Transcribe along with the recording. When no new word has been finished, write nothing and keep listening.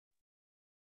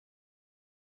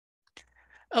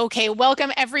Okay,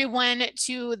 welcome everyone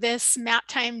to this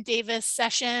MapTime Davis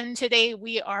session. Today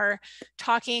we are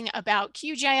talking about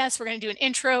QGIS. We're going to do an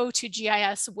intro to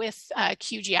GIS with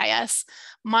QGIS.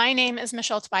 My name is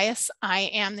Michele Tobias. I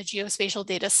am the geospatial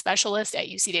data specialist at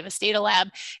UC Davis Data Lab,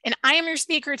 and I am your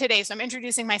speaker today, so I'm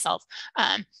introducing myself.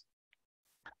 I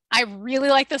really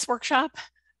like this workshop.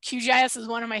 QGIS is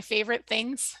one of my favorite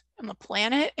things on the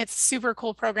planet. It's a super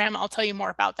cool program. I'll tell you more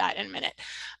about that in a minute.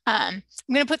 I'm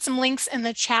going to put some links in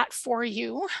the chat for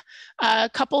you. A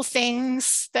couple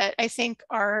things that I think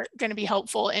are going to be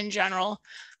helpful in general.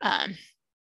 A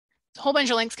whole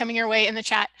bunch of links coming your way in the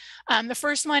chat. The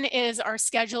first one is our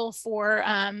schedule for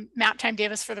MapTime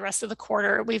Davis for the rest of the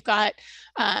quarter. We've got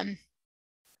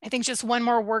I think just one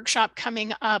more workshop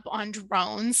coming up on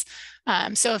drones.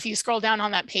 So if you scroll down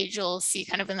on that page, you'll see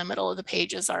kind of in the middle of the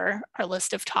page is our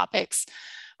list of topics.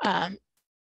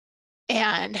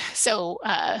 And so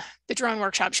the drone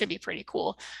workshop should be pretty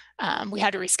cool. We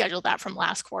had to reschedule that from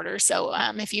last quarter. So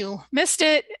if you missed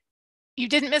it, you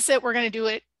didn't miss it, we're going to do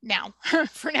it now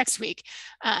for next week.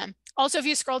 Also, if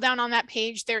you scroll down on that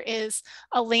page, there is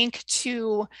a link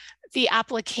to the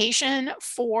application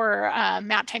for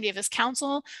MapTime Davis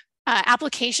Council.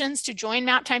 Applications to join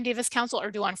MapTime Davis Council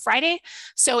are due on Friday.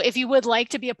 So if you would like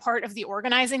to be a part of the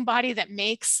organizing body that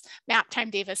makes MapTime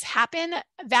Davis happen,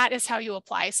 that is how you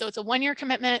apply. So it's a one-year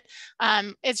commitment.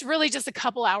 It's really just a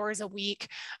couple hours a week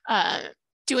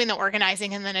doing the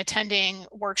organizing and then attending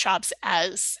workshops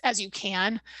as you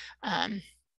can.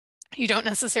 You don't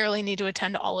necessarily need to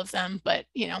attend all of them, but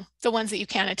the ones that you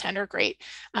can attend are great.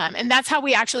 And that's how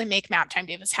we actually make MapTime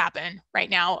Davis happen right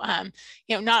now.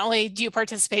 Not only do you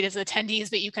participate as attendees,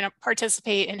 but you can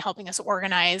participate in helping us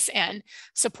organize and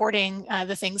supporting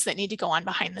the things that need to go on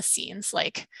behind the scenes.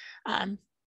 Like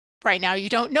right now, you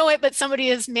don't know it, but somebody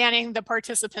is manning the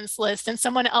participants list and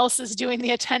someone else is doing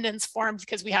the attendance forms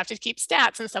because we have to keep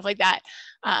stats and stuff like that.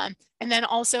 And then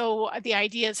also the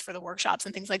ideas for the workshops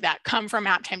and things like that come from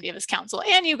MapTime Davis Council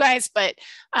and you guys, but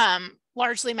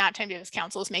largely MapTime Davis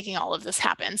Council is making all of this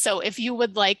happen. So if you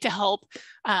would like to help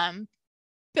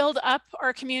build up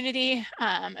our community,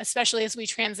 especially as we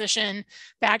transition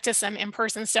back to some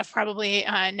in-person stuff probably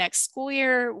next school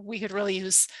year, we could really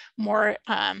use more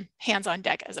hands on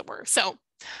deck, as it were. So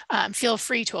feel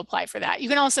free to apply for that. You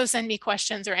can also send me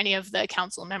questions or any of the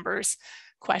council members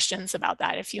questions about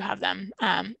that if you have them.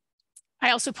 I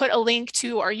also put a link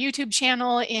to our YouTube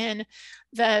channel in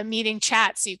the meeting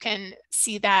chat so you can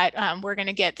see that. We're going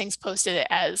to get things posted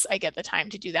as I get the time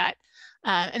to do that.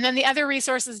 And then the other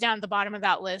resources down at the bottom of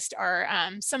that list are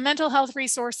some mental health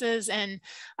resources and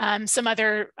some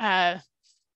other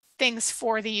things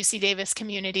for the UC Davis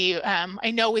community. I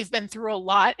know we've been through a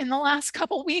lot in the last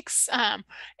couple weeks, and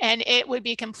it would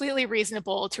be completely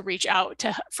reasonable to reach out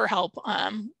for help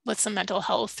with some mental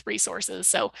health resources.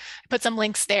 So I put some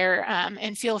links there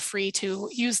and feel free to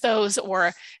use those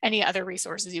or any other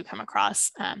resources you come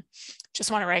across. Just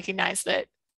want to recognize that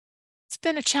it's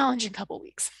been a challenging couple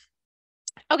weeks.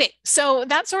 Okay, so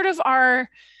that's sort of our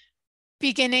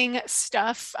beginning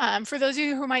stuff. For those of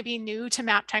you who might be new to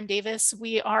MapTime Davis,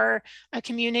 we are a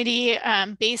community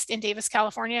based in Davis,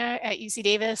 California at UC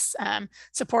Davis,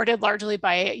 supported largely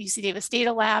by UC Davis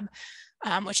Data Lab,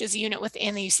 which is a unit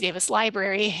within the UC Davis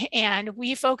Library. And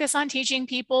we focus on teaching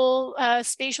people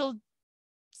spatial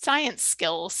science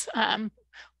skills.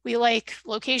 We like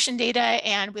location data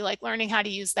and we like learning how to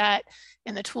use that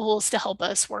and the tools to help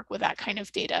us work with that kind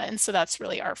of data. And so that's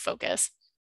really our focus.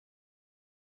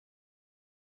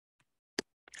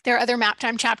 There are other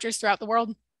MapTime chapters throughout the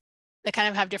world that kind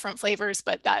of have different flavors,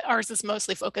 but ours is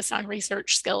mostly focused on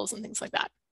research skills and things like that.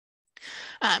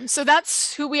 So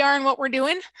that's who we are and what we're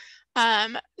doing.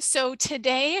 So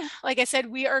today, like I said,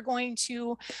 we are going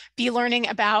to be learning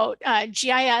about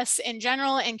GIS in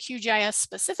general and QGIS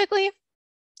specifically.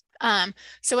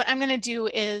 So what I'm going to do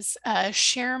is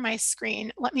share my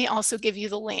screen. Let me also give you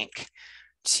the link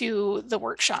to the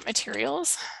workshop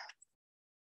materials.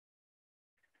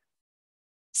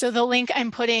 So the link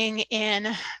I'm putting in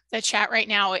the chat right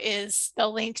now is the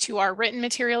link to our written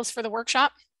materials for the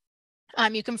workshop.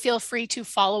 You can feel free to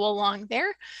follow along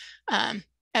there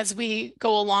as we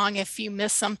go along. If you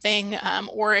miss something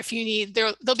or if you need,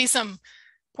 there'll be some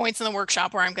points in the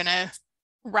workshop where I'm going to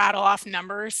rattle off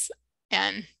numbers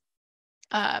and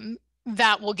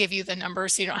that will give you the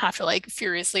numbers so you don't have to like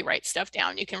furiously write stuff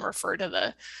down. You can refer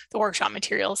to the workshop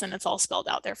materials and it's all spelled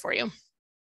out there for you.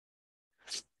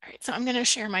 All right, so I'm going to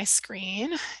share my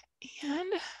screen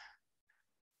and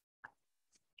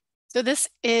so this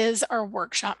is our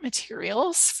workshop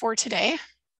materials for today.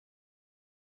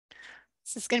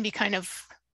 This is going to be kind of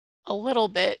a little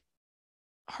bit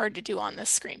hard to do on this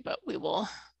screen, but we will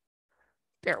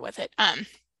bear with it.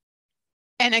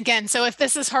 And again, so if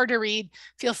this is hard to read,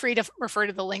 feel free to refer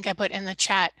to the link I put in the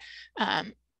chat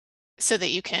so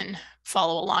that you can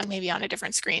follow along maybe on a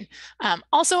different screen.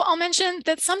 Also, I'll mention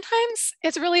that sometimes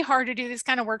it's really hard to do these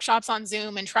kind of workshops on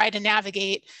Zoom and try to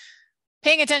navigate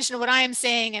paying attention to what I am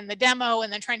saying in the demo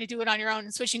and then trying to do it on your own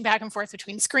and switching back and forth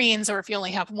between screens, or if you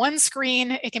only have one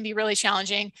screen, it can be really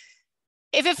challenging.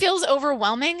 If it feels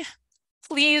overwhelming,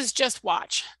 please just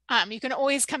watch. You can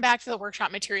always come back to the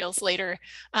workshop materials later.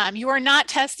 You are not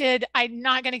tested. I'm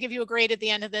not going to give you a grade at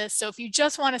the end of this. So if you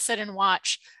just want to sit and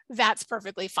watch, that's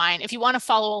perfectly fine. If you want to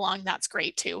follow along, that's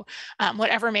great too.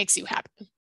 Whatever makes you happy,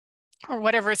 or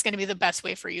whatever is going to be the best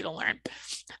way for you to learn.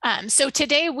 So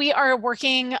today we are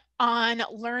working on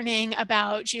learning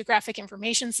about Geographic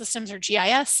Information Systems, or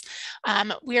GIS.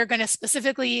 We are going to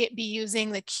specifically be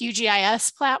using the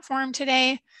QGIS platform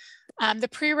today. The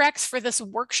prereqs for this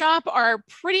workshop are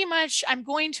pretty much, I'm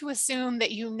going to assume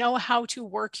that you know how to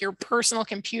work your personal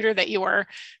computer that you are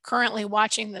currently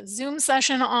watching the Zoom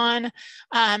session on,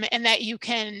 and that you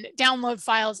can download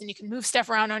files and you can move stuff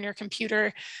around on your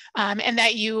computer, and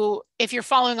that you, if you're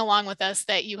following along with us,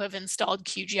 that you have installed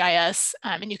QGIS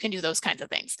and you can do those kinds of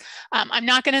things. I'm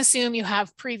not going to assume you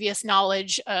have previous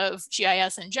knowledge of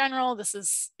GIS in general. This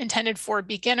is intended for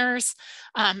beginners.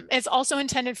 It's also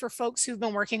intended for folks who've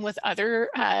been working with other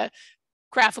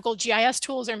graphical GIS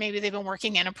tools, or maybe they've been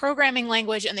working in a programming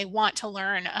language and they want to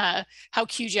learn how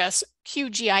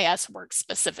QGIS works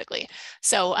specifically.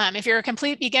 So if you're a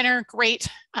complete beginner, great.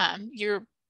 You're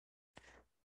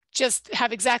just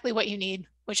have exactly what you need,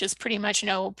 which is pretty much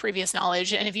no previous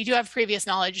knowledge. And if you do have previous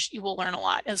knowledge, you will learn a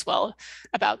lot as well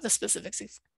about the specifics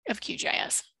of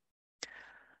QGIS.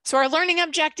 So our learning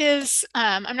objectives,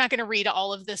 I'm not going to read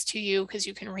all of this to you because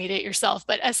you can read it yourself,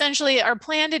 but essentially our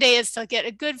plan today is to get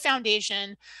a good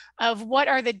foundation of what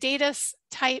are the data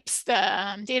types,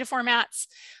 the data formats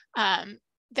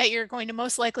that you're going to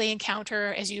most likely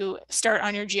encounter as you start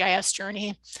on your GIS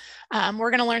journey.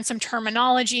 We're going to learn some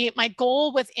terminology. My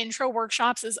goal with intro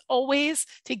workshops is always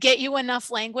to get you enough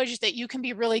language that you can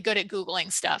be really good at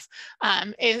Googling stuff.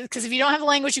 Because if you don't have a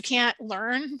language, you can't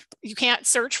learn, you can't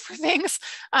search for things.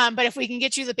 But if we can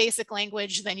get you the basic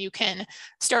language, then you can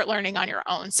start learning on your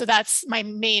own. So that's my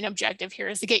main objective here,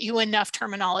 is to get you enough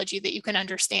terminology that you can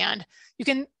understand. You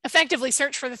can effectively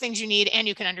search for the things you need and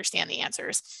you can understand the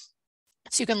answers,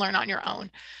 so you can learn on your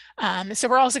own. So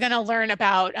we're also going to learn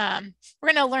about,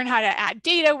 we're going to learn how to add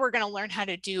data. We're going to learn how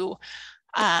to do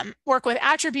work with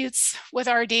attributes with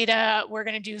our data. We're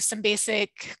going to do some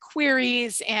basic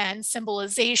queries and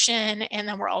symbolization, and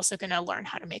then we're also going to learn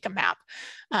how to make a map.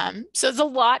 So there's a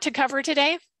lot to cover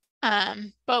today,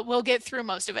 but we'll get through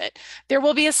most of it. There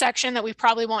will be a section that we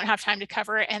probably won't have time to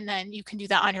cover, and then you can do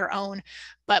that on your own.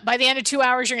 But by the end of 2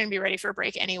 hours, you're going to be ready for a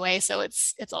break anyway, so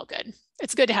it's all good.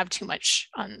 It's good to have too much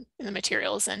in the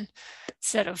materials and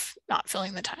instead of not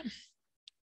filling the time.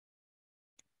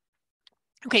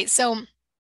 Okay, so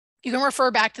you can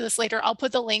refer back to this later. I'll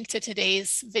put the link to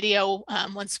today's video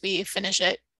once we finish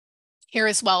it here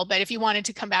as well. But if you wanted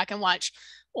to come back and watch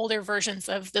older versions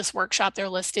of this workshop, they're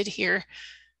listed here.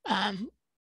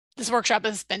 This workshop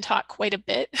has been taught quite a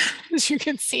bit, as you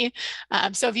can see.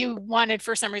 So if you wanted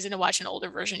for some reason to watch an older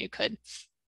version, you could.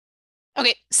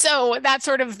 Okay, so that's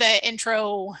sort of the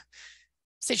intro,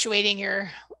 situating your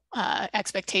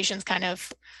expectations kind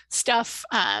of stuff.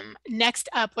 Next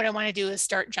up, what I want to do is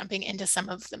start jumping into some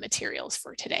of the materials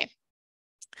for today.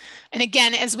 And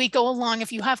again, as we go along,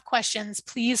 if you have questions,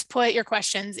 please put your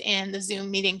questions in the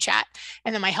Zoom meeting chat,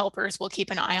 and then my helpers will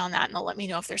keep an eye on that and they'll let me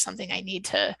know if there's something I need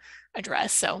to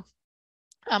address. So,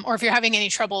 or if you're having any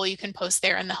trouble, you can post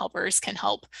there and the helpers can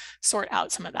help sort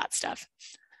out some of that stuff.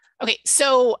 Okay,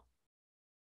 so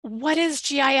what is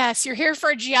GIS? You're here for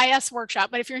a GIS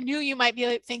workshop, but if you're new, you might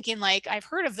be thinking like, I've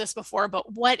heard of this before,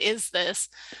 but what is this?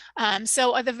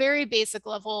 So at the very basic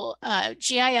level,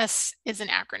 GIS is an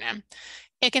acronym.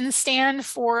 It can stand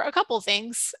for a couple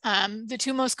things. The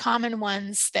two most common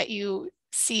ones that you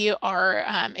see are,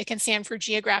 it can stand for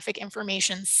Geographic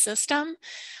Information System.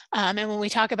 And when we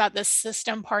talk about the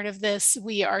system part of this,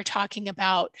 we are talking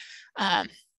about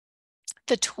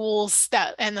the tools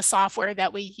that and the software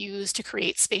that we use to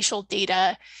create spatial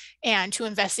data and to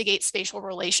investigate spatial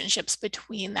relationships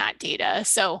between that data.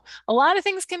 So a lot of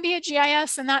things can be a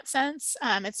GIS in that sense.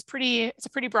 It's a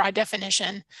pretty broad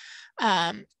definition.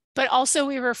 But also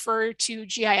we refer to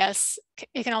GIS,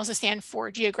 it can also stand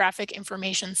for Geographic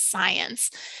Information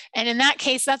Science. And in that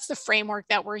case, that's the framework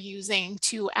that we're using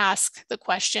to ask the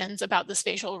questions about the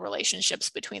spatial relationships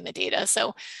between the data.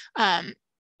 So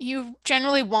you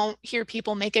generally won't hear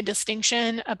people make a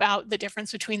distinction about the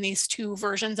difference between these two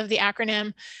versions of the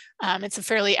acronym. It's a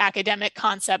fairly academic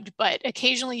concept, but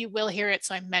occasionally you will hear it.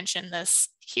 So I mentioned this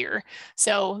here.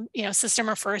 So, system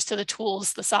refers to the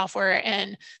tools, the software,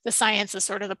 and the science is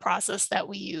sort of the process that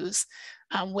we use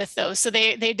with those. So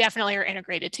they definitely are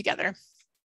integrated together.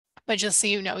 But just so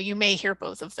you know, you may hear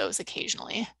both of those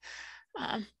occasionally.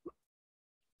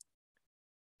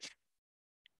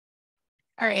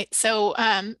 All right, so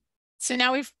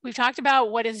now we've talked about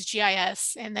what is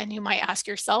GIS, and then you might ask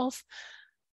yourself,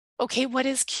 okay, what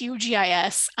is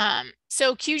QGIS?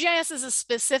 So QGIS is a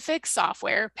specific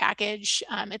software package.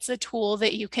 It's a tool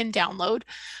that you can download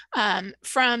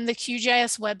from the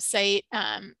QGIS website.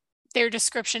 Their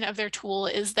description of their tool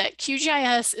is that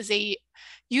QGIS is a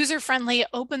user-friendly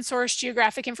open source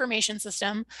geographic information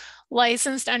system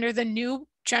licensed under the new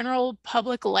general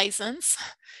public license.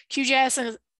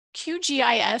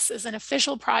 QGIS is an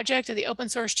official project of the Open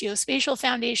Source Geospatial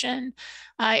Foundation.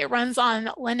 It runs on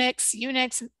Linux,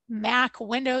 Unix, Mac,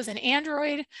 Windows, and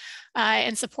Android,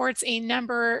 and supports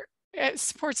numerous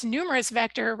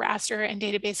vector, raster, and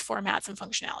database formats and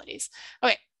functionalities.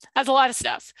 Okay, that's a lot of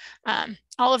stuff.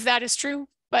 All of that is true,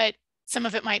 but some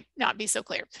of it might not be so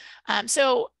clear.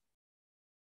 So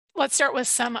let's start with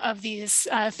some of these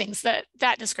things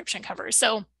that description covers.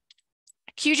 So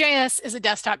QGIS is a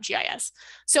desktop GIS.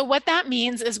 So what that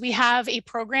means is we have a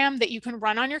program that you can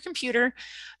run on your computer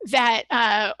that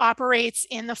operates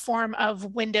in the form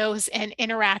of windows and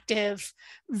interactive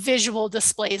visual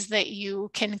displays that you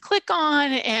can click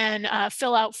on and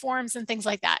fill out forms and things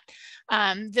like that.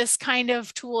 This kind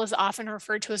of tool is often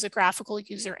referred to as a graphical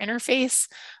user interface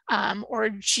or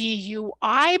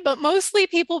GUI, but mostly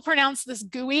people pronounce this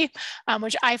GUI,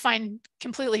 which I find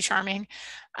completely charming.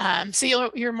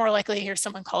 So you're more likely to hear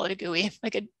someone call it a GUI,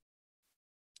 like a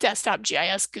desktop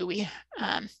GIS GUI.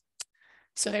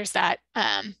 So there's that.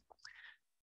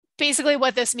 Basically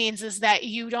what this means is that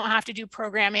you don't have to do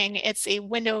programming. It's a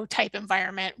window type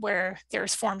environment where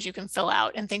there's forms you can fill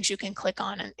out and things you can click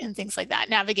on and things like that.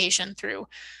 Navigation through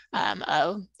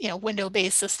a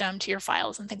window-based system to your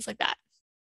files and things like that.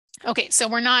 Okay, so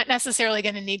we're not necessarily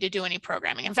going to need to do any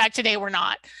programming. In fact, today we're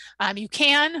not. You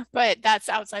can, but that's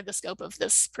outside the scope of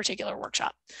this particular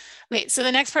workshop. Okay, so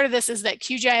the next part of this is that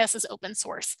QGIS is open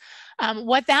source.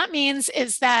 What that means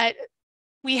is that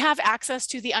we have access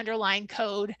to the underlying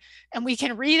code and we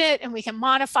can read it and we can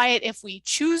modify it if we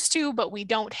choose to, but we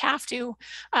don't have to.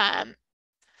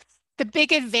 The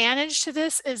big advantage to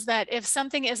this is that if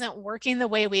something isn't working the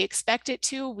way we expect it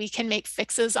to, we can make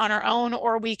fixes on our own,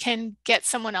 or we can get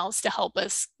someone else to help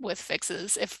us with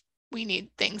fixes if we need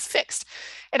things fixed.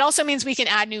 It also means we can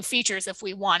add new features if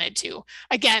we wanted to.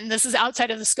 Again, this is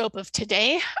outside of the scope of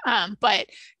today, but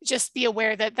just be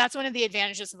aware that that's one of the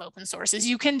advantages of open source is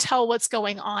you can tell what's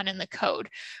going on in the code.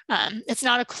 It's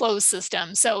not a closed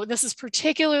system. So this is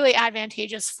particularly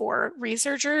advantageous for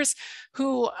researchers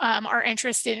who are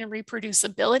interested in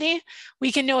reproducibility.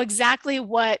 We can know exactly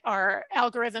what our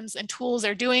algorithms and tools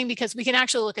are doing because we can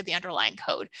actually look at the underlying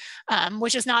code,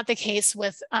 which is not the case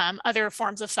with other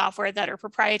forms of software that are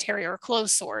proprietary or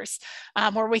closed source,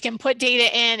 where we can put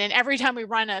data in and every time we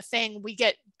run a thing, we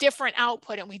get different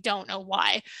output and we don't know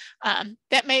why.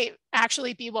 That may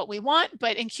actually be what we want,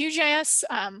 but in QGIS,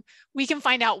 we can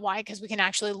find out why because we can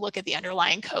actually look at the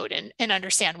underlying code and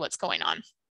understand what's going on.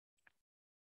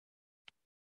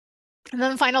 And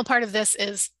then the final part of this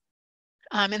is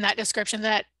in that description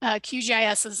that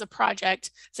QGIS is a project.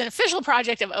 It's an official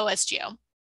project of OSGeo.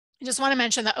 I just want to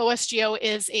mention that OSGeo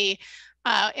is a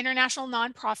international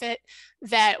nonprofit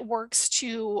that works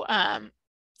to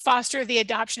foster the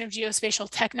adoption of geospatial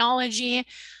technology.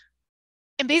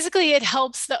 And basically it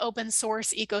helps the open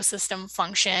source ecosystem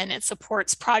function. It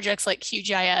supports projects like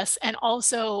QGIS and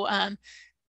also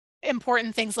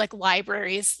important things like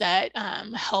libraries that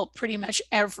help pretty much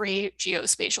every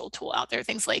geospatial tool out there.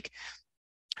 Things like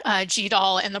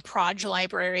GDAL and the Proj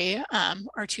library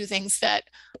are two things that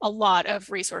a lot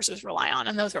of resources rely on.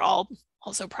 And those are all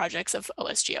also projects of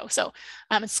OSGeo. So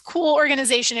it's a cool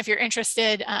organization if you're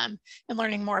interested in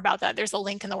learning more about that. There's a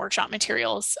link in the workshop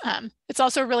materials. It's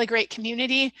also a really great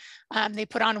community. They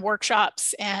put on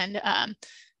workshops and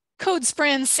code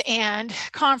sprints and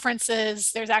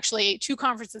conferences. There's actually 2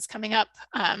 conferences coming up.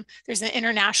 There's an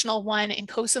international one in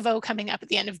Kosovo coming up at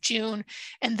the end of June.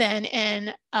 And then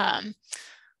in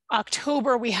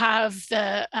October, we have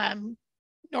the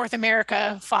North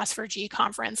America Phosphor G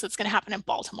conference that's going to happen in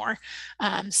Baltimore.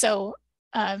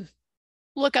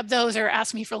 look up those or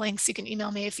ask me for links. You can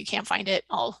email me if you can't find it.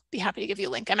 I'll be happy to give you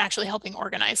a link. I'm actually helping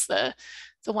organize the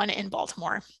one in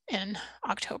Baltimore in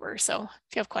October. So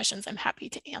if you have questions, I'm happy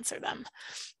to answer them.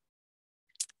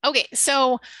 Okay,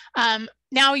 so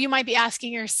now you might be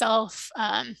asking yourself,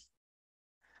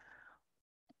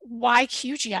 why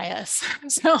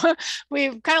QGIS? So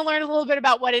we've kind of learned a little bit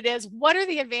about what it is. What are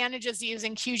the advantages of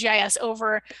using QGIS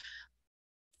over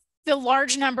the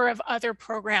large number of other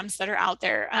programs that are out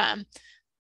there?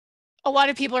 A lot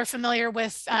of people are familiar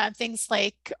with things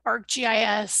like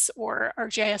ArcGIS or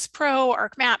ArcGIS Pro,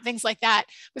 ArcMap, things like that.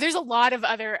 But there's a lot of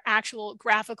other actual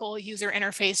graphical user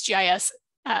interface GIS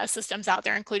systems out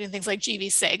there, including things like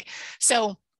GVSig.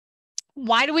 So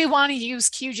why do we want to use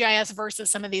QGIS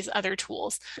versus some of these other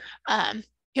tools? You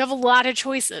have a lot of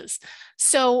choices.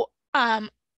 So I've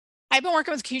been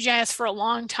working with QGIS for a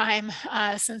long time,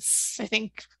 since I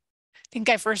think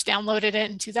I first downloaded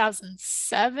it in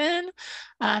 2007,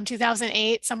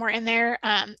 2008, somewhere in there.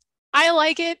 I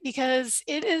like it because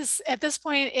it is, at this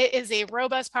point, it is a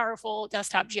robust, powerful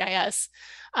desktop GIS.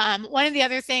 One of the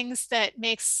other things that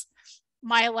makes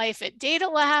my life at Data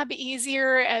Lab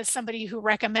easier, as somebody who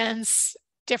recommends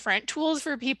different tools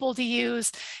for people to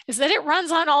use, is that it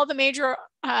runs on all the major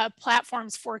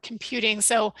platforms for computing.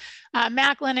 So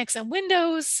Mac, Linux, and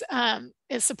Windows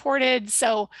is supported.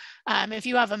 So if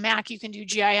you have a Mac, you can do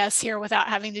GIS here without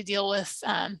having to deal with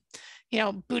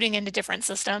booting into different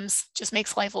systems. Just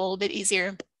makes life a little bit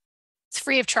easier. It's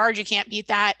free of charge. You can't beat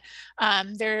that.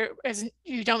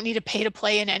 You don't need to pay to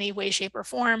play in any way, shape, or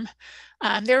form.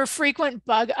 There are frequent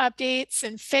bug updates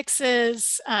and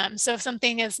fixes. So if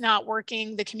something is not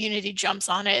working, the community jumps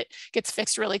on it, gets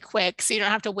fixed really quick. So you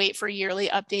don't have to wait for yearly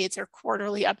updates or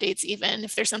quarterly updates even.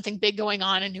 If there's something big going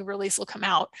on, a new release will come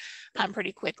out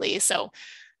pretty quickly. So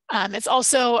it's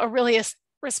also a really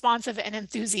responsive and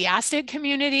enthusiastic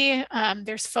community.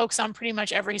 There's folks on pretty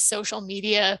much every social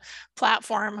media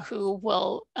platform who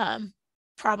will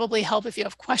probably help if you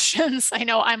have questions. I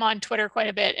know I'm on Twitter quite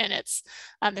a bit, and it's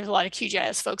there's a lot of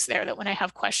QGIS folks there that when I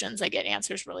have questions, I get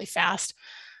answers really fast.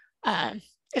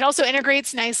 It also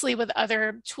integrates nicely with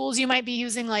other tools you might be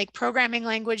using, like programming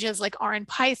languages like R and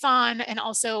Python, and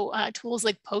also tools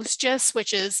like PostGIS,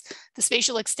 which is the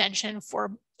spatial extension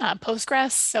for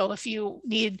Postgres. So if you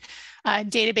need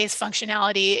database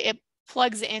functionality, it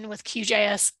plugs in with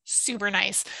QGIS, super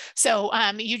nice. So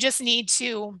you just need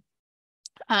to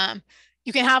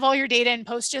you can have all your data in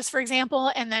PostGIS, for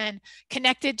example, and then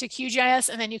connected to QGIS,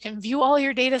 and then you can view all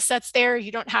your data sets there.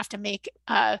 You don't have to make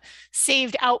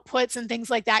saved outputs and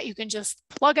things like that. You can just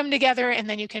plug them together, and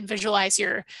then you can visualize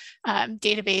your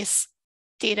database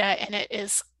data, and it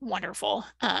is wonderful.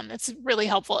 It's really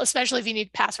helpful, especially if you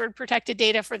need password protected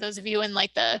data, for those of you in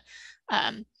like the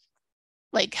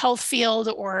like health field,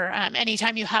 or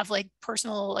anytime you have like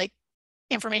personal like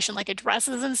information like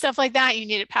addresses and stuff like that, you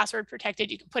need it password protected.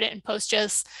 You can put it in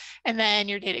PostGIS, and then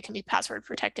your data can be password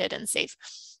protected and safe.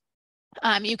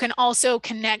 You can also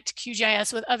connect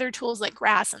QGIS with other tools like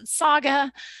GRASS and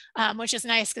Saga, which is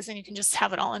nice because then you can just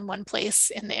have it all in one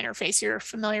place in the interface you're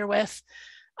familiar with.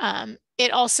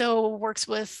 It also works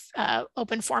with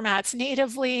open formats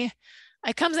natively.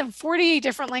 It comes in 40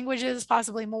 different languages,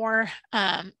 possibly more,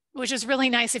 which is really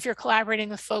nice if you're collaborating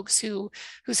with folks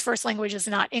whose first language is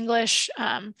not English.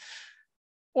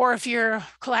 Or if you're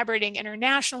collaborating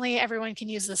internationally, everyone can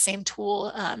use the same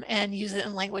tool and use it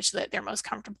in language that they're most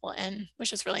comfortable in,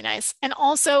 which is really nice. And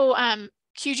also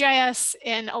QGIS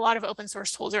and a lot of open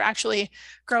source tools are actually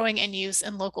growing in use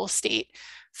in local, state,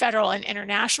 federal, and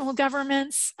international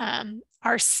governments.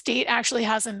 Our state actually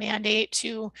has a mandate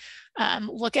to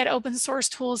look at open source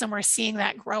tools, and we're seeing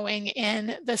that growing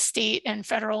in the state and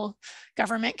federal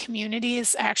government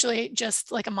communities. I actually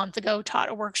just like a month ago taught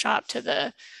a workshop to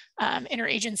the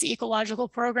Interagency Ecological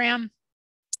Program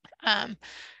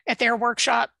at their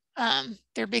workshop,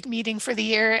 their big meeting for the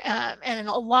year, and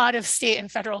a lot of state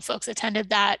and federal folks attended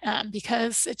that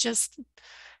because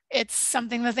it's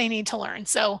something that they need to learn.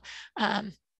 So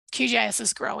QGIS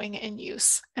is growing in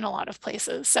use in a lot of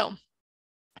places. So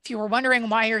if you were wondering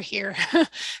why you're here,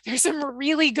 there's some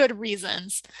really good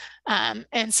reasons.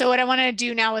 And so what I want to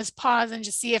do now is pause and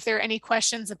just see if there are any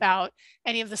questions about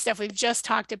any of the stuff we've just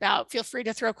talked about. Feel free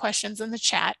to throw questions in the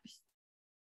chat.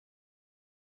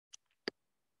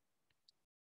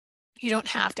 You don't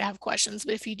have to have questions,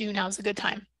 but if you do, now's a good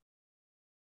time.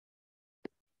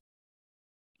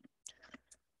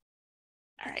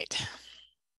 All right.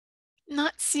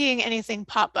 Not seeing anything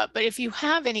pop up, but if you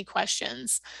have any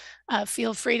questions,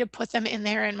 feel free to put them in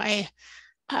there, and my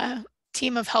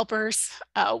team of helpers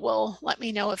will let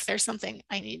me know if there's something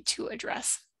I need to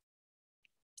address.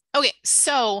 Okay,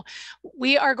 so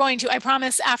we are going to, I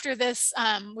promise after this,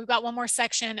 we've got one more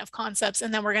section of concepts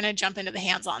and then we're going to jump into the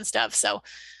hands-on stuff. So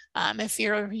if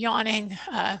you're yawning,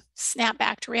 snap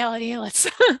back to reality. Let's,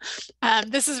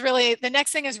 this is really, the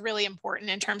next thing is really important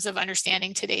in terms of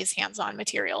understanding today's hands-on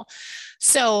material.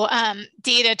 So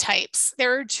data types,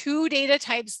 there are two data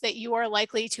types that you are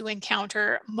likely to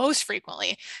encounter most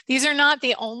frequently. These are not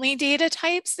the only data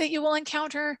types that you will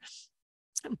encounter,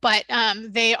 but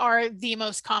they are the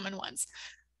most common ones.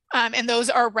 And those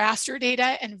are raster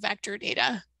data and vector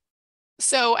data.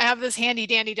 So I have this handy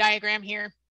dandy diagram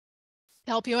here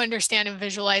to help you understand and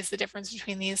visualize the difference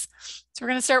between these. So we're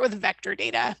going to start with vector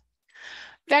data.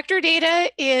 Vector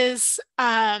data is,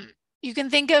 you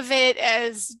can think of it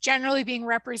as generally being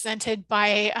represented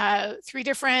by three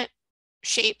different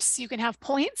shapes. You can have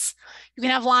points, you can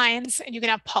have lines, and you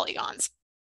can have polygons.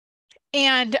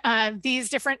 And these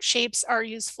different shapes are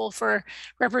useful for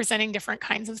representing different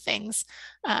kinds of things.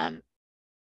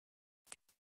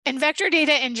 And vector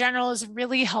data in general is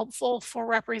really helpful for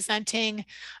representing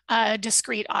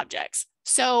discrete objects.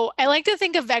 So I like to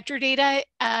think of vector data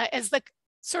as the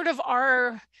sort of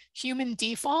our human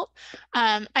default.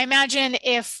 I imagine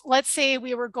if, let's say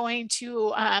we were going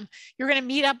to, you're going to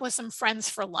meet up with some friends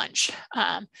for lunch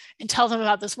and tell them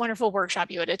about this wonderful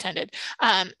workshop you had attended.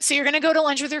 So you're going to go to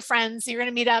lunch with your friends. You're going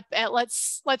to meet up at,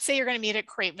 let's say you're going to meet at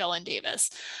Crateville in Davis.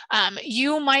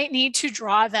 You might need to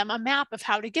draw them a map of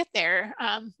how to get there.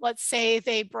 Let's say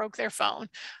they broke their phone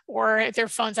or their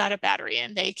phone's out of battery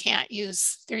and they can't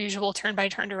use their usual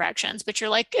turn-by-turn directions, but you're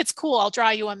like, it's cool, I'll draw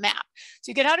you a map.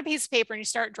 So you get out a piece of paper and you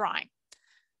start drawing.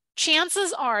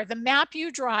 Chances are the map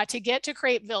you draw to get to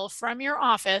Crateville from your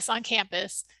office on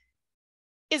campus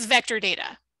is vector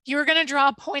data. You're going to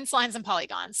draw points, lines, and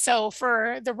polygons. So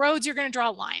for the roads, you're going to draw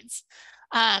lines.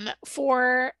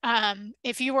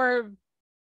 If you were,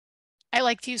 I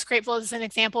like to use Crateville as an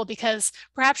example because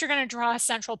perhaps you're going to draw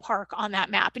Central Park on that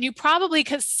map. And you probably,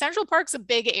 because Central Park's a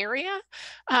big area,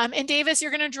 in Davis,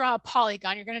 you're going to draw a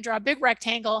polygon. You're going to draw a big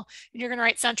rectangle and you're going to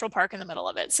write Central Park in the middle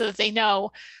of it so that they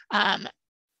know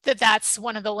that that's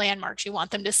one of the landmarks you want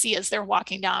them to see as they're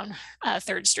walking down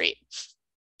 3rd Street.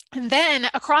 And then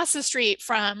across the street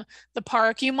from the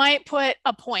park, you might put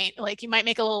a point, like you might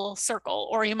make a little circle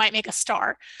or you might make a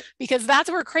star because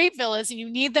that's where Crateville is and you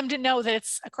need them to know that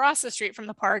it's across the street from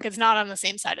the park. It's not on the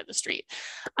same side of the street.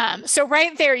 So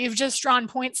right there, you've just drawn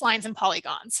points, lines, and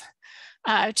polygons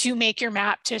to make your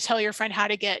map to tell your friend how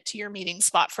to get to your meeting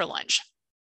spot for lunch.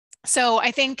 So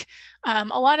I think a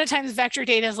lot of times vector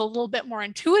data is a little bit more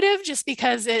intuitive just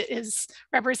because it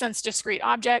represents discrete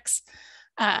objects.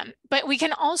 But we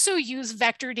can also use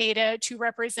vector data to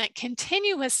represent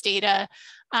continuous data.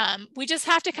 We just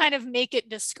have to kind of make it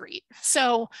discrete.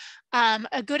 So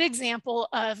a good example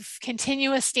of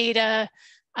continuous data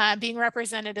being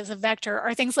represented as a vector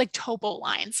are things like topo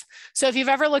lines. So if you've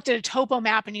ever looked at a topo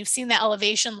map and you've seen the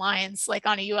elevation lines, like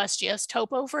on a USGS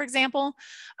topo, for example,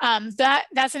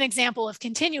 that's an example of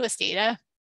continuous data.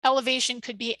 Elevation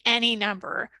could be any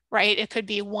number, right? It could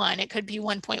be 1, it could be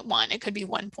 1.1, it could be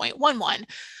 1.11,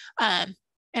 and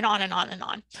on and on and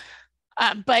on.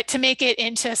 But to make it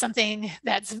into something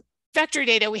that's vector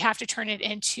data, we have to turn it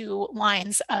into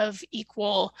lines of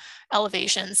equal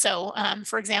elevation. So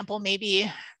for example,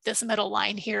 maybe this middle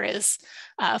line here is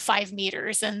 5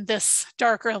 meters and this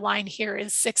darker line here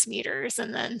is 6 meters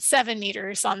and then 7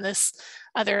 meters on this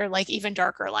other like even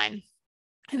darker line.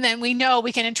 And then we know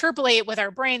we can interpolate with our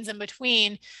brains in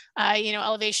between,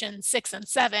 elevation 6 and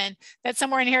 7, that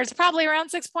somewhere in here is probably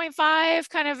around 6.5,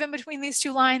 kind of in between these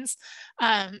two lines.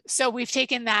 So we've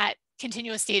taken that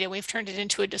continuous data, we've turned it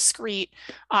into a discrete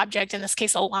object, in this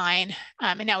case, a line,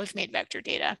 and now we've made vector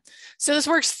data. So this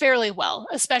works fairly well,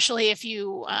 especially if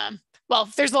you, well,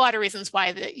 there's a lot of reasons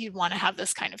why that you'd want to have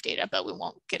this kind of data, but we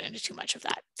won't get into too much of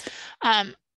that.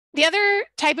 The other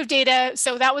type of data,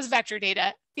 so that was vector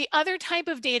data. The other type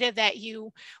of data that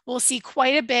you will see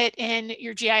quite a bit in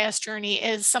your GIS journey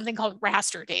is something called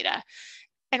raster data.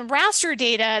 And raster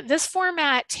data, this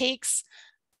format takes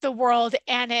the world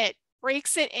and it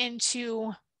breaks it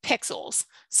into pixels.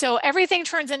 So everything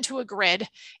turns into a grid,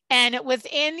 and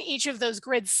within each of those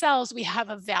grid cells, we have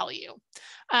a value.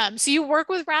 So you work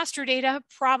with raster data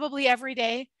probably every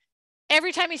day.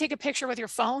 Every time you take a picture with your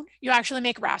phone, you actually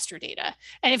make raster data.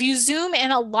 And if you zoom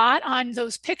in a lot on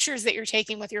those pictures that you're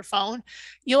taking with your phone,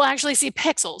 you'll actually see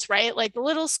pixels, right? Like the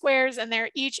little squares, and they're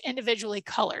each individually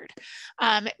colored.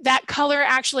 That color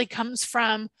actually comes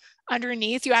from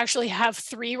underneath. You actually have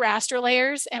 3 raster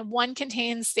layers, and one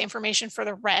contains the information for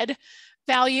the red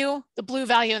value, the blue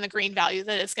value, and the green value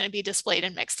that is going to be displayed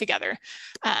and mixed together.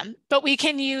 But we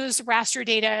can use raster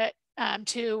data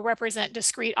to represent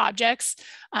discrete objects.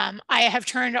 I have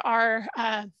turned our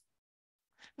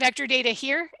vector data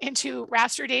here into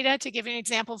raster data to give you an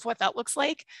example of what that looks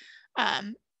like.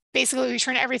 Basically, we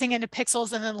turn everything into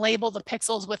pixels and then label the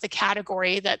pixels with the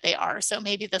category that they are. So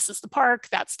maybe this is the park,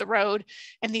 that's the road,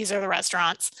 and these are the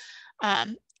restaurants.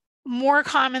 More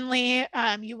commonly,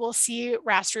 you will see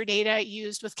raster data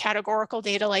used with categorical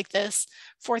data like this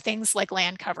for things like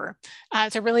land cover.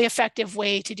 It's a really effective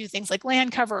way to do things like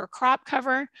land cover or crop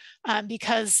cover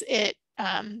because it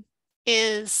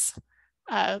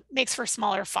makes for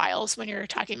smaller files when you're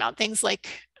talking about things like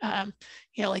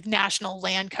like national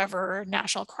land cover or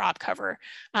national crop cover.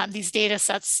 These data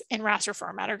sets in raster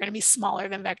format are going to be smaller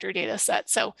than vector data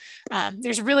sets. So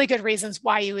there's really good reasons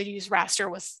why you would use raster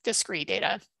with discrete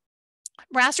data.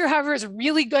 Raster, however, is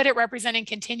really good at representing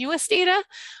continuous data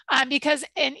because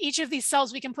in each of these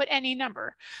cells, we can put any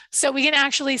number. So we can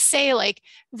actually say like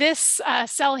this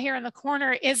cell here in the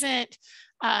corner isn't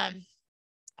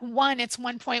 1, it's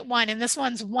 1.1, and this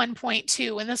one's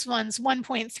 1.2, and this one's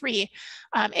 1.3.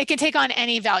 It can take on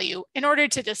any value. In order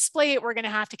to display it, we're going to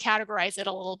have to categorize it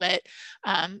a little bit,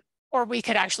 or we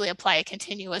could actually apply a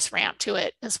continuous ramp to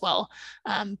it as well.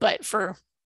 But for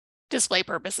display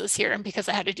purposes here, and because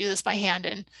I had to do this by hand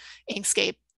in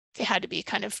Inkscape, they had to be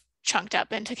kind of chunked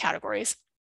up into categories.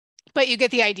 But you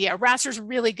get the idea. Raster is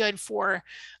really good for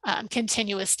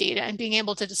continuous data and being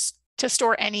able to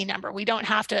store any number. We don't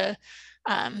have to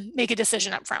make a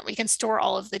decision up front. We can store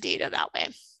all of the data that way.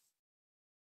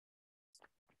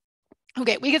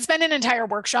 Okay, we could spend an entire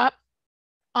workshop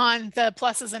on the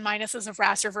pluses and minuses of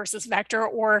raster versus vector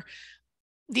or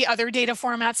the other data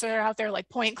formats that are out there like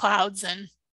point clouds and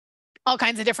all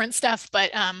kinds of different stuff.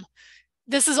 But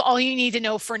this is all you need to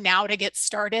know for now to get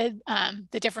started.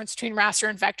 The difference between raster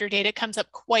and vector data comes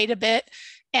up quite a bit.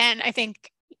 And I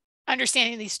think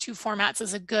understanding these two formats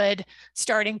is a good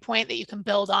starting point that you can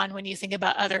build on when you think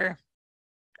about other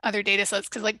data sets,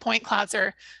 because like point clouds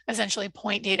are essentially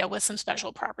point data with some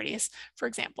special properties, for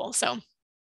example. So,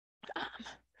 all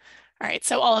right,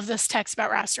 so all of this text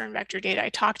about raster and vector data I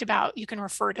talked about, you can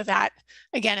refer to that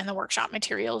again in the workshop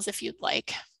materials if you'd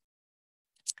like.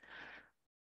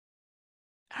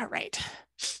 All right,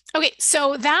 okay,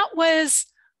 so that was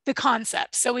the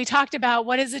concept. So we talked about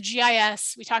what is a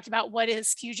GIS, we talked about what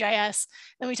is QGIS,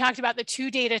 and we talked about the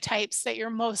two data types that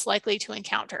you're most likely to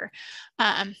encounter.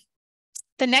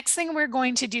 The next thing we're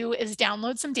going to do is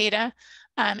download some data.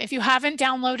 If you haven't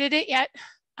downloaded it yet,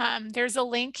 there's a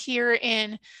link here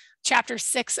in chapter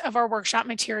 6 of our workshop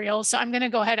materials. So I'm going to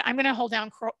go ahead, I'm going to hold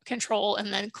down Control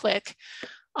and then click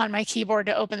on my keyboard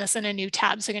to open this in a new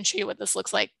tab so I can show you what this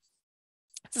looks like.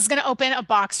 This is going to open a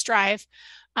Box drive.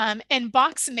 And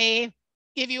Box may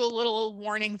give you a little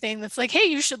warning thing that's like, hey,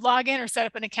 you should log in or set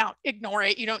up an account. Ignore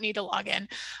it. You don't need to log in.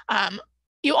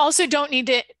 You also don't need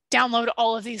to download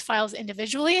all of these files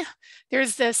individually.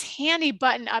 There's this handy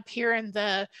button up here in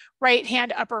the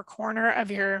right-hand upper corner of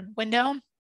your window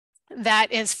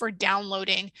that is for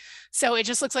downloading. So it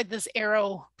just looks like this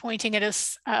arrow pointing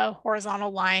at a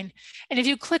horizontal line. And if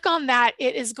you click on that,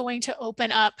 it is going to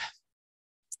open up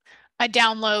a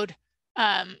download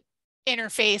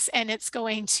interface, and it's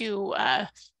going to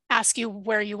ask you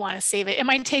where you want to save it. It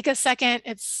might take a second.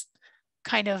 It's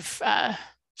kind of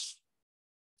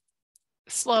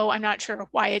slow. I'm not sure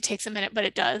why it takes a minute, but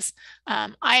it does.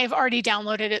 I've already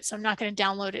downloaded it, so I'm not going to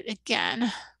download it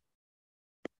again.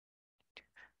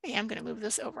 I am going to move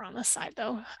this over on this side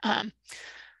though.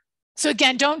 So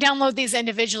again, don't download these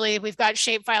individually. We've got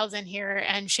shape files in here,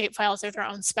 and shape files are their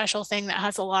own special thing that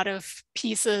has a lot of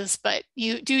pieces, but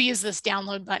you do use this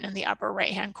download button in the upper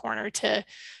right-hand corner to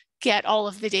get all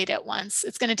of the data at once.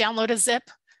 It's going to download a zip.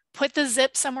 Put the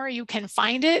zip somewhere you can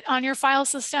find it on your file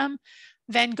system,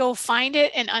 then go find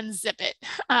it and unzip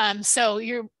it. So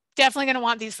you're definitely going to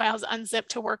want these files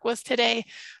unzipped to work with today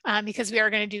because we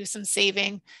are going to do some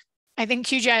saving. I think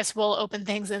QGIS will open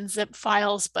things in zip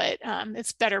files, but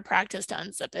it's better practice to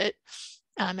unzip it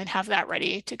and have that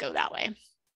ready to go that way.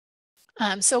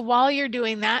 So while you're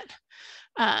doing that,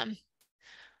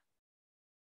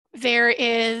 there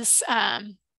is, so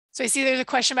I see there's a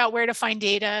question about where to find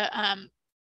data.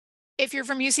 If you're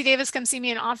from UC Davis, come see me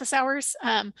in office hours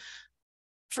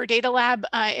for Data Lab.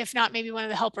 If not, maybe one of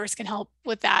the helpers can help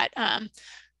with that.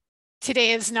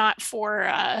 Today is not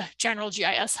for general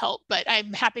GIS help, but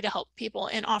I'm happy to help people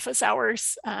in office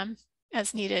hours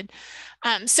as needed.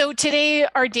 So today,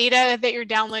 our data that you're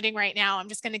downloading right now, I'm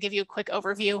just going to give you a quick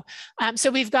overview.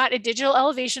 So we've got a digital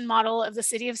elevation model of the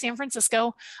city of San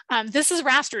Francisco. This is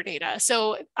raster data.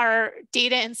 So our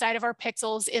data inside of our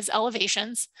pixels is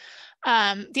elevations.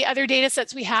 The other data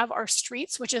sets we have are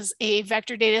streets, which is a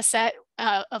vector data set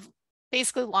of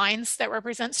basically lines that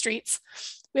represent streets.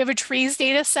 We have a trees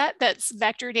data set that's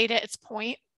vector data, it's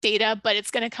point data, but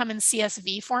it's going to come in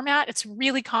CSV format. It's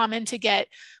really common to get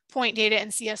point data in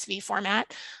CSV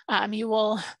format. You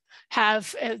will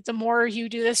have, the more you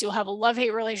do this, you'll have a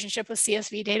love-hate relationship with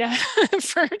CSV data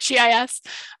for GIS.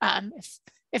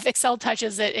 If Excel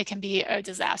touches it, it can be a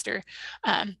disaster.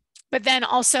 But then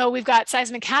also we've got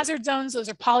seismic hazard zones. Those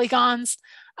are polygons.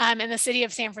 And the city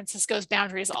of San Francisco's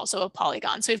boundary is also a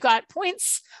polygon. So we've got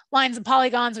points, lines, and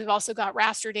polygons. We've also got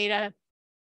raster data.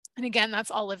 And again, that's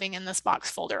all living in this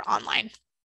box folder online.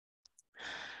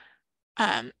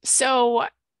 So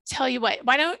tell you what,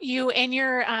 why don't you in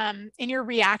your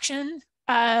reaction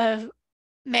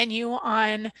menu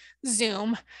on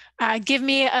Zoom, give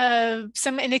me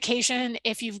some indication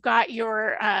if you've got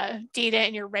your data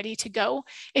and you're ready to go.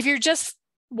 If you're just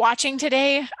watching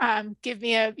today, give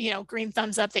me a green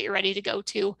thumbs up that you're ready to go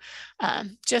to,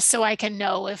 just so I can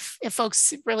know if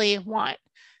folks really want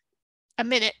a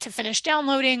minute to finish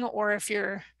downloading, or if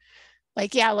you're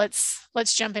like, yeah, let's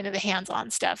jump into the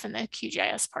hands-on stuff and the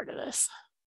QGIS part of this.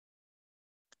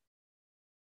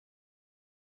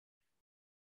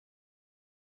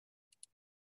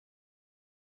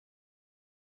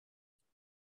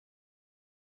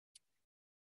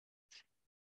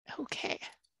 Okay,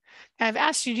 I've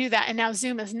asked you to do that, and now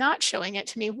Zoom is not showing it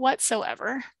to me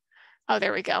whatsoever. Oh,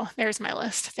 there we go. There's my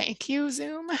list. Thank you,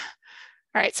 Zoom.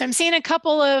 All right, so I'm seeing a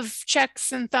couple of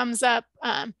checks and thumbs up.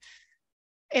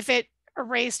 If it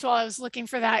erased while I was looking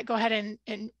for that, go ahead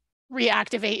and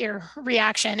reactivate your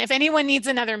reaction. If anyone needs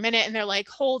another minute and they're like,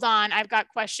 hold on, I've got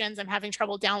questions, I'm having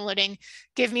trouble downloading,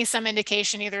 give me some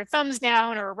indication, either thumbs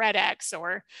down or a red X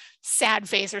or sad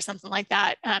face or something like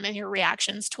that in your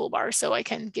reactions toolbar, so I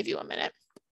can give you a minute.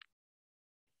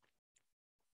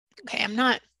 Okay, I'm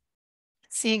not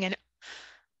seeing an...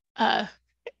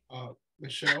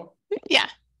 Michele? Yeah.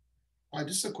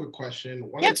 Just a quick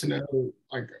question. Wanted to know,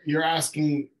 like, you're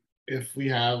asking if we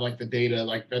have like the data,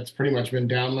 like that's pretty much been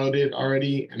downloaded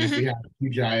already. And if we have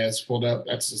QGIS pulled up,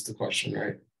 that's just the question,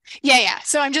 right? Yeah.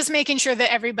 So I'm just making sure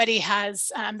that everybody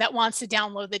has, that wants to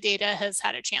download the data has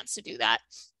had a chance to do that.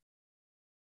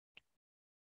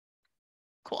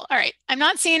 Cool. All right. I'm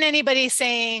not seeing anybody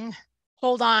saying,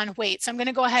 hold on, wait. So I'm going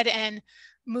to go ahead and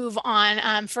move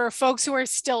on. For folks who are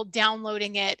still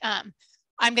downloading it,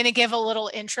 I'm going to give a little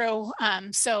intro,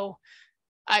 so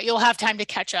you'll have time to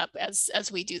catch up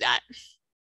as we do that.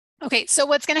 Okay, so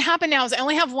what's going to happen now is I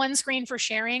only have one screen for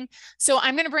sharing. So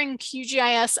I'm going to bring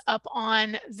QGIS up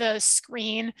on the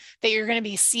screen that you're going to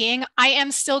be seeing. I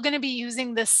am still going to be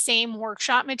using the same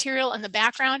workshop material in the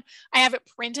background. I have it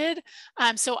printed,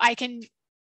 so I can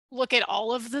look at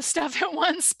all of the stuff at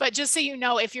once, but just so you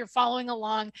know, if you're following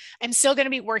along, I'm still going to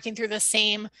be working through the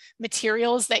same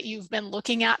materials that you've been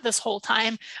looking at this whole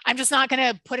time. I'm just not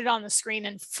going to put it on the screen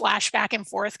and flash back and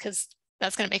forth because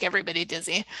that's going to make everybody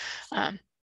dizzy.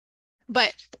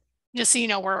 But just so you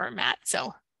know where we're at.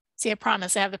 So see, I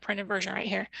promise I have the printed version right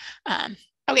here.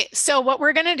 Okay, so what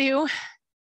we're going to do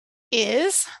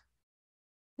is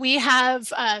we have,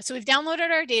 so we've downloaded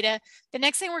our data. The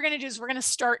next thing we're going to do is we're going to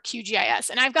start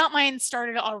QGIS. And I've got mine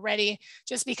started already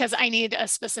just because I need a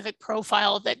specific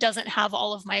profile that doesn't have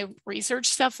all of my research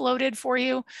stuff loaded for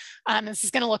you. This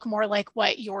is going to look more like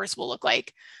what yours will look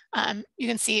like. You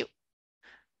can see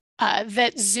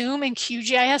that Zoom and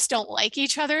QGIS don't like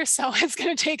each other. So it's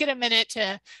going to take it a minute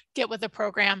to get with the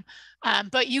program.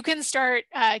 But you can start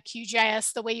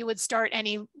QGIS the way you would start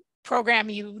any program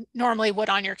you normally would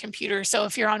on your computer. So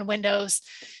if you're on Windows,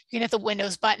 you can hit the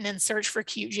Windows button and search for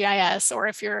QGIS, or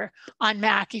if you're on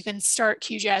Mac, you can start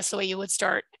QGIS the way you would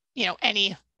start,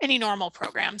 any normal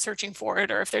program, searching for it,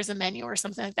 or if there's a menu or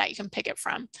something like that, you can pick it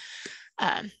from.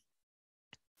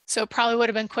 So it probably would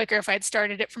have been quicker if I'd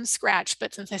started it from scratch,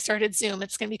 but since I started Zoom,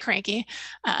 it's going to be cranky.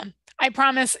 I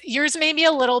promise yours may be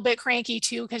a little bit cranky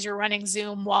too, because you're running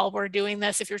Zoom while we're doing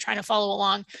this if you're trying to follow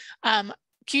along.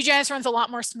 QGIS runs a lot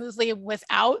more smoothly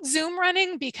without Zoom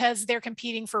running because they're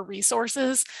competing for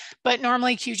resources, but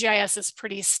normally QGIS is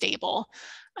pretty stable.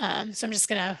 So I'm just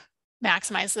going to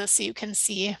maximize this so you can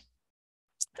see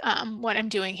what I'm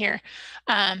doing here.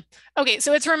 Okay,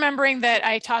 so it's remembering that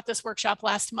I taught this workshop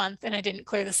last month and I didn't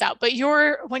clear this out, but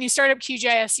when you start up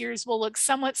QGIS, yours will look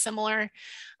somewhat similar.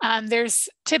 There's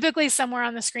typically somewhere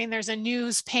on the screen, there's a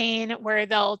news pane where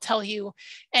they'll tell you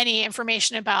any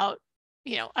information about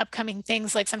upcoming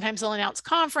things. Like sometimes they'll announce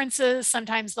conferences,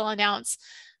 sometimes they'll announce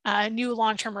new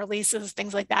long-term releases,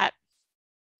 things like that.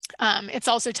 It's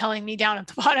also telling me down at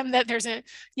the bottom that there's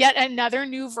yet another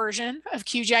new version of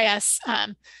QGIS.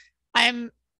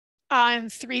 on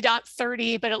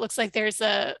 3.30, but it looks like there's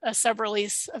a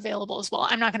sub-release available as well.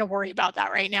 I'm not going to worry about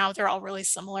that right now. They're all really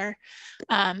similar.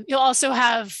 You'll also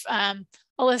have a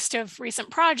list of recent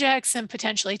projects and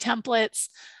potentially templates.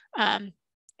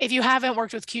 If you haven't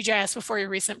worked with QGIS before, your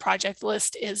recent project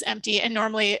list is empty, and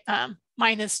normally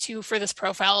mine is too for this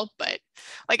profile, but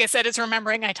like I said, it's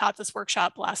remembering I taught this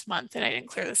workshop last month and I didn't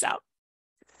clear this out.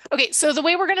 Okay, so the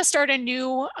way we're going to start a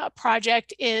new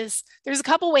project is there's a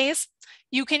couple ways.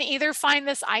 You can either find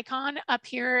this icon up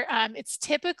here. It's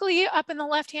typically up in the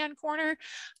left-hand corner,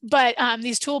 but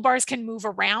these toolbars can move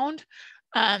around.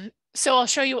 So I'll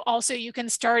show you also, you can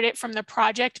start it from the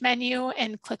project menu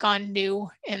and click on new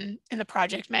in the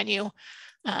project menu.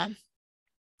 I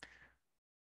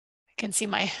can see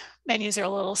my menus are a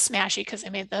little smashy because I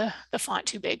made the font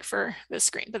too big for the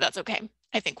screen, but that's okay.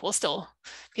 I think we'll still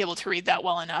be able to read that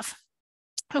well enough.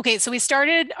 Okay, so we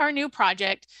started our new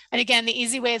project. And again, the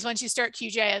easy way is once you start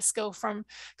QGIS, go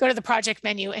to the project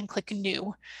menu and click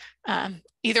new,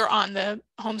 either on the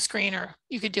home screen, or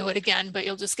you could do it again, but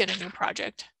you'll just get a new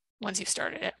project once you've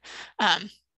started it.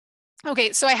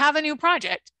 Okay, so I have a new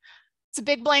project. It's a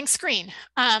big blank screen.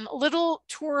 Little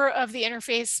tour of the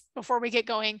interface before we get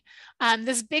going.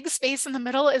 This big space in the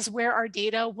middle is where our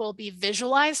data will be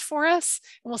visualized for us.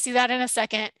 And we'll see that in a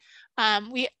second.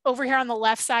 Over here on the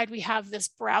left side, we have this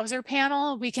browser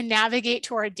panel. We can navigate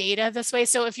to our data this way.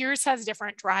 So if yours has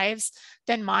different drives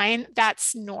than mine,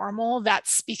 that's normal.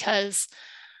 That's because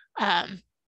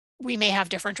we may have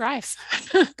different drives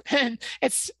and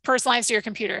it's personalized to your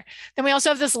computer. Then we also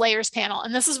have this layers panel,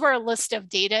 and this is where a list of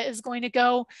data is going to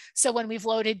go. So when we've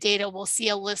loaded data, we'll see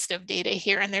a list of data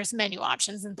here, and there's menu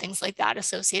options and things like that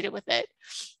associated with it.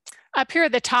 Up here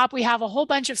at the top, we have a whole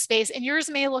bunch of space, and yours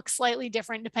may look slightly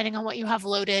different depending on what you have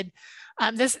loaded.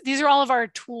 These are all of our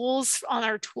tools on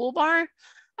our toolbar.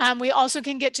 We also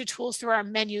can get to tools through our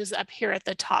menus up here at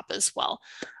the top as well.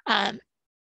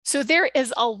 So there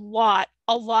is a lot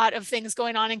of things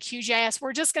going on in QGIS.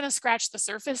 We're just going to scratch the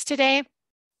surface today,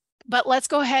 but let's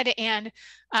go ahead and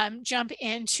jump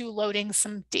into loading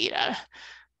some data.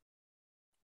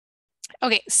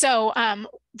 Okay, so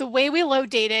the way we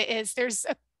load data is it's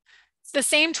the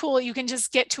same tool. You can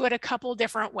just get to it a couple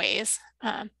different ways.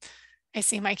 I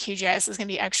see my QGIS is going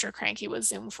to be extra cranky with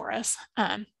Zoom for us.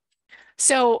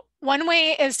 So one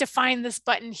way is to find this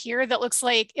button here that looks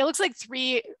like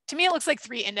three, to me, it looks like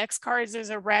 3 index cards. There's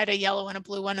a red, a yellow, and a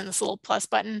blue one, and this little plus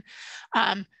button.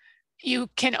 You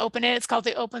can open it. It's called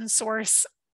the Open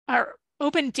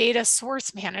Data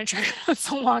Source Manager. That's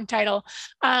a long title.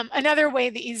 Another way,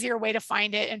 the easier way to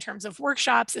find it in terms of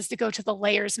workshops, is to go to the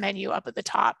layers menu up at the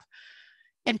top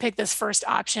and pick this first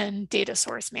option, Data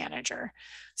Source Manager.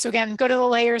 So again, go to the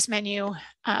layers menu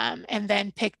and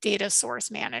then pick Data Source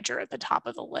Manager at the top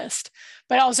of the list.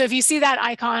 But also, if you see that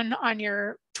icon on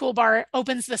your toolbar, it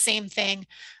opens the same thing.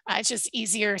 It's just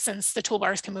easier since the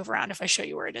toolbars can move around if I show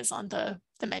you where it is on the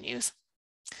menus.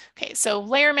 Okay, so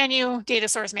layer menu, Data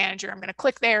Source Manager. I'm going to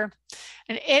click there,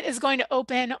 and it is going to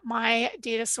open my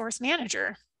Data Source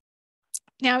Manager.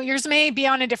 Now, yours may be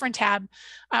on a different tab.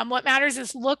 What matters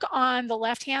is look on the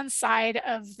left-hand side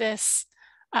of this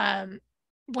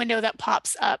window that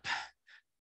pops up.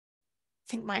 I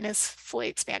think mine is fully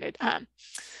expanded.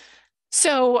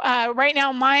 So right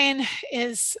now, mine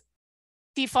is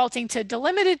defaulting to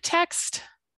delimited text.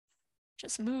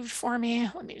 Just moved for me.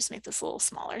 Let me just make this a little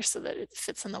smaller so that it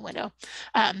fits in the window.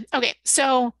 Okay,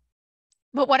 so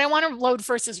but what I want to load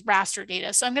first is raster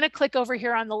data. So I'm going to click over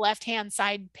here on the left-hand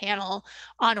side panel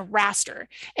on raster.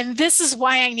 And this is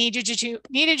why I needed you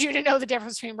to know the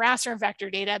difference between raster and vector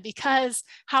data, because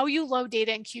how you load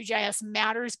data in QGIS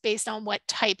matters based on what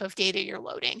type of data you're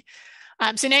loading.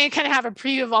 So now you kind of have a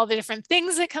preview of all the different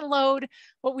things that can load.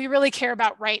 What we really care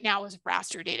about right now is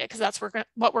raster data, because that's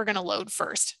what we're going to load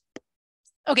first.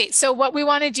 Okay, so what we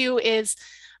want to do is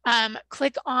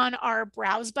click on our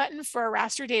browse button for a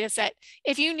raster data set.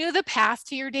 If you knew the path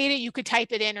to your data, you could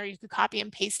type it in or you could copy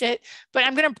and paste it, but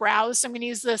I'm going to browse. So I'm going to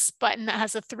use this button that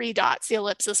has the 3 dots, the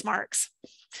ellipsis marks. I'm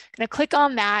going to click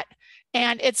on that,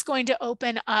 and it's going to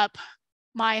open up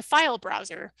my file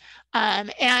browser.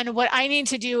 And what I need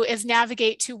to do is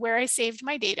navigate to where I saved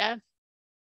my data.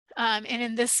 And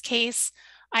in this case,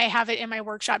 I have it in my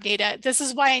workshop data. This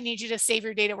is why I need you to save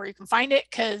your data where you can find it,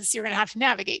 because you're going to have to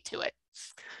navigate to it.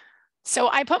 So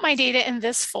I put my data in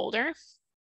this folder.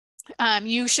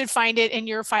 You should find it in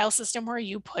your file system where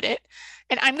you put it.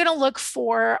 And I'm going to look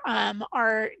for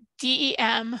our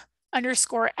dem_sf.tif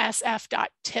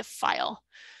file.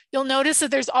 You'll notice that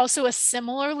there's also a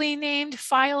similarly named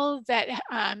file that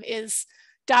is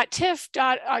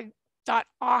 .tif.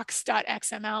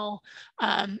 .aux.xml.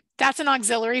 That's an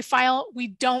auxiliary file. We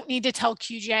don't need to tell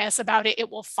QGIS about it. It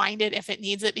will find it if it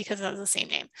needs it because it has the same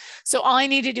name. So all I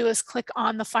need to do is click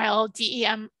on the file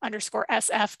dem_sf.tif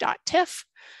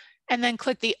and then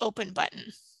click the open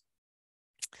button.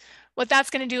 What that's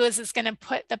going to do is it's going to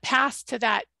put the path to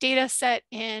that data set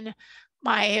in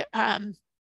my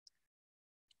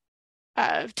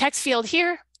text field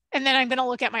here. And then I'm going to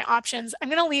look at my options. I'm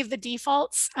going to leave the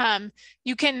defaults.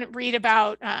 You can read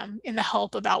about in the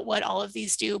help about what all of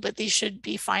these do, but these should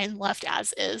be fine left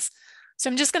as is. So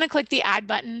I'm just going to click the add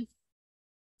button.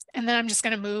 And then I'm just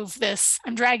going to move this.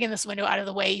 I'm dragging this window out of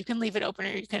the way. You can leave it open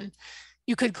or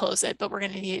you could close it, but we're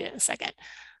going to need it in a second.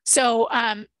 So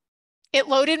it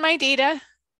loaded my data.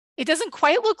 It doesn't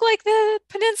quite look like the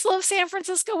Peninsula of San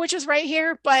Francisco, which is right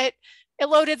here, but it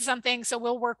loaded something. So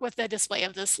we'll work with the display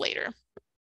of this later.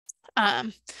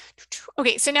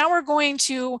 Okay, so now we're going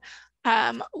to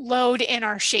load in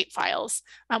our shape files,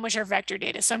 which are vector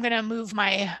data. So I'm going to move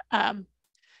my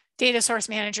data source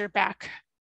manager back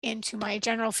into my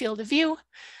general field of view.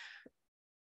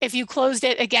 If you closed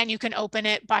it, again, you can open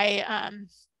it by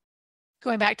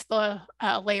going back to the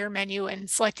layer menu and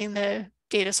selecting the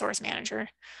data source manager.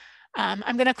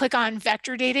 I'm going to click on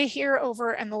vector data here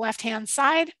over on the left-hand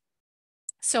side.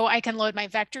 So I can load my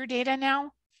vector data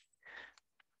now.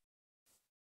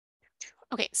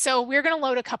 Okay, so we're going to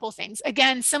load a couple things.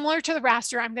 Again, similar to the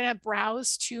raster, I'm going to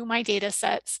browse to my data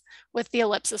sets with the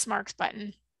ellipsis marks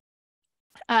button.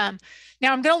 Now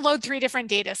I'm going to load 3 different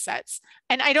data sets,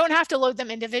 and I don't have to load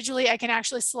them individually. I can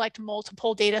actually select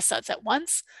multiple data sets at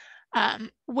once.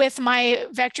 With my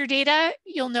vector data,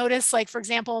 you'll notice, like, for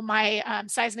example, my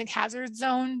seismic hazard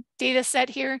zone data set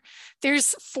here,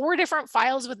 there's 4 different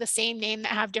files with the same name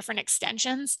that have different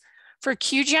extensions. For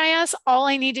QGIS, all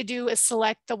I need to do is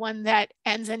select the one that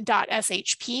ends in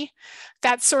 .shp.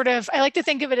 That's sort of, I like to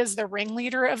think of it as the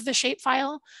ringleader of the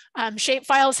shapefile.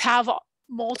 Shapefiles have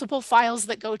multiple files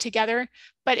that go together,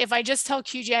 but if I just tell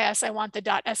QGIS I want the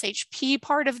 .shp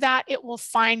part of that, it will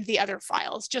find the other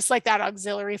files, just like that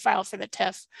auxiliary file for the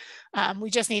TIFF.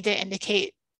 We just need to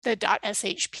indicate the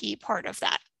 .shp part of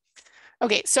that.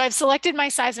 Okay, so I've selected my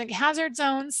seismic hazard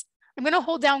zones. I'm going to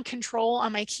hold down Control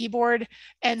on my keyboard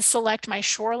and select my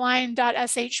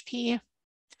shoreline.shp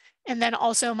and then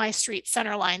also my street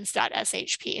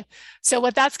centerlines.shp. So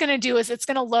what that's going to do is it's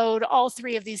going to load all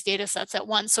 3 of these data sets at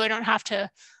once. So I don't have to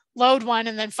load one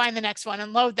and then find the next one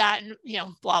and load that and, you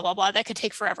know, blah, blah, blah. That could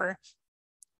take forever.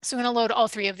 So I'm going to load all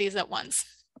 3 of these at once.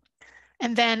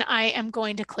 And then I am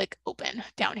going to click open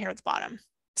down here at the bottom.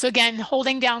 So again,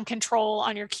 holding down Control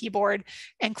on your keyboard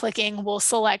and clicking will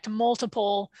select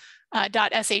multiple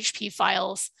 .shp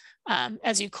files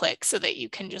as you click so that you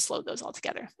can just load those all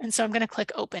together. And so I'm going to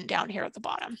click open down here at the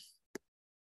bottom.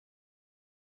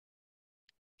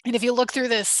 And if you look through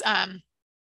this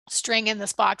string in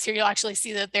this box here, you'll actually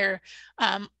see that they're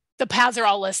the paths are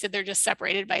all listed. They're just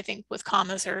separated by, I think, with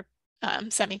commas or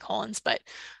semicolons, but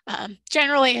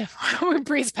generally we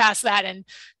breeze past that and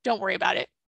don't worry about it.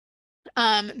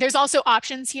 There's also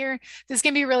options here. This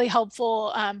can be really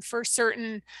helpful for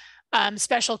certain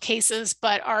special cases,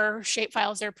 but our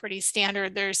shapefiles are pretty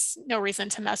standard. There's no reason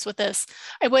to mess with this.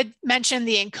 I would mention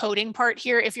the encoding part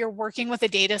here. If you're working with a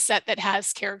data set that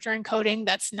has character encoding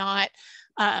that's not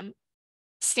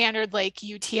standard like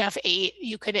UTF-8,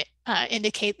 you could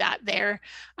indicate that there.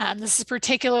 This is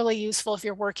particularly useful if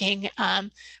you're working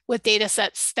with data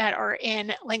sets that are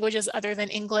in languages other than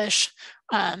English,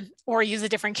 or use a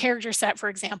different character set, for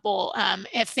example.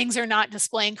 If things are not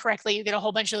displaying correctly, you get a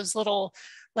whole bunch of those little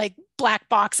like black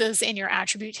boxes in your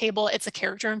attribute table. It's a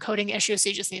character encoding issue, so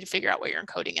you just need to figure out what your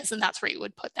encoding is, and that's where you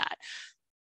would put that.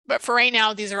 But for right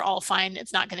now, these are all fine.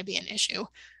 It's not going to be an issue.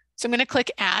 So I'm going to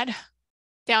click add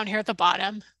down here at the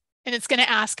bottom, and it's going to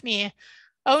ask me,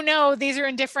 oh no, these are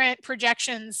in different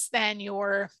projections than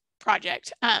your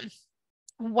project.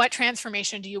 What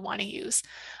transformation do you want to use?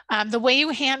 The way you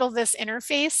handle this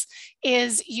interface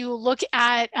is you look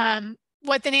at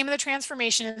what the name of the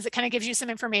transformation is. It kind of gives you some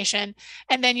information,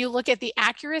 and then you look at the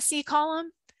accuracy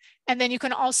column. And then you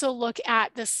can also look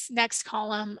at this next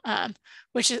column,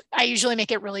 which is, I usually make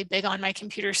it really big on my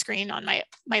computer screen, on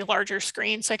my larger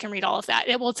screen, so I can read all of that.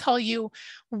 It will tell you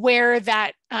where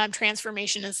that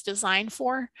transformation is designed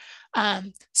for.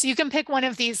 So you can pick one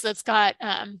of these that's got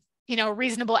you know,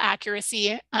 reasonable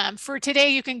accuracy. For today,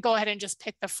 you can go ahead and just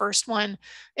pick the first one.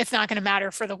 It's not going to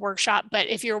matter for the workshop, but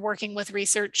if you're working with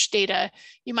research data,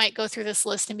 you might go through this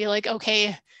list and be like,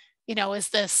 okay, you know, is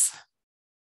this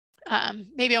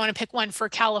maybe I want to pick one for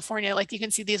California. Like you can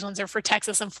see these ones are for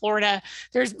Texas and Florida.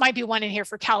 There's might be one in here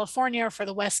for California or for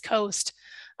the West Coast.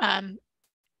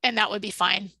 and that would be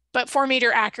fine. But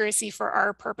 4-meter accuracy for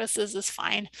our purposes is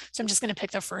fine. So I'm just going to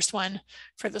pick the first one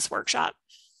for this workshop.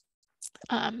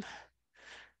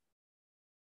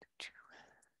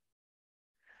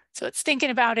 So it's thinking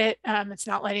about it. It's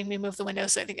not letting me move the window,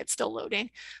 so I think it's still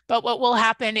loading. But what will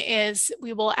happen is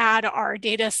we will add our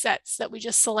data sets that we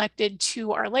just selected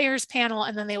to our layers panel,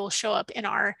 and then they will show up in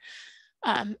our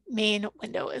main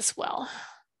window as well.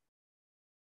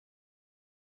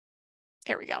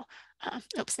 There we go.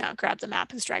 Oops, now grab the map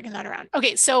and is dragging that around.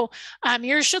 Okay, so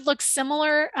yours should look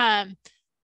similar.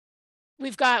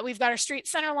 We've got our street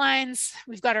center lines,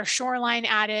 we've got our shoreline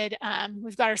added,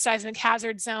 we've got our seismic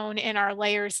hazard zone in our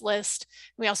layers list.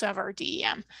 We also have our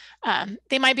DEM.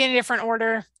 They might be in a different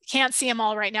order. Can't see them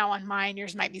all right now on mine.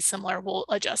 Yours might be similar. We'll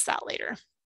adjust that later.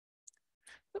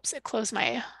 Oops, it closed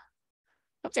my,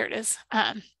 oh, there it is.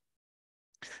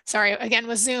 Sorry, again,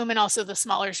 with Zoom and also the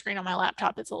smaller screen on my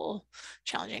laptop, it's a little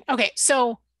challenging. Okay,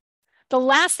 so the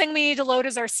last thing we need to load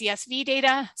is our CSV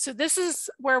data. So this is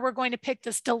where we're going to pick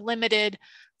this delimited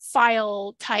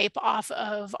file type off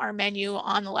of our menu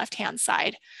on the left-hand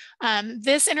side.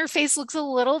 This interface looks a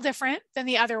little different than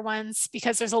the other ones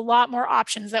because there's a lot more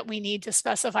options that we need to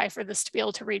specify for this to be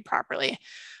able to read properly.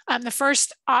 The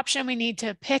first option we need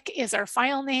to pick is our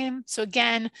file name. So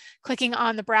again, clicking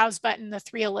on the browse button, the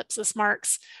 3 ellipsis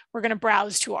marks, we're going to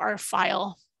browse to our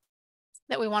file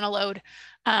that we want to load.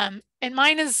 And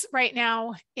mine is right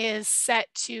now is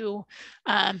set to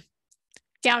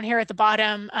down here at the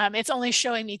bottom. It's only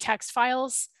showing me text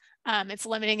files. It's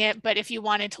limiting it, but if you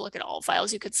wanted to look at all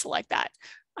files, you could select that.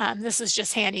 This is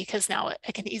just handy because now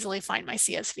I can easily find my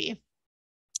CSV.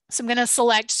 So I'm going to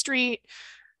select street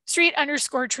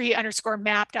underscore tree underscore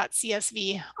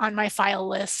map.csv on my file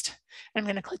list. And I'm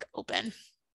going to click open.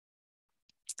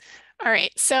 All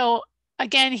right, so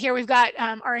again, here we've got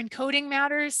our encoding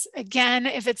matters. Again,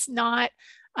 if it's not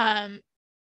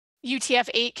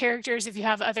UTF-8 characters, if you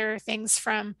have other things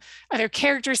from other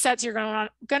character sets, you're going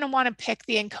to want to pick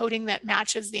the encoding that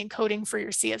matches the encoding for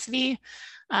your CSV.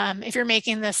 If you're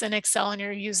making this in Excel and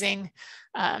you're using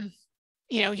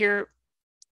your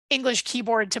English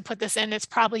keyboard to put this in, it's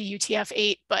probably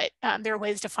UTF-8, but there are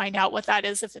ways to find out what that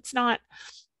is if it's not.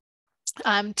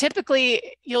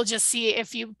 Typically, you'll just see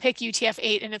if you pick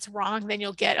UTF-8 and it's wrong, then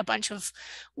you'll get a bunch of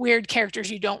weird characters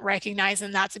you don't recognize,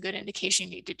 and that's a good indication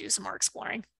you need to do some more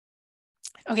exploring.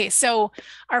 Okay, so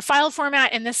our file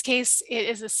format, in this case, it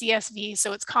is a CSV,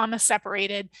 so it's comma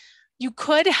separated. You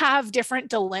could have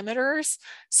different delimiters.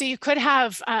 So you could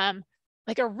have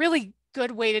like a really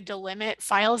good way to delimit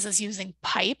files is using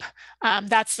pipe.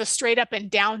 That's the straight up and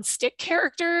down stick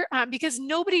character because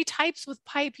nobody types with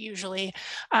pipe usually,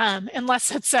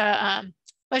 unless it's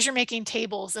unless you're making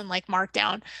tables in like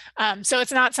Markdown. So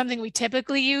it's not something we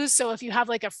typically use. So if you have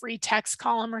like a free text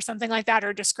column or something like that,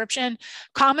 or description,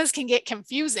 commas can get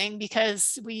confusing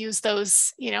because we use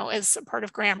those, as a part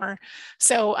of grammar.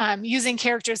 So using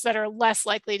characters that are less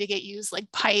likely to get used, like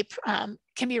pipe,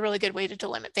 can be a really good way to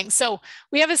delimit things. So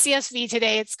we have a CSV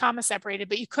today, it's comma separated,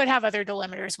 but you could have other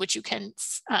delimiters, which you can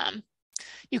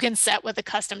set with the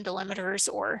custom delimiters,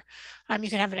 or you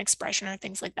can have an expression or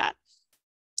things like that.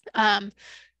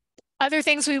 Other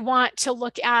things we want to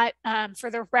look at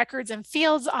for the records and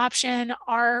fields option,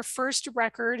 our first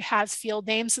record has field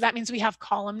names. So that means we have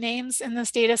column names in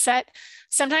this data set.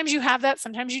 Sometimes you have that,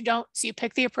 sometimes you don't. So you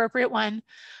pick the appropriate one.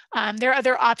 There are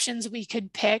other options we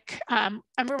could pick. I'm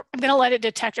going to let it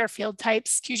detect our field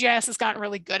types. QGIS has gotten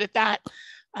really good at that.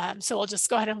 So we'll just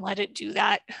go ahead and let it do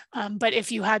that. But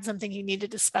if you had something you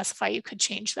needed to specify, you could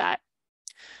change that.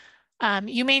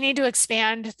 You may need to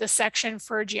expand the section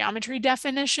for geometry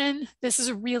definition. This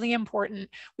is really important.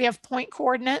 We have point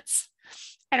coordinates,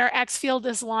 and our X field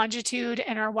is longitude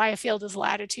and our Y field is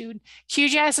latitude.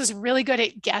 QGIS is really good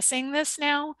at guessing this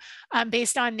now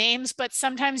based on names, but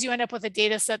sometimes you end up with a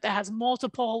data set that has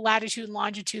multiple latitude and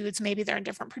longitudes. Maybe they're in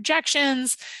different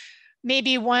projections.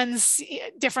 Maybe one's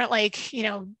different, like,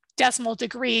 decimal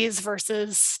degrees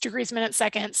versus degrees, minutes,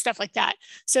 seconds, stuff like that.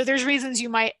 So there's reasons you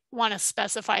might want to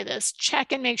specify this.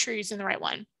 Check and make sure you're using the right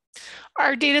one.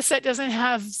 Our data set doesn't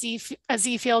have a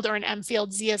Z field or an M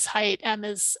field. Z is height, M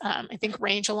is, I think,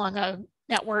 range along a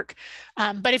network.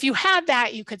 But if you had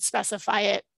that, you could specify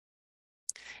it.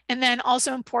 And then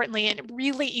also importantly, and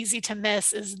really easy to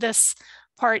miss, is this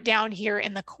part down here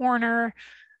in the corner.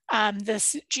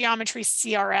 This geometry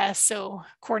CRS, so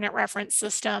coordinate reference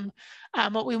system.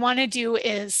 What we want to do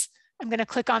is, I'm going to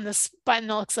click on this button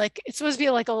that looks like it's supposed to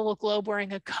be like a little globe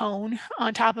wearing a cone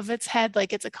on top of its head,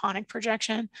 like it's a conic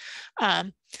projection.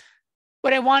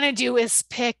 What I want to do is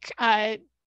pick the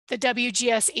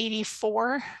WGS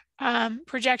 84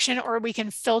 projection, or we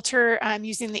can filter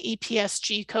using the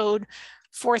EPSG code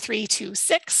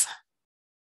 4326,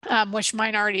 which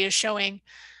mine already is showing.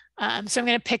 So I'm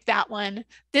going to pick that one.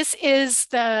 This is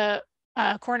the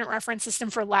coordinate reference system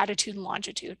for latitude and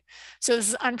longitude. So this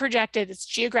is unprojected, it's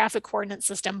geographic coordinate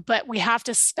system, but we have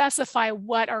to specify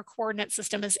what our coordinate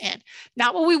system is in.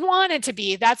 Not what we want it to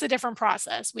be, that's a different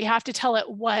process. We have to tell it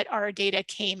what our data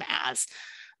came as.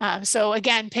 So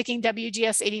again, picking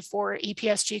WGS 84,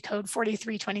 EPSG code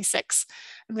 4326.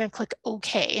 I'm going to click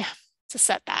OK to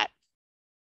set that.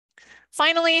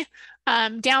 Finally,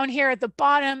 down here at the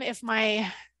bottom, if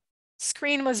my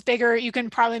screen was bigger, you can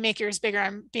probably make yours bigger.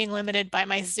 I'm being limited by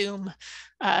my Zoom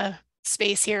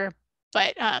space here,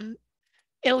 but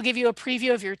it'll give you a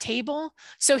preview of your table.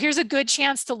 So here's a good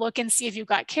chance to look and see if you've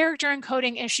got character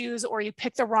encoding issues or you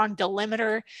pick the wrong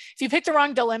delimiter. If you pick the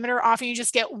wrong delimiter, often you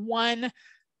just get one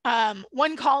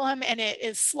column and it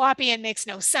is sloppy and makes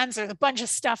no sense. There's a bunch of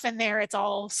stuff in there. It's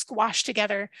all squashed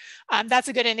together. That's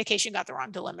a good indication you got the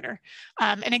wrong delimiter.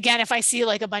 And again, if I see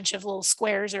like a bunch of little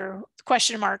squares or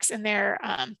question marks in there,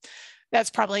 that's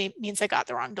probably means I got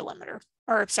the wrong delimiter,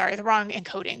 or sorry, the wrong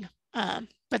encoding.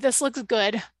 But this looks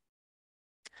good.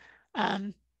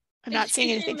 I'm not seeing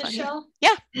anything funny. Michele?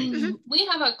 Yeah. We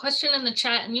have a question in the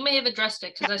chat and you may have addressed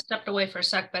it because I stepped away for a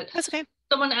sec, but that's okay.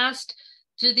 Someone asked,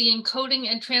 do the encoding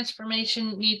and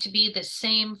transformation need to be the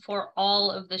same for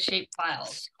all of the shape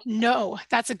files? No,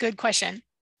 that's a good question.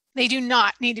 They do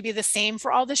not need to be the same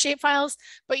for all the shape files,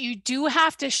 but you do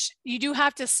have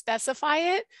to specify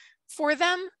it for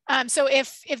them. So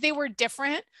if they were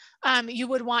different, you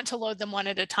would want to load them one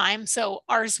at a time. So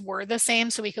ours were the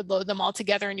same, so we could load them all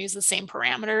together and use the same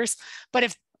parameters. But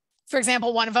if, for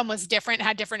example, one of them was different,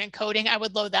 had different encoding, I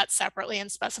would load that separately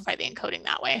and specify the encoding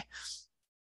that way.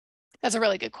 That's a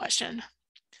really good question.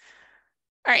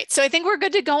 All right, so I think we're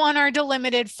good to go on our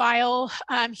delimited file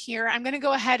here. I'm going to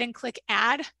go ahead and click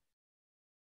add.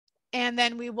 And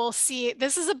then we will see,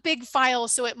 this is a big file,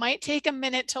 so it might take a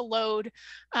minute to load.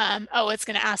 Oh, it's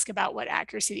going to ask about what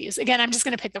accuracy to use. Again, I'm just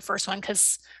going to pick the first one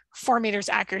because 4 meters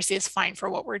accuracy is fine for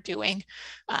what we're doing.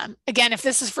 Again, if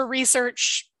this is for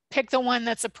research, pick the one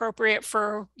that's appropriate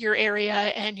for your area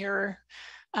and your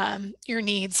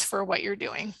needs for what you're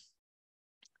doing.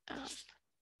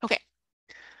 Okay.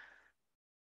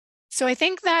 So I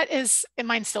think that is, and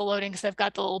mine's still loading because I've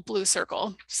got the little blue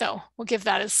circle. So we'll give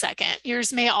that a second.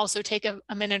 Yours may also take a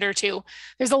minute or two.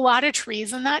 There's a lot of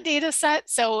trees in that data set,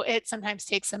 so it sometimes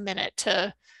takes a minute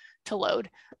to load.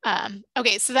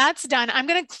 Okay, so that's done. I'm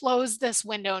going to close this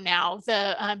window now,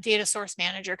 the data source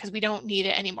manager, because we don't need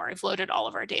it anymore. We've loaded all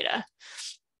of our data.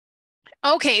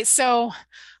 Okay, so,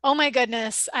 oh my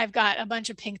goodness, I've got a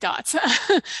bunch of pink dots.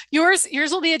 yours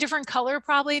will be a different color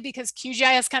probably because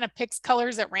QGIS kind of picks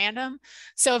colors at random.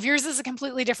 So if yours is a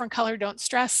completely different color, don't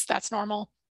stress, that's normal.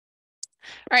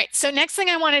 All right, so next thing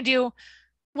I want to do,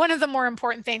 one of the more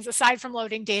important things aside from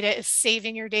loading data is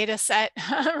saving your data set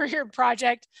or your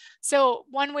project. So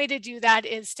one way to do that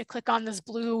is to click on this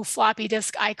blue floppy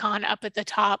disk icon up at the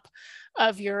top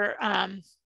of your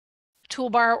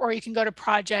toolbar, or you can go to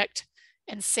project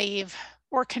and save,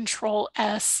 or Control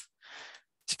S.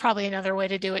 It's probably another way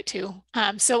to do it too.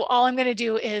 So all I'm going to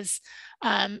do is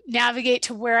navigate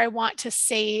to where I want to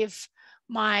save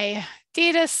my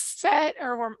data set,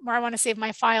 or where I want to save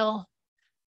my file.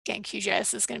 Again,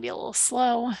 QGIS is going to be a little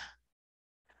slow.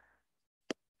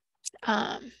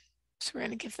 So we're going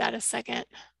to give that a second.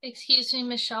 Excuse me,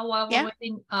 Michele, while we're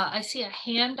waiting, I see a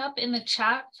hand up in the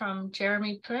chat from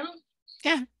Jeremy Prim.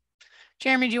 Yeah.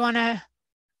 Jeremy, do you want to,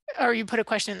 or you put a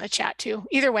question in the chat too?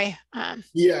 Either way.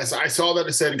 Yes, I saw that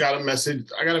it said, got a message.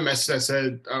 I got a message that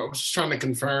said, I was just trying to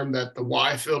confirm that the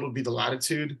Y field would be the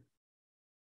latitude.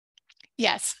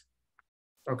 Yes.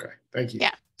 Okay, thank you.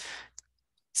 Yeah.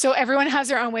 So everyone has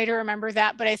their own way to remember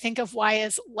that, but I think of Y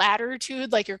as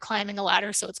latitude, like you're climbing a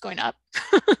ladder, so it's going up.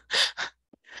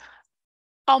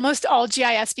 Almost all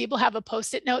GIS people have a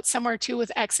Post-it note somewhere too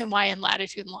with X and Y and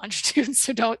latitude and longitude.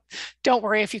 So don't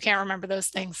worry if you can't remember those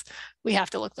things. We have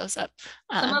to look those up.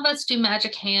 Some of us do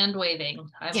magic hand waving.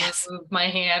 I've yes. moved my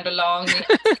hand along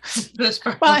this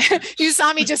part. Well, you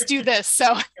saw me just do this,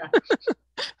 so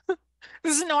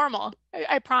this is normal.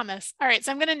 I promise. All right,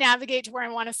 so I'm going to navigate to where I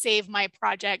want to save my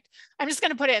project. I'm just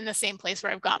going to put it in the same place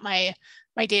where I've got my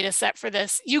data set for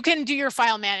this. You can do your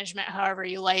file management however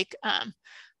you like.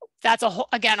 That's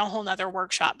again a whole nother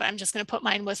workshop, but I'm just going to put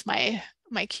mine with my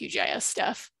QGIS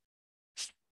stuff.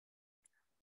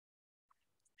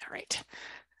 All right.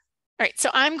 All right,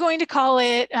 so I'm going to call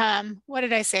it, what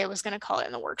did I say I was going to call it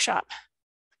in the workshop?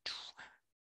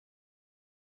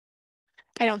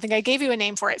 I don't think I gave you a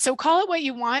name for it. So call it what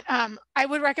you want. I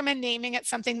would recommend naming it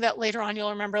something that later on you'll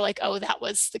remember, like, oh, that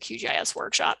was the QGIS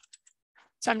workshop.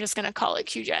 So I'm just going to call it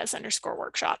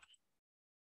QGIS_workshop.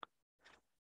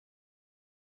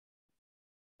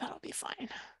 That'll be fine.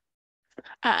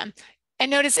 And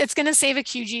notice it's going to save a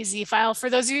QGZ file. For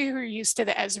those of you who are used to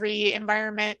the Esri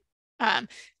environment,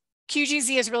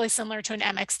 QGZ is really similar to an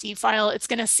MXD file. It's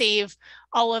going to save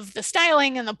all of the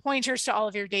styling and the pointers to all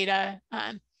of your data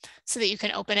so that you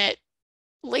can open it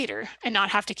later and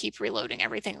not have to keep reloading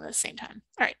everything at the same time.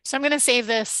 All right, so I'm going to save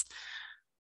this.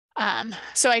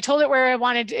 So I told it where I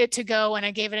wanted it to go and I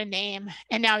gave it a name.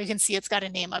 And now you can see it's got a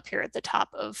name up here at the top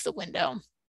of the window.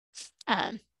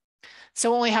 So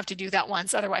we'll only have to do that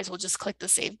once, otherwise we'll just click the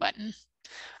save button.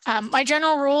 My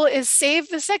general rule is save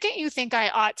the second you think I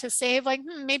ought to save, like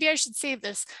maybe I should save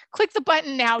this. Click the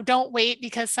button now, don't wait,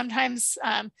 because sometimes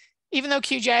even though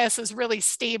QGIS is really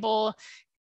stable,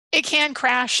 it can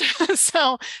crash.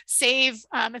 So save.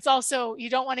 It's also, you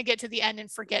don't want to get to the end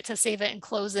and forget to save it and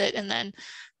close it and then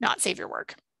not save your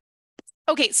work.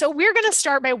 Okay, so we're going to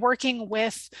start by working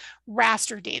with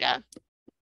raster data.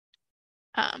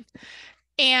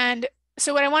 And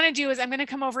so what I want to do is I'm going to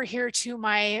come over here to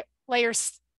my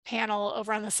layers panel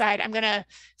over on the side. I'm going to,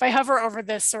 if I hover over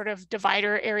this sort of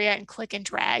divider area and click and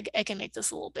drag, I can make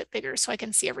this a little bit bigger so I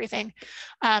can see everything.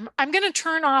 I'm going to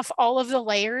turn off all of the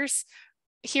layers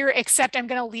here, except I'm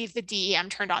going to leave the DEM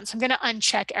turned on. So I'm going to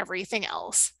uncheck everything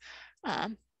else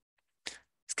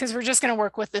because we're just going to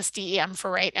work with this DEM for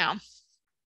right now.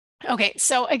 Okay,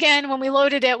 so again, when we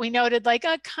loaded it, we noted like,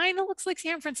 kind of looks like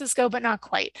San Francisco, but not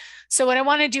quite. So what I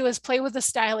want to do is play with the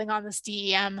styling on this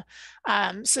DEM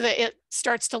so that it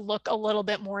starts to look a little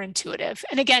bit more intuitive.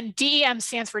 And again, DEM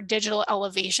stands for Digital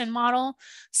Elevation Model.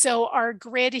 So our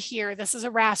grid here, this is a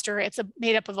raster. It's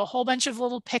made up of a whole bunch of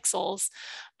little pixels.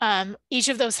 Each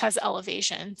of those has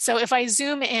elevation. So if I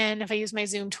zoom in, if I use my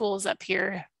zoom tools up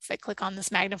here, if I click on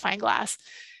this magnifying glass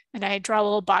and I draw a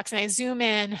little box and I zoom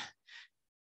in,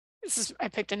 I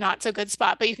picked a not so good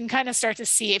spot, but you can kind of start to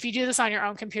see, if you do this on your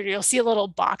own computer, you'll see little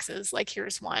boxes, like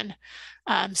here's one.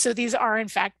 So these are in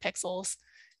fact pixels.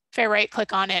 If I right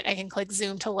click on it, I can click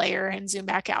zoom to layer and zoom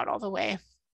back out all the way.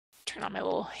 Turn on my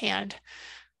little hand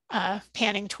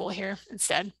panning tool here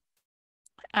instead.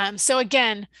 So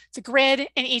again, it's a grid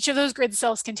and each of those grid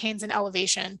cells contains an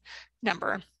elevation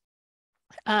number.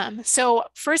 So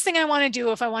first thing I want to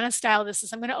do if I want to style this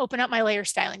is I'm going to open up my layer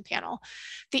styling panel.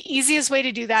 The easiest way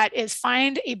to do that is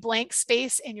find a blank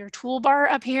space in your toolbar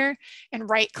up here and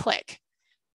right click.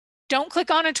 Don't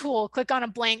click on a tool, click on a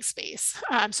blank space.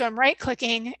 So I'm right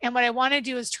clicking and what I want to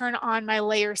do is turn on my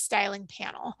layer styling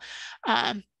panel.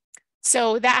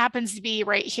 So that happens to be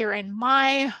right here in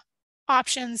my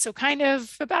options. So kind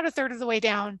of about a third of the way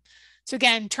down. So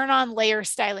again, turn on layer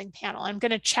styling panel. I'm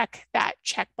going to check that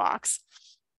checkbox.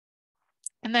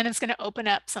 And then it's going to open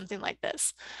up something like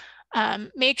this.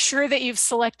 Make sure that you've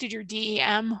selected your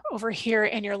DEM over here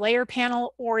in your layer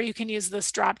panel, or you can use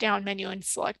this drop-down menu and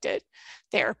select it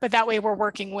there. But that way we're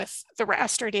working with the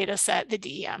raster data set, the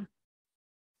DEM.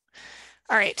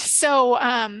 All right, so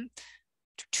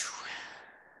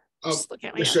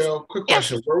Michelle, quick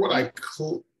question. Where would I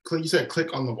click? You said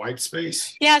click on the white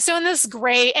space? Yeah, so in this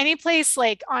gray, any place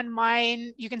like on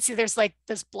mine, you can see there's like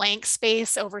this blank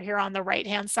space over here on the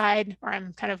right-hand side where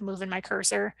I'm kind of moving my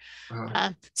cursor.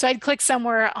 So I'd click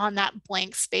somewhere on that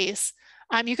blank space.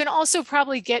 You can also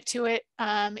probably get to it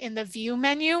in the view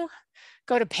menu,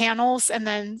 go to panels and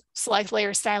then select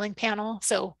layer styling panel.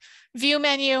 So view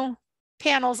menu,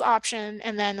 panels option,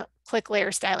 and then click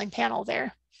layer styling panel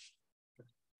there.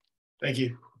 Thank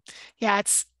you. Yeah,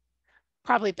 it's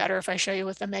probably better if I show you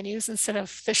with the menus instead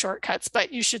of the shortcuts,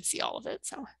 but you should see all of it.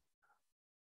 So,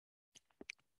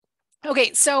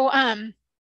 okay, so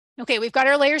okay, we've got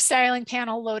our layer styling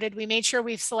panel loaded. We made sure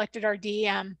we've selected our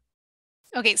DEM.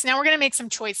 Okay, so now we're going to make some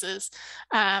choices.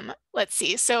 Let's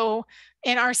see. So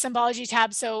in our Symbology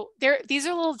tab, so these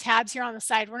are little tabs here on the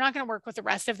side. We're not going to work with the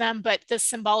rest of them, but this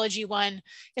Symbology one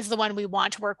is the one we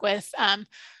want to work with.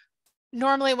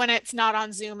 Normally when it's not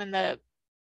on Zoom and the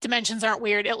dimensions aren't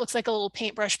weird, it looks like a little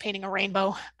paintbrush painting a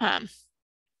rainbow.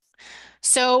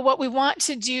 So what we want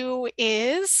to do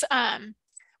is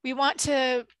we want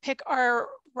to pick our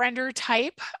render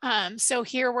type. So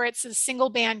here where it says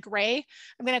single band gray,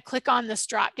 I'm going to click on this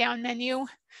drop down menu.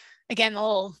 Again, the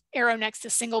little arrow next to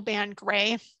single band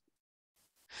gray.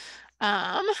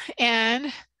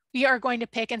 And we are going to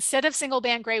pick, instead of single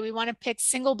band gray, we want to pick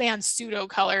single band pseudo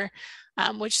color,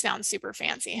 which sounds super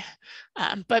fancy.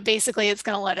 But basically it's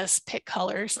going to let us pick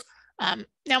colors.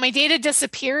 Now my data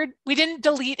disappeared. We didn't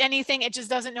delete anything. It just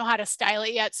doesn't know how to style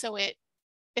it yet. So it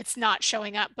it's not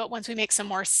showing up, but once we make some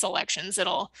more selections,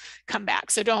 it'll come back.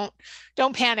 So don't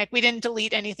panic. We didn't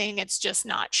delete anything. It's just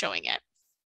not showing it.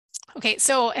 Okay,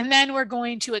 so, and then we're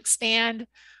going to expand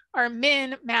our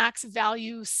min max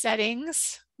value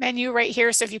settings menu right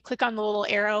here. So if you click on the little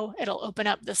arrow, it'll open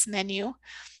up this menu.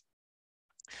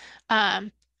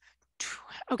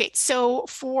 Okay, so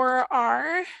for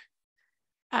our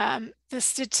the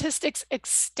statistics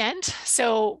extent,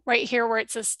 so right here where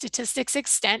it says statistics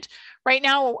extent, right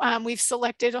now we've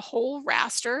selected a whole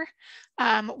raster.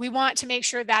 We want to make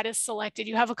sure that is selected.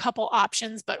 You have a couple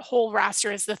options, but whole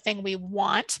raster is the thing we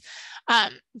want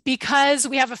because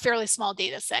we have a fairly small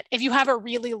data set. If you have a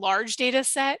really large data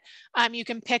set, you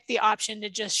can pick the option to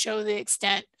just show the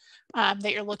extent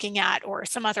that you're looking at, or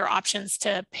some other options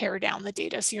to pare down the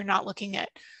data so you're not looking at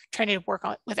trying to work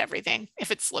on with everything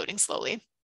if it's loading slowly.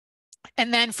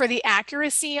 And then for the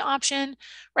accuracy option,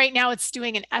 right now it's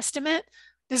doing an estimate.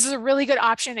 This is a really good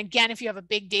option, again, if you have a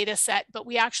big data set, but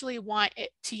we actually want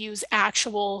it to use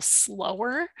actual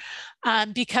slower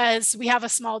because we have a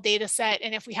small data set,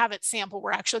 and if we have it sample,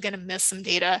 we're actually going to miss some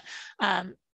data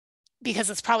because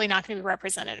it's probably not going to be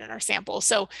represented in our sample.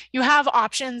 So you have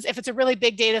options. If it's a really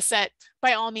big data set,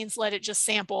 by all means, let it just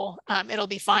sample. It'll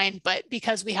be fine. But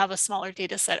because we have a smaller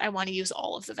data set, I want to use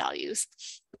all of the values.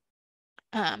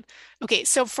 Okay,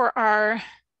 so for our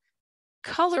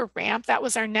color ramp, that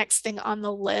was our next thing on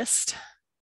the list.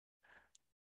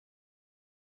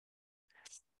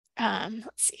 Let's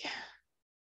see.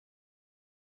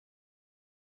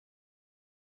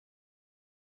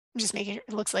 I'm just making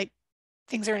it looks like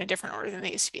things are in a different order than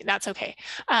they used to be. That's okay.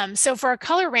 So for our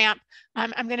color ramp,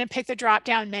 I'm going to pick the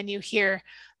drop-down menu here.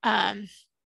 And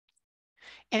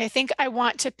I think I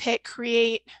want to pick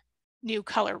create new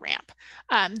color ramp.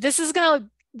 This is going to,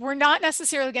 we're not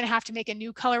necessarily going to have to make a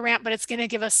new color ramp, but it's going to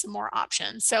give us some more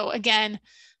options. So again,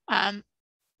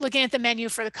 looking at the menu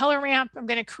for the color ramp, I'm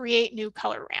going to create new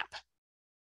color ramp.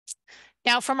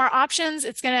 Now from our options,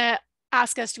 it's going to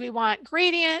ask us, do we want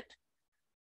gradient?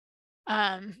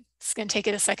 It's going to take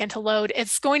it a second to load.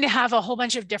 It's going to have a whole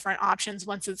bunch of different options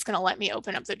once it's going to let me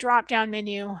open up the drop-down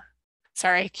menu.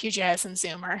 Sorry, QGIS and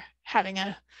Zoom are having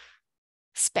a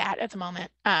spat at the moment.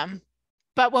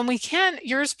 But when we can,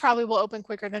 yours probably will open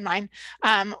quicker than mine.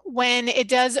 When it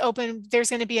does open, there's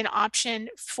going to be an option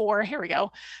for, here we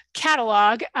go,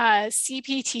 catalog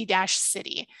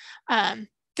CPT-city.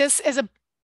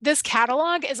 This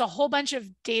catalog is a whole bunch of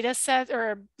data sets,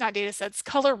 or not data sets,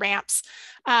 color ramps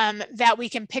that we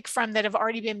can pick from that have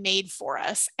already been made for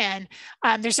us. And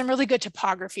there's some really good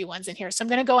topography ones in here. So I'm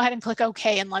going to go ahead and click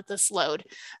OK and let this load.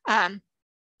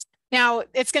 Now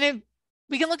it's going to,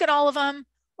 we can look at all of them,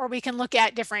 or we can look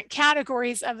at different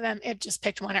categories of them. It just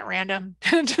picked one at random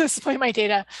to display my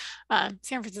data.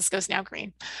 San Francisco's now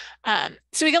green.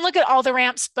 So we can look at all the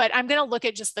ramps, but I'm going to look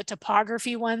at just the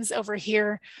topography ones over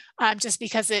here, just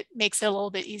because it makes it a little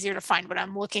bit easier to find what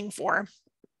I'm looking for.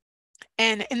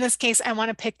 And in this case, I want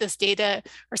to pick this data,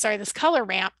 or sorry, this color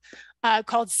ramp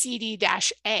called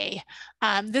CD-A.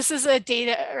 This is a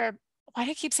data, or why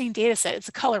do I keep saying data set? It's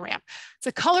a color ramp. It's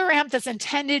a color ramp that's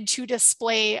intended to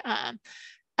display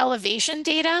elevation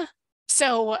data.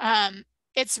 So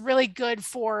it's really good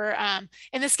for,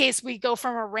 in this case, we go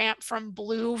from a ramp from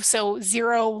blue, so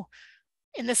 0.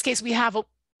 In this case, we have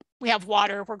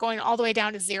water. We're going all the way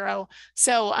down to 0.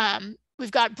 So we've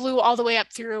got blue all the way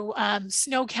up through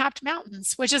snow-capped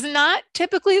mountains, which is not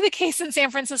typically the case in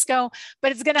San Francisco,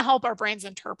 but it's going to help our brains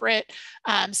interpret.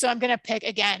 So I'm going to pick,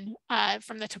 again,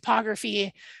 from the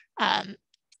topography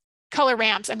color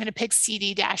ramps, I'm going to pick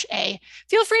CD-A.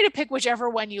 Feel free to pick whichever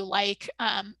one you like.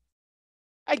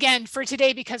 Again, for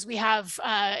today, because we have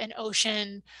an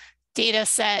ocean data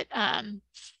set, I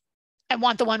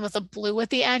want the one with the blue at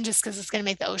the end, just because it's going to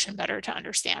make the ocean better to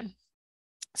understand.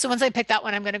 So once I pick that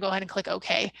one, I'm going to go ahead and click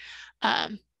OK.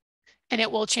 And it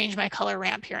will change my color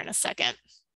ramp here in a second.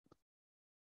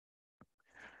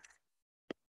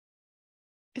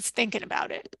 It's thinking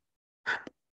about it.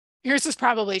 Yours is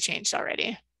probably changed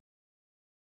already.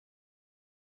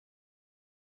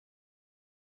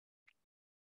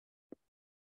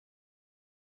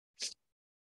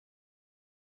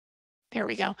 There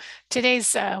we go.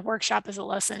 Today's workshop is a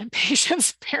lesson in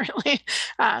patience, apparently,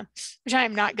 which I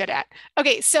am not good at.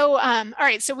 Okay, so all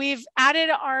right, so we've added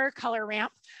our color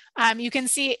ramp. You can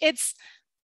see it's,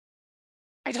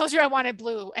 I told you I wanted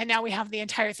blue, and now we have the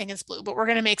entire thing is blue, but we're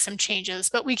going to make some changes.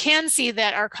 But we can see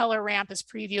that our color ramp is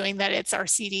previewing that it's our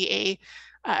CD-A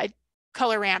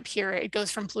color ramp here. It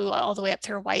goes from blue all the way up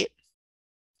through white.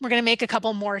 We're going to make a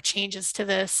couple more changes to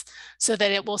this so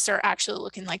that it will start actually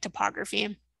looking like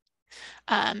topography.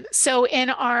 So in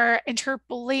our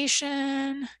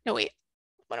interpolation, no, wait,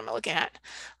 what am I looking at?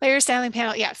 Layer styling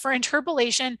panel. Yeah, for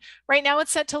interpolation, right now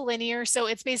it's set to linear. So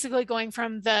it's basically going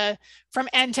from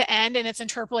end to end, and it's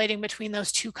interpolating between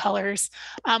those two colors.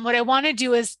 What I want to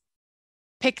do is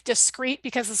pick discrete,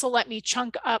 because this will let me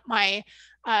chunk up my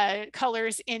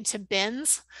colors into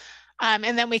bins.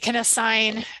 And then we can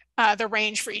assign the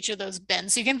range for each of those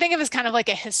bins. So you can think of it as kind of like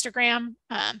a histogram.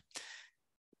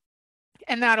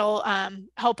 And that'll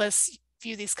help us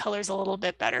view these colors a little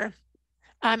bit better.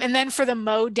 And then for the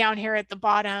mode down here at the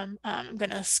bottom, I'm going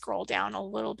to scroll down a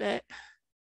little bit.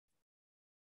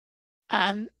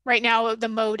 Right now, the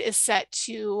mode is set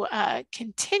to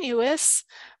continuous,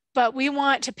 but we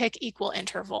want to pick equal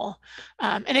interval.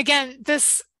 And again,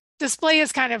 this display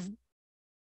is kind of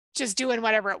just doing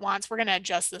whatever it wants. We're going to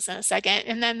adjust this in a second.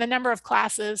 And then the number of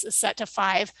classes is set to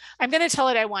 5. I'm going to tell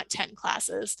it I want 10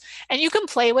 classes. And you can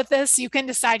play with this. You can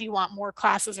decide you want more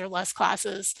classes or less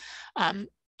classes.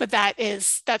 But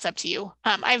that's up to you.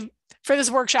 For this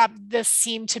workshop, this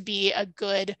seemed to be a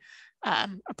good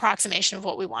approximation of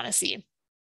what we want to see.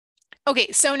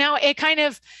 Okay, so now it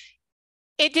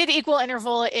did equal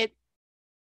interval. It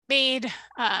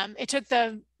took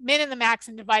the min and the max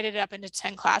and divided it up into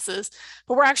 10 classes,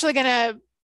 but we're actually going to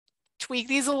tweak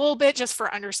these a little bit just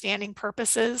for understanding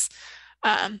purposes.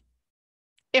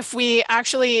 If we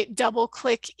actually double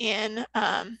click in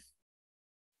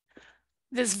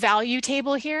this value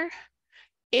table here,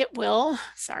 it will,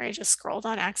 sorry, I just scrolled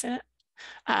on accident.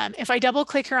 If I double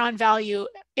click here on value,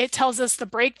 it tells us the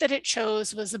break that it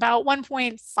chose was about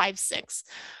 1.56.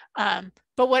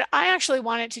 But what I actually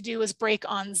want it to do is break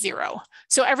on 0.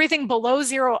 So everything below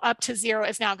 0 up to 0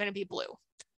 is now going to be blue.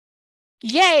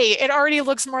 Yay, it already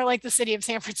looks more like the city of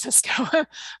San Francisco.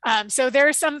 So there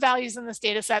are some values in this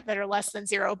data set that are less than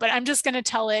 0, but I'm just going to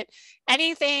tell it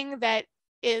anything that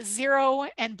is 0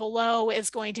 and below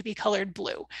is going to be colored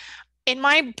blue. In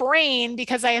my brain,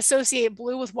 because I associate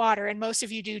blue with water, and most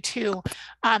of you do too,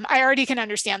 I already can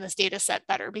understand this data set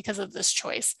better because of this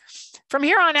choice. From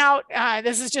here on out,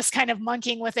 this is just kind of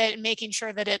monkeying with it and making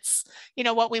sure that it's,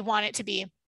 what we want it to be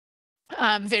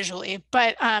visually.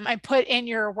 But I put in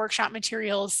your workshop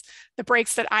materials the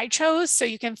breaks that I chose, so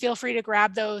you can feel free to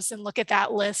grab those and look at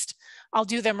that list. I'll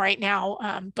do them right now,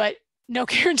 but no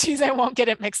guarantees I won't get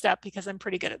it mixed up because I'm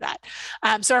pretty good at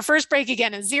that. So our first break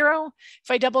again is 0.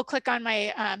 If I double click on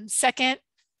my second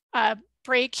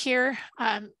break here,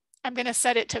 I'm going to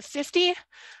set it to 50.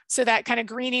 So that kind of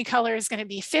greeny color is going to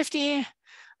be 50.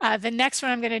 The next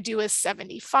one I'm going to do is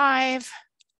 75.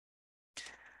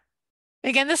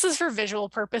 Again, this is for visual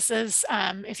purposes.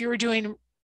 If you were doing,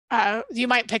 you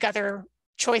might pick other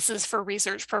choices for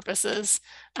research purposes.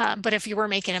 But if you were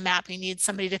making a map, you need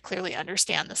somebody to clearly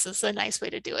understand. This is a nice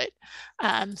way to do it.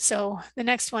 So the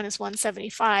next one is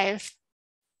 175.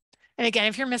 And again,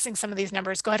 if you're missing some of these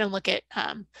numbers, go ahead and look at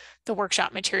the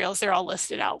workshop materials. They're all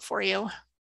listed out for you.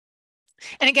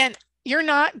 And again, you're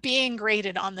not being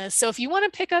graded on this. So if you want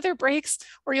to pick other breaks,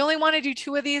 or you only want to do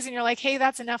 2 of these and you're like, hey,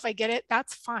 that's enough, I get it,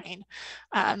 that's fine.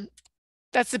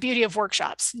 That's the beauty of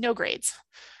workshops, no grades.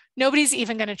 Nobody's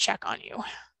even going to check on you.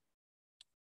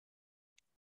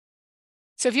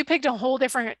 So if you picked a whole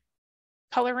different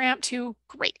color ramp too,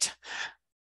 great.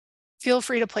 Feel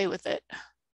free to play with it.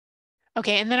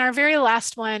 Okay, and then our very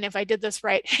last one, if I did this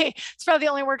right, hey, it's probably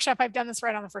the only workshop I've done this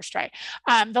right on the first try.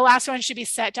 The last one should be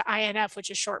set to INF,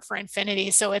 which is short for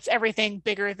infinity. So it's everything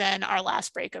bigger than our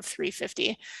last break of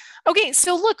 350. Okay,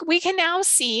 so look, we can now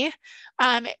see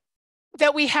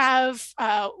that we have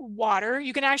water.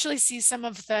 You can actually see some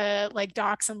of the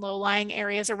docks and low-lying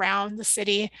areas around the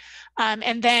city.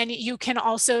 And then you can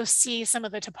also see some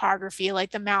of the topography,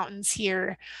 like the mountains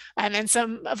here, and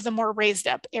some of the more raised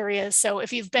up areas. So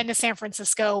if you've been to San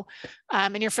Francisco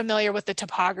and you're familiar with the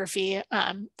topography,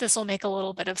 this will make a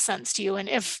little bit of sense to you. And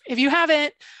if you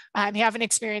haven't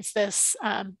experienced this,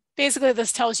 basically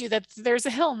this tells you that there's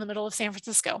a hill in the middle of San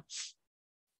Francisco.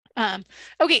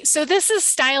 Okay, so this is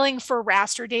styling for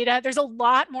raster data. There's a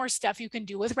lot more stuff you can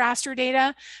do with raster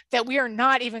data that we are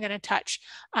not even going to touch.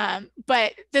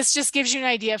 But this just gives you an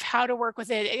idea of how to work with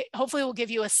it. It hopefully will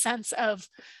give you a sense of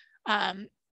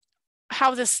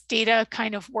how this data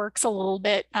kind of works a little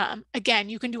bit. Again,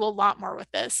 you can do a lot more with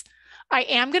this. I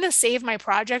am going to save my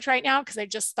project right now because I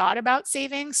just thought about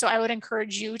saving. So I would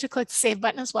encourage you to click the save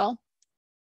button as well.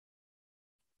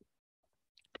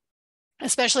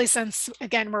 Especially since,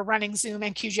 again, we're running Zoom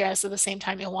and QGIS at the same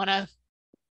time. You'll want to,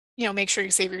 make sure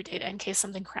you save your data in case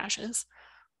something crashes.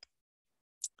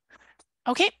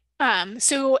 Okay,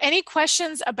 So any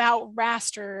questions about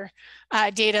raster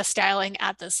data styling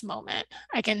at this moment?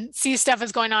 I can see stuff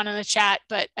is going on in the chat,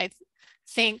 but I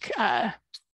think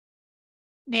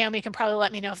Naomi can probably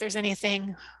let me know if there's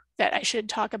anything that I should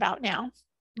talk about now.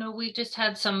 No, we just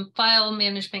had some file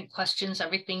management questions.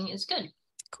 Everything is good.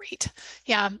 Great.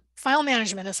 Yeah, file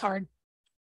management is hard,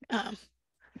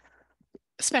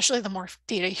 especially the more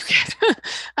data you get.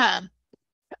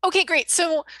 Okay, great.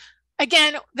 So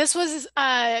again, this was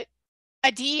a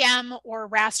DEM or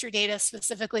raster data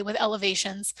specifically with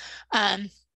elevations.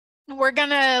 We're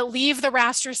gonna leave the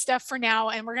raster stuff for now,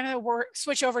 and we're gonna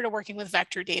switch over to working with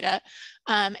vector data.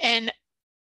 And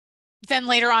then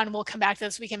later on, we'll come back to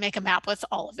this. We can make a map with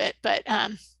all of it, but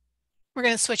we're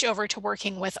gonna switch over to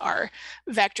working with our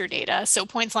vector data. So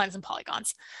points, lines, and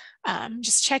polygons.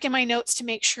 Just checking my notes to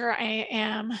make sure I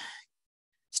am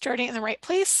starting in the right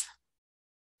place.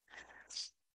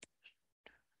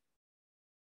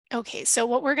 Okay, so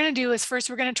what we're going to do is first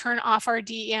we're going to turn off our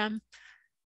DEM.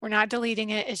 We're not deleting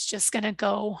it. It's just going to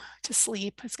go to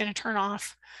sleep. It's going to turn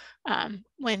off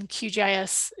when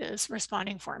QGIS is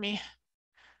responding for me.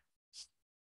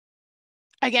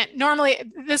 Again, normally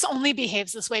this only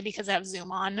behaves this way because I have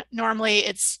Zoom on. Normally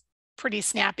it's pretty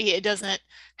snappy. It doesn't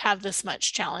have this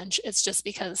much challenge. It's just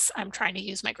because I'm trying to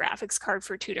use my graphics card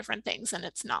for two different things and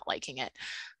it's not liking it.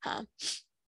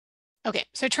 Okay,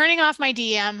 so turning off my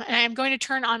DEM, and I'm going to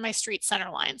turn on my street center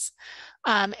lines.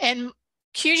 And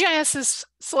QGIS has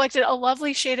selected a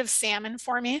lovely shade of salmon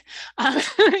for me.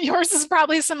 Yours is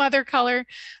probably some other color.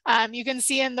 You can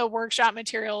see in the workshop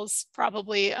materials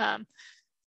probably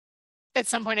at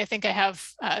some point, I think I have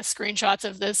screenshots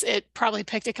of this. It probably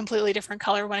picked a completely different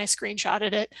color when I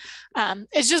screenshotted it.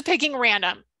 It's just picking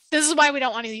random. This is why we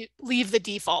don't want to leave the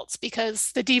defaults,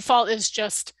 because the default is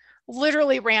just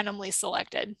literally randomly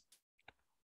selected.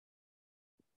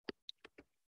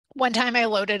 One time I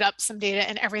loaded up some data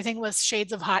and everything was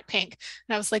shades of hot pink.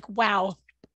 And I was like, wow,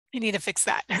 I need to fix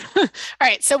that. All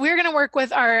right, so we're gonna work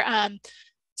with our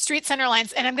street center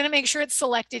lines, and I'm gonna make sure it's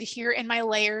selected here in my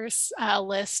layers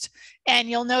list. And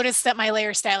you'll notice that my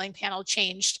layer styling panel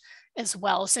changed as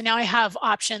well. So now I have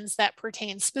options that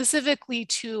pertain specifically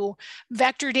to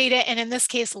vector data, and in this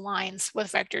case, lines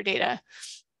with vector data.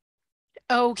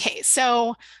 Okay,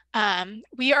 so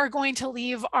we are going to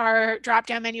leave our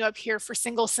drop-down menu up here for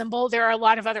single symbol. There are a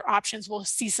lot of other options. We'll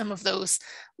see some of those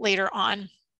later on.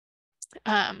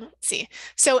 Let's see.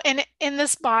 So in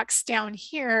this box down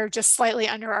here, just slightly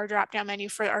under our drop-down menu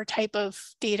for our type of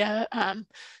data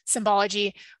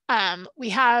symbology,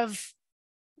 we have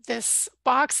this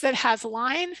box that has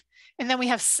line, and then we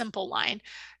have simple line.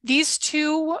 These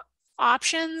two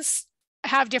options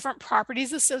have different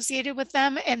properties associated with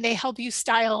them, and they help you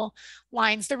style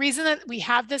lines. The reason that we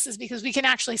have this is because we can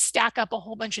actually stack up a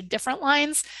whole bunch of different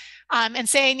lines. And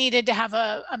say I needed to have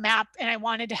a map and I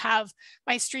wanted to have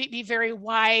my street be very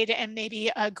wide and maybe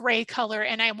a gray color,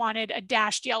 and I wanted a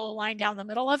dashed yellow line down the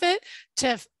middle of it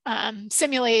to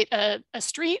simulate a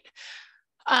street.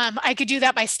 I could do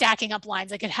that by stacking up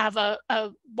lines. I could have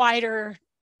a wider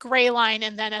gray line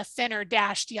and then a thinner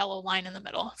dashed yellow line in the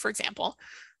middle, for example.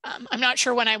 I'm not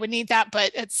sure when I would need that,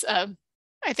 but it's,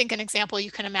 I think, an example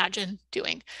you can imagine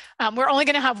doing. We're only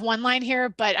going to have one line here,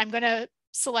 but I'm going to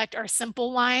select our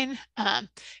simple line, and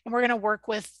we're going to work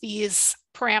with these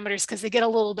parameters because they get a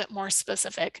little bit more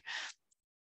specific.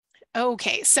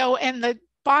 Okay, so in the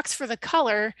box for the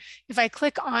color, if I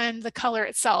click on the color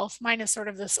itself, mine is sort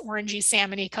of this orangey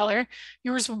salmony color.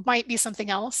 Yours might be something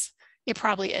else. It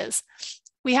probably is.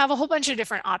 We have a whole bunch of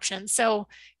different options. So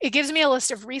it gives me a list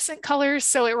of recent colors.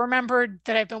 So it remembered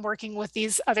that I've been working with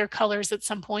these other colors at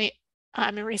some point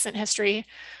in recent history.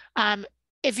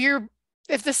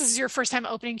 If this is your first time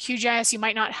opening QGIS, you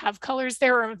might not have colors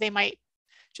there, or they might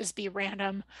just be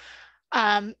random.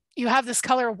 You have this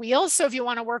color wheel. So if you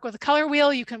want to work with a color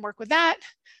wheel, you can work with that.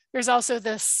 There's also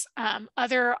this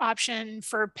other option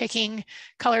for picking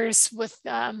colors with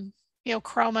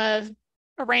chroma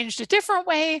arranged a different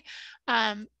way.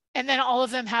 And then all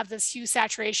of them have this hue,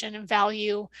 saturation, and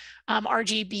value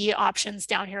RGB options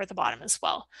down here at the bottom as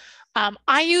well.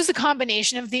 I use a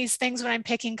combination of these things when I'm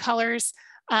picking colors.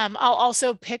 I'll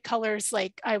also pick colors,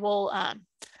 like I will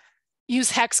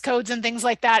use hex codes and things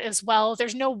like that as well.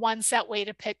 There's no one set way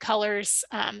to pick colors.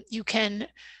 You can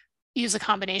use a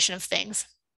combination of things.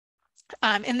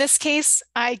 In this case,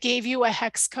 I gave you a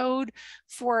hex code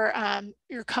for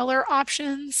your color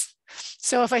options.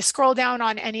 So if I scroll down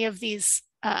on any of these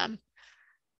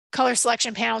color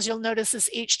selection panels, you'll notice this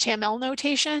HTML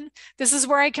notation. This is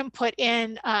where I can put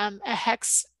in a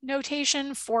hex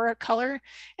notation for a color.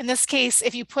 In this case,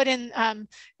 if you put in,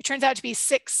 it turns out to be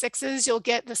 6 6s, you'll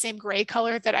get the same gray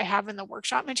color that I have in the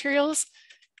workshop materials.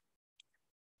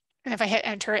 And if I hit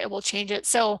enter, it will change it.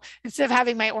 So instead of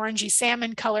having my orangey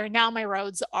salmon color, now my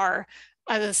roads are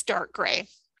this dark gray.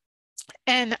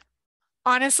 And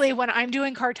honestly, when I'm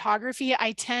doing cartography,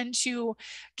 I tend to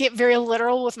get very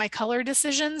literal with my color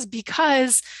decisions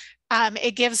because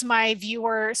it gives my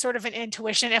viewer sort of an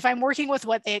intuition. If I'm working with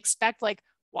what they expect, like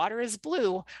water is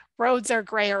blue, roads are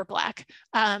gray or black,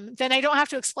 then I don't have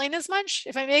to explain as much.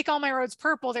 If I make all my roads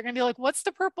purple, they're gonna be like, what's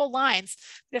the purple lines?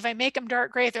 But if I make them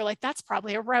dark gray, they're like, that's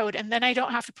probably a road. And then I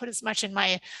don't have to put as much in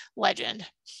my legend.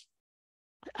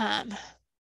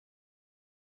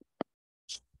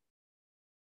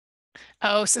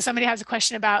 Oh, so somebody has a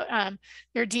question about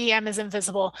your DEM is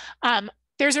invisible.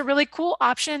 There's a really cool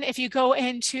option if you go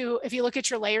into, if you look at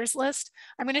your layers list,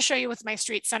 I'm going to show you with my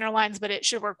street center lines, but it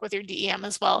should work with your DEM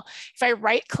as well. If I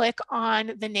right click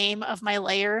on the name of my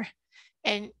layer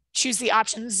and choose the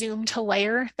option zoom to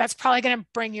layer, that's probably going to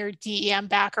bring your DEM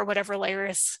back or whatever layer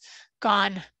is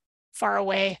gone far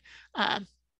away.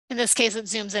 In this case, it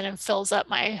zooms in and fills up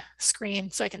my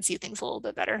screen so I can see things a little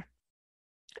bit better.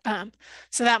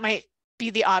 So that might be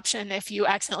the option if you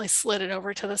accidentally slid it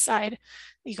over to the side,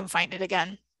 you can find it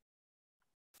again.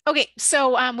 Okay,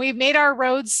 so we've made our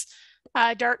roads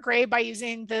dark gray by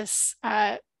using this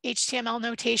HTML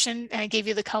notation, and I gave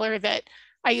you the color that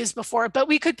I used before, but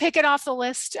we could pick it off the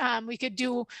list. We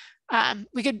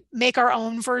could make our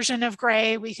own version of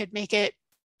gray. We could make it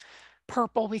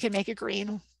purple. We could make it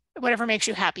green, whatever makes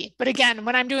you happy. But again,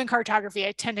 when I'm doing cartography,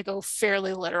 I tend to go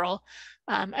fairly literal.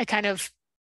 I kind of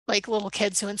like little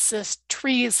kids who insist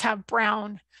trees have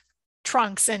brown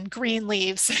trunks and green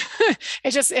leaves.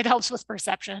 It helps with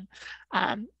perception.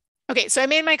 Okay, so I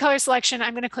made my color selection.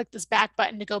 I'm going to click this back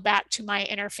button to go back to my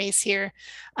interface here.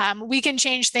 We can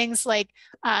change things like,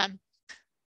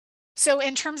 so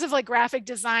in terms of like graphic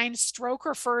design, stroke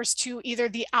refers to either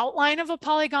the outline of a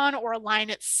polygon or a line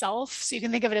itself. So you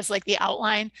can think of it as like the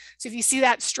outline. So if you see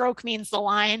that, stroke means the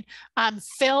line.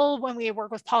 Fill, when we work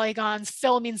with polygons,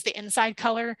 fill means the inside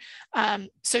color.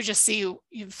 So just so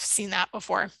you've seen that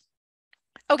before.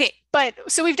 Okay, but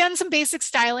so we've done some basic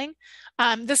styling.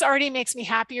 This already makes me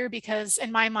happier because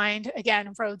in my mind,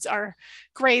 again, roads are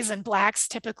grays and blacks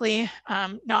typically,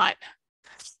 not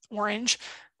orange.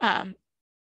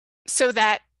 So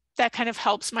that kind of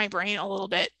helps my brain a little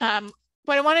bit.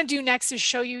 What I want to do next is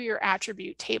show you your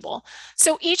attribute table.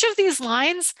 So each of these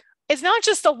lines is not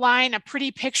just a line, a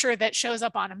pretty picture that shows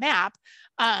up on a map,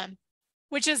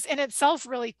 which is in itself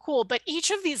really cool, but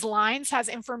each of these lines has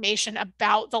information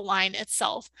about the line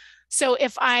itself. So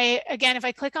if I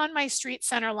click on my street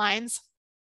center lines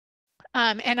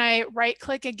and I right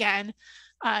click again,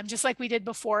 just like we did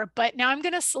before, but now I'm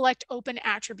going to select Open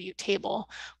Attribute Table,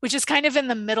 which is kind of in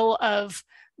the middle of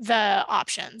the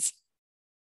options.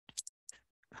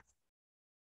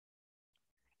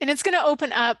 And it's going to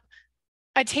open up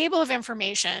a table of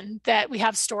information that we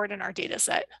have stored in our data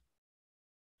set.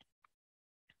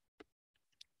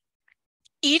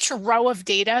 Each row of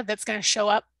data that's going to show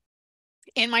up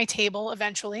in my table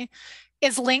eventually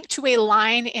is linked to a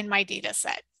line in my data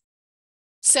set.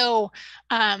 So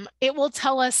it will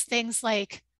tell us things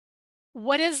like,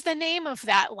 what is the name of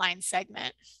that line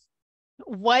segment?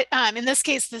 What, in this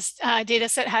case, this data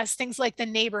set has things like the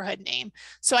neighborhood name.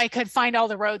 So I could find all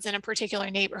the roads in a particular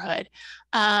neighborhood.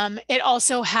 It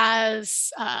also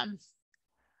has,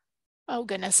 oh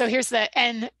goodness, so here's the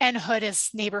N hood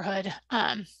is neighborhood.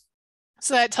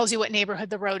 So that tells you what neighborhood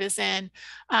the road is in.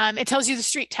 It tells you the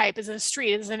street type. Is it a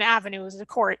street? Is it an avenue? Is it a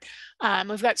court?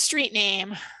 We've got street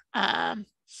name.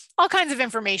 All kinds of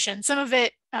information. Some of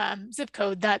it, zip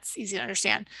code, that's easy to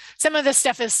understand. Some of this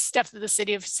stuff is stuff that the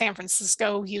city of San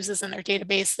Francisco uses in their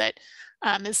database that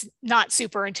is not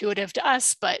super intuitive to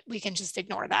us, but we can just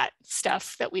ignore that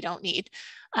stuff that we don't need.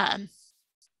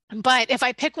 But if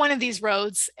I pick one of these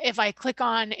roads, if I click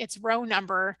on its row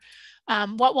number,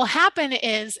 what will happen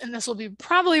is, and this will be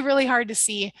probably really hard to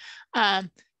see,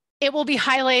 it will be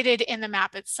highlighted in the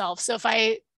map itself. So if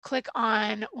I click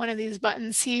on one of these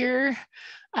buttons here,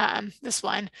 this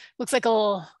one looks like a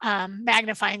little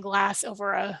magnifying glass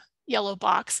over a yellow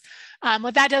box.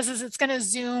 What that does is it's going to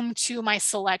zoom to my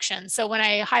selection. So when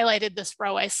I highlighted this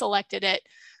row, I selected it,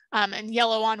 and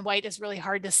yellow on white is really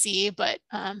hard to see, but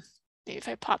maybe if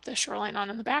I pop the shoreline on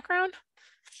in the background.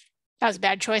 That was a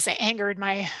bad choice. I angered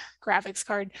my graphics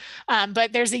card.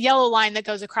 But there's a yellow line that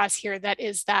goes across here. That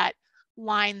is that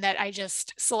line that I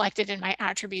just selected in my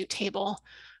attribute table.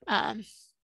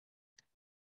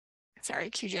 Sorry,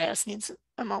 QGIS needs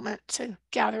a moment to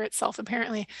gather itself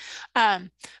apparently.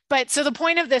 But so the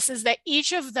point of this is that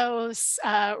each of those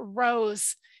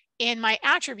rows in my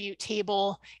attribute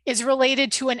table is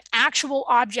related to an actual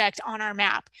object on our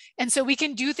map. And so we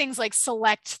can do things like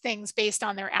select things based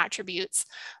on their attributes.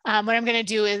 What I'm going to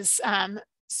do is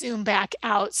zoom back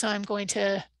out. So I'm going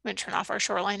to turn off our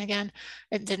shoreline again.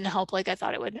 It didn't help like I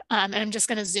thought it would. And I'm just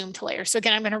going to zoom to layer. So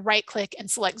again, I'm going to right click and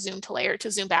select zoom to layer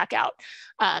to zoom back out.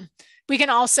 We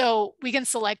can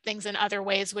select things in other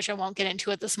ways, which I won't get into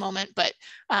at this moment, but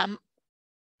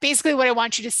basically what I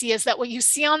want you to see is that what you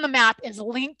see on the map is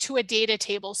linked to a data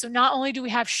table. So not only do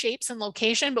we have shapes and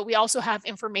location, but we also have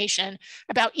information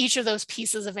about each of those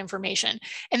pieces of information.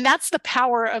 And that's the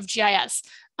power of GIS.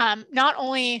 Not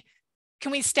only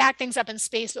can we stack things up in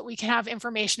space, but we can have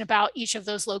information about each of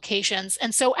those locations.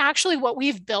 And so actually what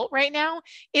we've built right now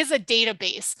is a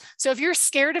database. So if you're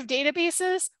scared of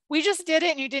databases, we just did it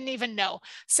and you didn't even know.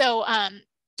 So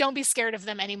don't be scared of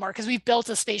them anymore because we've built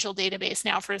a spatial database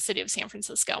now for the city of San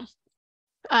Francisco,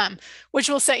 which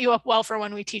will set you up well for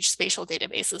when we teach spatial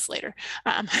databases later,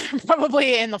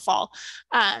 probably in the fall.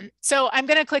 So I'm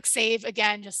going to click save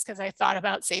again, just because I thought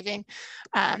about saving.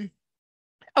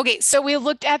 Okay, so we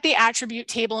looked at the attribute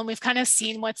table and we've kind of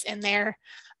seen what's in there.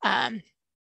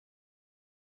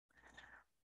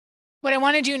 What I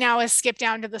want to do now is skip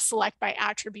down to the select by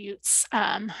attributes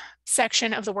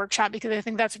section of the workshop because I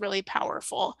think that's really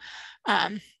powerful.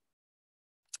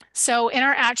 So in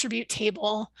our attribute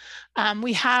table,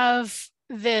 we have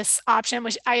this option,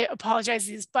 which I apologize,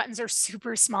 these buttons are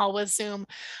super small with Zoom,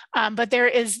 but there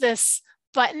is this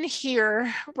button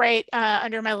here, right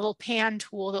under my little pan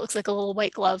tool that looks like a little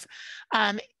white glove.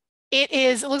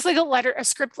 It looks like a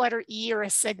script letter E or a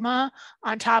sigma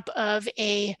on top of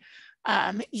a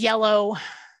yellow,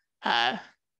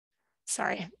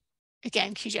 sorry,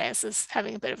 again, QGIS is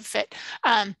having a bit of a fit,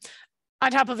 on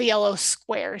top of a yellow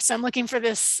square. So I'm looking for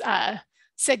this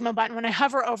sigma button. When I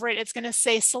hover over it, it's going to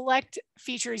say select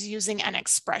features using an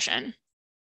expression.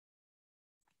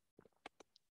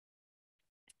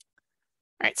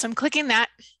 All right, so I'm clicking that,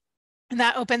 and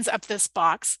that opens up this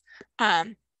box.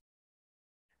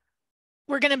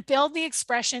 We're going to build the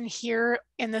expression here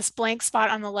in this blank spot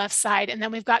on the left side, and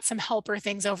then we've got some helper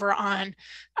things over on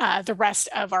the rest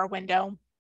of our window.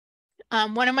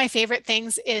 One of my favorite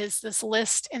things is this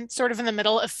list and sort of in the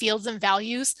middle of fields and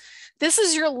values. This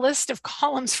is your list of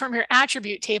columns from your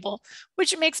attribute table,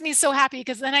 which makes me so happy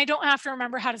because then I don't have to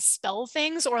remember how to spell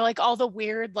things or like all the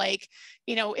weird, like,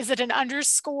 you know, is it an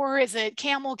underscore? Is it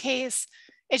camel case?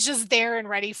 It's just there and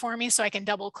ready for me so I can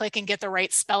double click and get the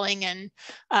right spelling and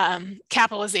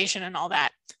capitalization and all that.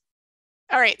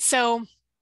 All right, so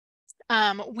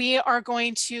we are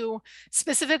going to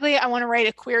specifically, I want to write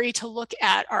a query to look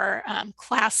at our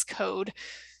class code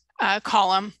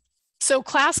column. So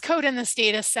class code in this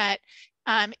data set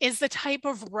is the type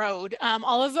of road.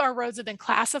 All of our roads have been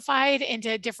classified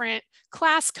into different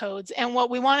class codes. And what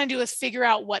we want to do is figure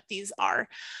out what these are.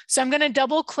 So I'm going to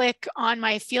double click on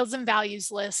my fields and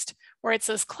values list where it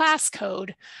says class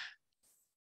code.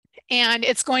 And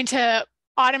it's going to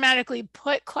automatically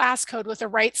put class code with the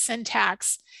right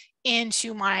syntax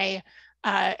into my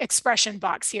expression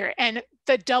box here. And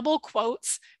the double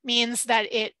quotes means that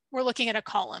we're looking at a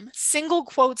column. Single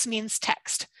quotes means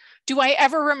text. Do I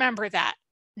ever remember that?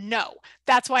 No.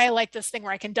 That's why I like this thing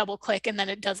where I can double click and then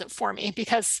it does it for me,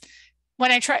 because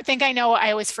when I think I know,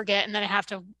 I always forget and then I have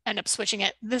to end up switching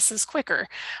it. This is quicker.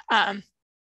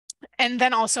 And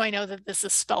then also I know that this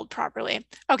is spelled properly.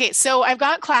 Okay, so I've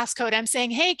got class code. I'm saying,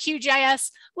 hey,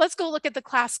 QGIS, let's go look at the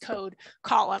class code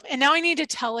column. And now I need to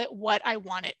tell it what I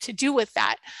want it to do with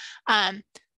that.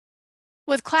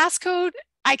 With class code,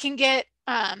 I can get,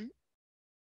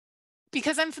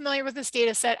 because I'm familiar with this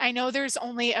data set, I know there's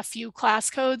only a few class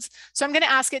codes. So I'm going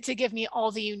to ask it to give me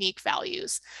all the unique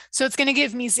values. So it's going to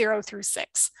give me 0 through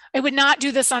 6. I would not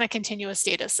do this on a continuous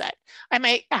data set. I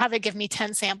might have it give me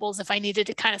 10 samples if I needed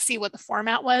to kind of see what the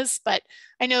format was, but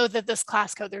I know that this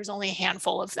class code, there's only a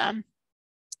handful of them.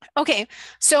 Okay,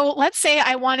 so let's say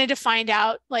I wanted to find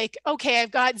out, like, okay,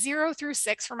 I've got 0 through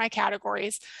 6 for my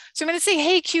categories. So I'm going to say,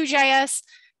 hey, QGIS,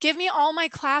 give me all my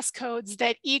class codes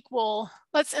that equal,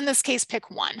 let's in this case pick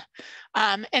 1.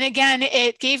 And again,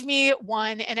 it gave me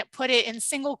 1 and it put it in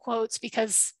single quotes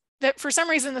because for some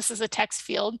reason this is a text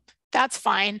field. That's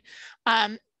fine.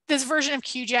 This version of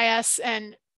QGIS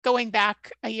and going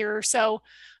back a year or so,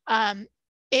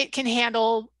 it can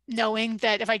handle knowing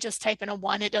that if I just type in a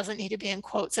 1, it doesn't need to be in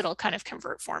quotes, it'll kind of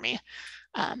convert for me.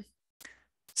 So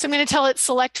I'm going to tell it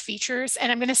select features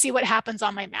and I'm going to see what happens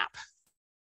on my map.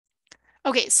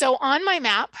 Okay, so on my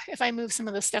map, if I move some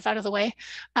of this stuff out of the way,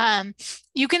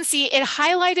 you can see it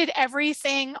highlighted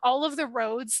everything, all of the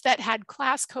roads that had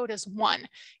class code as 1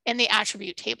 in the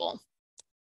attribute table.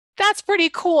 That's pretty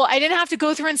cool. I didn't have to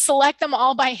go through and select them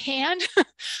all by hand.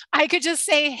 I could just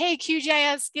say, hey,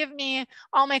 QGIS, give me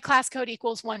all my class code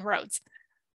equals 1 roads.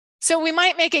 So we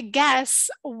might make a guess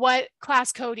what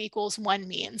class code equals 1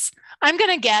 means. I'm going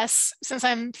to guess, since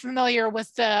I'm familiar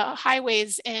with the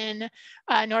highways in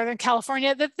Northern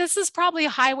California, that this is probably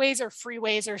highways or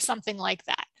freeways or something like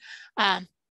that.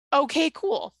 Okay,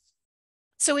 cool.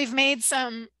 So we've made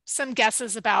some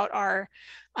guesses about our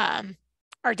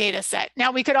data set.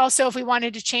 Now we could also, if we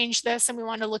wanted to change this and we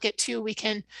want to look at 2, we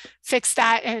can fix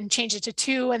that and change it to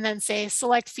 2 and then say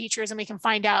select features and we can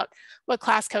find out what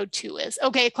class code 2 is.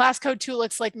 Okay, class code 2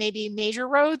 looks like maybe major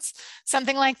roads,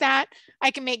 something like that.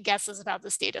 I can make guesses about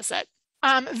this data set.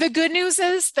 The good news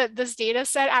is that this data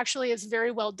set actually is very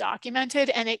well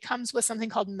documented and it comes with something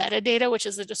called metadata, which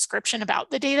is a description about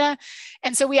the data.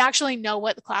 And so we actually know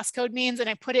what the class code means and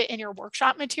I put it in your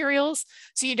workshop materials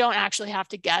so you don't actually have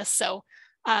to guess. So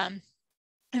in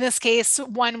this case,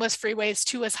 1 was freeways,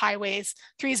 2 was highways,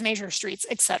 3 is major streets,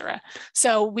 etc.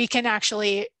 So we can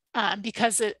actually,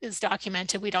 because it is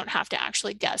documented, we don't have to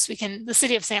actually guess. We can, the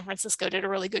city of San Francisco did a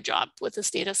really good job with this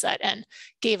data set and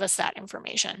gave us that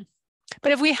information.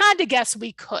 But if we had to guess,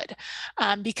 we could,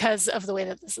 because of the way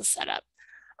that this is set up.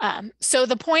 So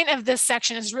the point of this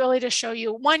section is really to show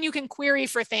you, 1, you can query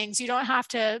for things. You don't have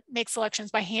to make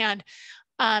selections by hand.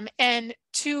 And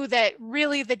 2, that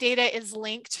really the data is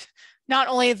linked. Not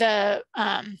only the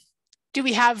do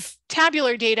we have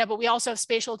tabular data, but we also have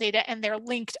spatial data and they're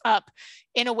linked up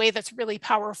in a way that's really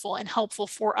powerful and helpful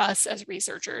for us as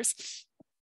researchers.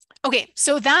 Okay,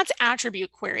 so that's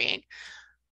attribute querying.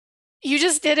 You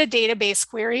just did a database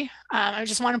query. I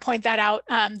just want to point that out.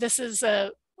 This is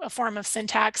a form of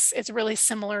syntax. It's really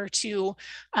similar to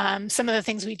some of the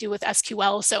things we do with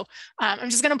SQL. So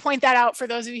I'm just going to point that out for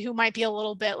those of you who might be a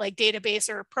little bit like database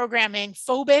or programming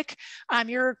phobic.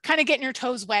 You're kind of getting your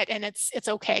toes wet and it's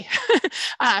okay.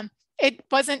 It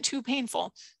wasn't too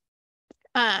painful.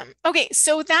 Okay,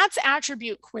 so that's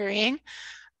attribute querying.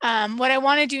 What I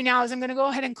want to do now is I'm going to go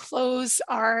ahead and close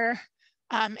our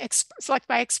select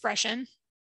by expression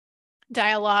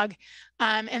dialog.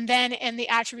 And then in the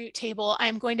attribute table,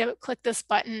 I'm going to click this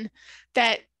button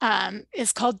that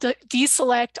is called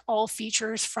deselect all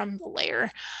features from the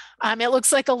layer. It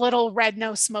looks like a little red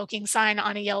no smoking sign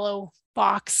on a yellow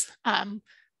box,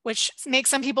 which makes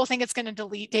some people think it's going to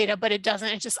delete data, but it doesn't.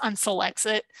 It just unselects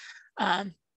it.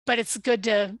 But it's good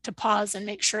to pause and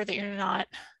make sure that you're not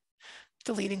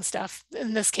deleting stuff.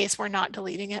 In this case, we're not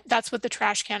deleting it. That's what the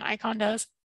trash can icon does.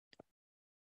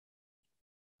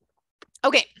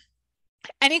 Okay,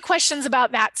 any questions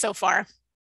about that so far?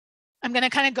 I'm going to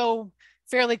kind of go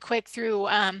fairly quick through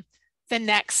the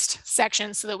next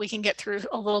section so that we can get through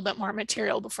a little bit more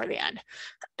material before the end.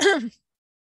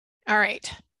 All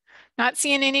right, not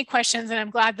seeing any questions, and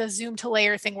I'm glad the zoom to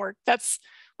layer thing worked. That's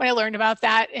what I learned about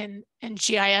that in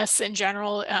GIS in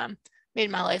general. Made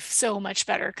my life so much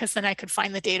better because then I could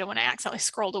find the data when I accidentally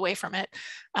scrolled away from it.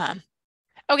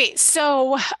 Okay,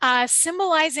 so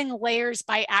symbolizing layers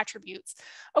by attributes.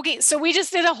 Okay, so we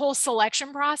just did a whole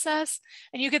selection process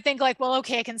and you could think like, well,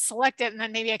 okay, I can select it and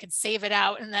then maybe I could save it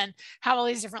out and then have all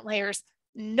these different layers.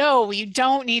 No, you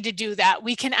don't need to do that.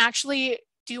 We can actually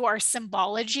do our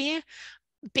symbology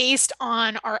based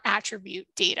on our attribute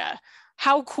data.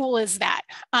 How cool is that?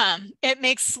 It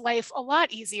makes life a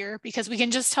lot easier because we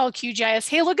can just tell QGIS,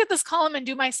 hey, look at this column and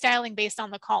do my styling based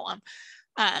on the column.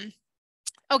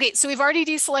 Okay, so we've already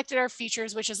deselected our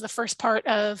features, which is the first part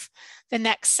of the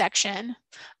next section.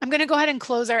 I'm going to go ahead and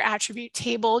close our attribute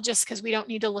table just because we don't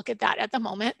need to look at that at the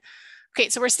moment. Okay,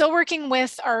 so we're still working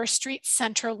with our street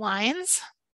center lines.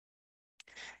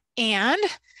 And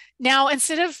now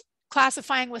instead of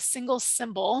classifying with single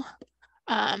symbol,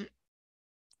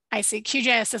 I see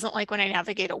QGIS doesn't like when I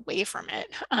navigate away from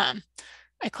it.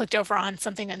 I clicked over on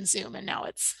something in Zoom and now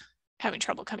it's having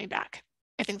trouble coming back.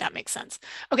 I think that makes sense.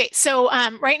 Okay, so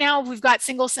right now we've got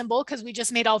single symbol because we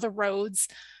just made all the roads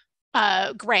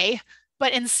gray.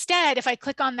 But instead, if I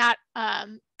click on that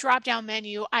drop-down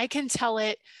menu, I can tell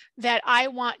it that I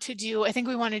want to do, I think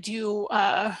we want to do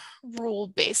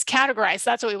rule-based, categorize.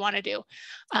 That's what we want to do.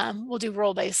 We'll do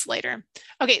rule-based later.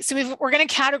 Okay, so we're going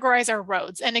to categorize our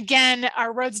roads. And again,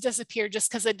 our roads disappeared just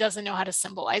because it doesn't know how to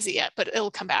symbolize it yet, but it'll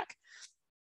come back.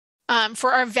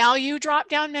 For our value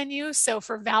drop-down menu, so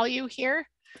for value here,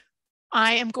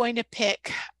 I am going to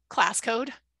pick class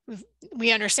code.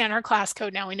 We understand our class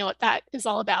code now. We know what that is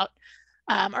all about.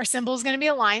 Our symbol is going to be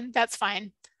a line. That's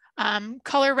fine.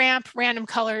 Color ramp, random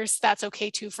colors, that's okay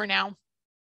too for now.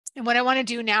 And what I want to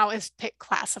do now is pick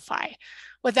classify.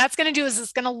 What that's going to do is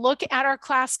it's going to look at our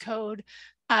class code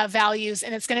values,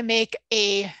 and it's going to make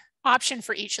a option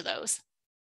for each of those.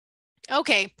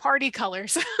 Okay, party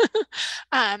colors.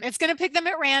 It's going to pick them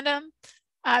at random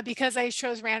because I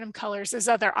chose random colors. There's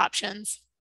other options.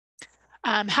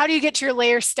 How do you get to your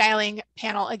layer styling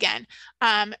panel again?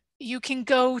 You can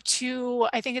go to,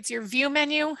 I think it's your view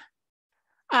menu,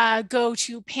 go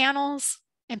to panels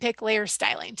and pick layer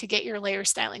styling to get your layer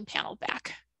styling panel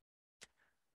back.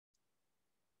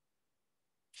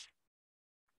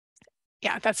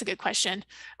 Yeah, that's a good question.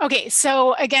 Okay,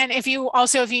 so again, if you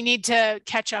need to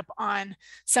catch up on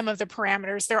some of the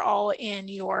parameters, they're all in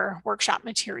your workshop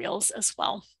materials as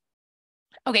well.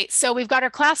 Okay, so we've got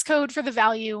our class code for the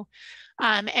value,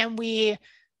 and we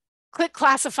click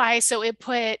classify, so it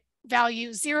put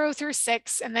value 0 through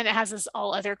 6, and then it has this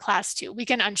all other class 2. We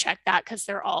can uncheck that because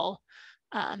they're all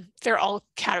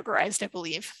categorized, I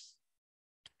believe.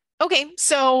 Okay,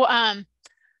 so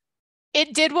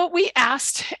it did what we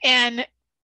asked, and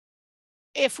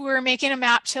if we were making a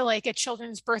map to like a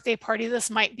children's birthday party, this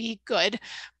might be good,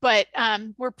 but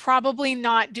we're probably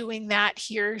not doing that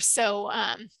here. So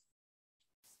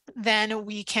then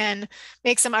we can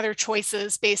make some other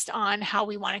choices based on how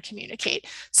we want to communicate.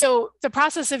 So the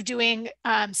process of doing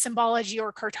symbology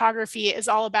or cartography is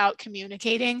all about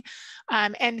communicating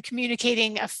and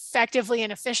communicating effectively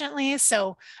and efficiently.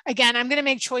 So again, I'm going to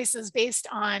make choices based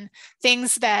on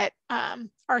things that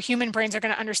our human brains are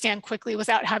going to understand quickly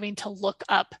without having to look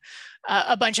up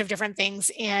a bunch of different things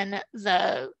in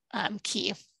the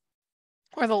key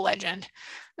or the legend.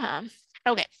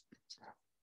 Okay.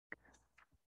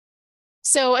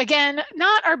 So again,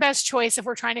 not our best choice if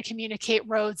we're trying to communicate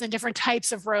roads and different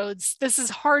types of roads. This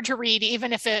is hard to read,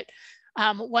 even if it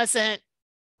wasn't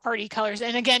party colors.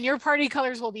 And again, your party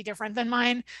colors will be different than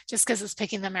mine just because it's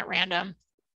picking them at random.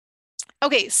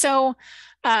 Okay, so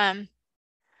I'm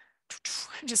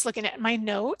just looking at my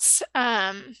notes.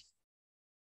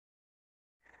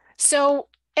 So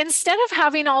instead of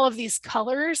having all of these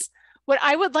colors, what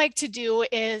I would like to do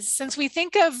is, since we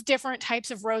think of different types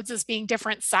of roads as being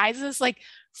different sizes, like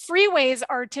freeways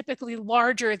are typically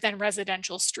larger than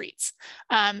residential streets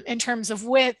in terms of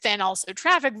width and also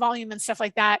traffic volume and stuff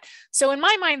like that. So in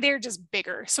my mind, they're just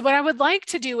bigger. So what I would like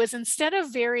to do is, instead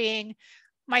of varying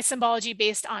my symbology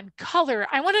based on color,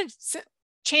 I want to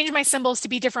change my symbols to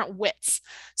be different widths.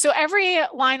 So every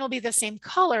line will be the same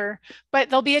color, but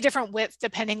there'll be a different width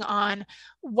depending on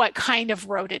what kind of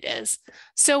road it is.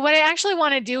 So what I actually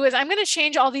want to do is I'm going to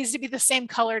change all these to be the same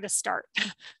color to start.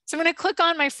 So I'm going to click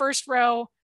on my first row,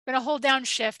 I'm going to hold down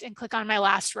Shift and click on my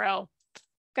last row.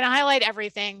 I'm going to highlight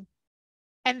everything.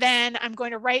 And then I'm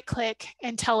going to right click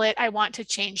and tell it I want to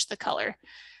change the color.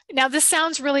 Now, this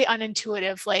sounds really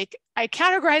unintuitive, like I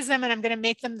categorize them and I'm going to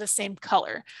make them the same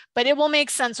color, but it will make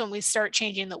sense when we start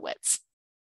changing the widths.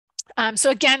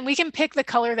 So again, we can pick the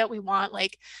color that we want.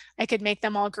 Like I could make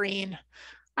them all green.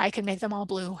 I could make them all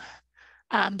blue.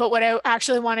 But what I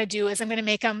actually want to do is I'm going to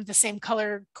make them the same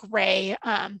color gray.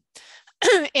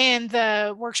 In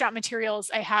the workshop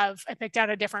materials, I picked out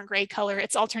a different gray color.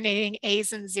 It's alternating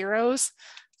A's and zeros.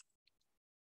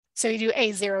 So you do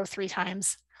A0 3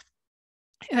 times.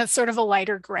 And that's sort of a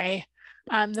lighter gray.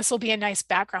 This will be a nice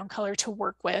background color to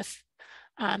work with.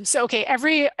 So, okay,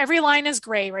 every line is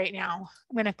gray right now.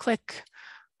 I'm going to click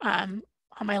on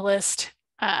my list.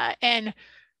 And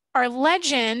our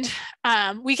legend,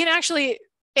 we can actually,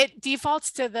 it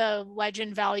defaults to the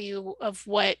legend value of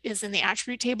what is in the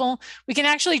attribute table. We can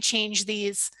actually change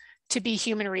these to be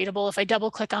human readable. If I double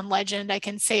click on legend, I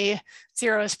can say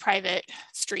 0 is private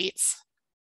streets.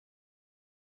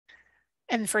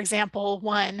 And for example,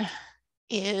 1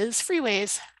 is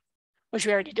freeways, which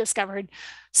we already discovered.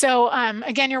 So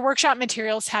again, your workshop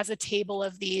materials has a table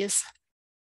of these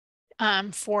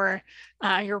for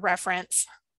your reference.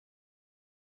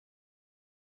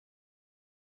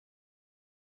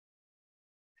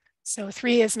 So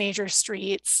 3 is major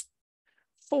streets.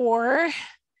 4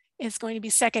 is going to be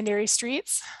secondary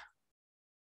streets.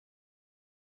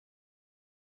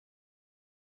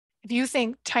 If you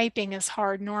think typing is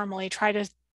hard normally, try to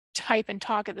type and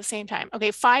talk at the same time. Okay,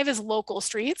 5 is local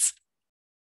streets.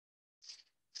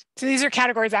 So these are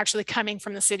categories actually coming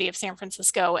from the city of San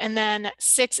Francisco. And then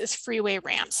 6 is freeway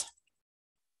ramps.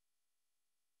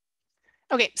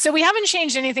 Okay, so we haven't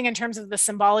changed anything in terms of the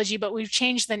symbology, but we've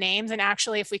changed the names. And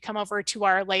actually, if we come over to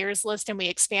our layers list and we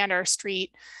expand our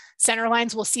street center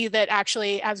lines, we'll see that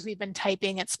actually, as we've been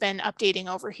typing, it's been updating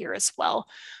over here as well.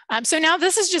 So now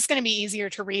this is just going to be easier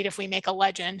to read if we make a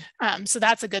legend. So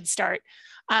that's a good start.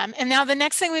 And now the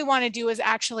next thing we want to do is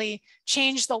actually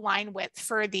change the line width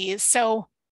for these. So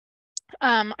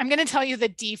I'm going to tell you the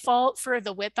default for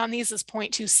the width on these is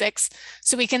 0.26.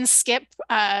 So we can skip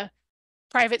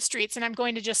private streets, and I'm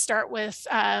going to just start with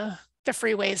the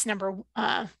freeways number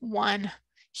 1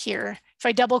 here. If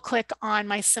I double click on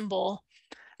my symbol,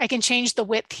 I can change the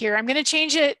width here. I'm going to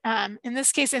change it. In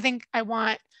this case, I think I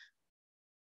want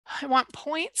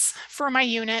points for my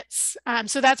units.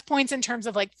 So that's points in terms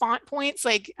of like font points.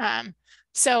 Like,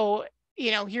 so,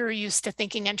 you know, you're used to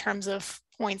thinking in terms of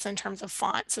points in terms of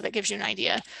font. So that gives you an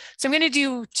idea. So I'm going to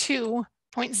do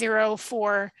 2.0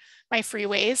 for my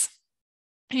freeways.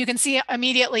 You can see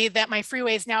immediately that my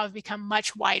freeways now have become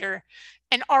much wider.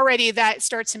 And already that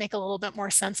starts to make a little bit more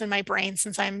sense in my brain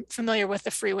since I'm familiar with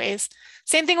the freeways.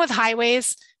 Same thing with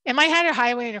highways. In my head, a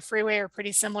highway and a freeway are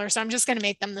pretty similar. So I'm just going to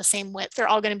make them the same width. They're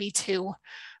all going to be 2.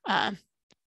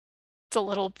 It's a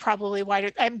little probably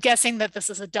wider. I'm guessing that this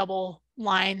is a double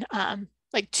line,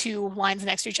 like 2 lines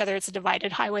next to each other. It's a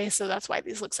divided highway. So that's why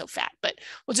these look so fat. But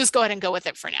we'll just go ahead and go with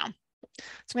it for now.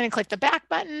 So I'm going to click the back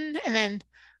button and then,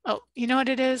 oh, you know what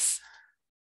it is?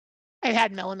 I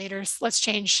had millimeters. Let's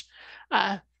change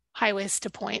highways to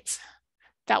points.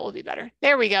 That will be better.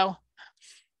 There we go.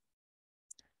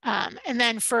 And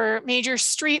then for major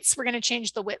streets, we're going to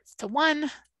change the width to 1.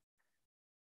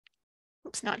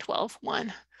 Oops, not 12,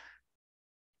 1.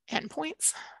 And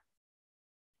points.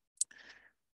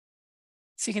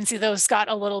 So you can see those got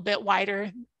a little bit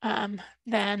wider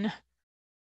than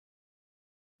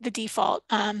the default.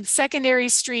 Secondary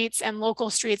streets and local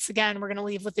streets, again, we're going to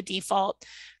leave with the default.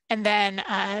 And then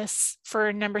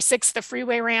for number 6, the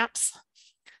freeway ramps,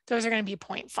 those are going to be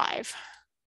 0.5.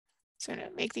 So I'm going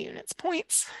to make the units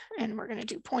points, and we're going to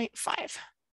do 0.5.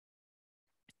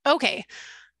 Okay.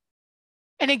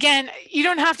 And again, you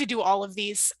don't have to do all of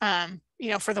these, you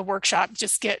know, for the workshop.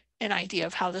 Just get an idea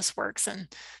of how this works, and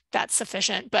that's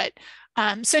sufficient. But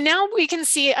so now we can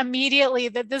see immediately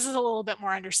that this is a little bit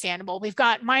more understandable. We've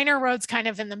got minor roads kind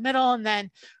of in the middle, and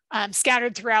then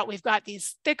scattered throughout, we've got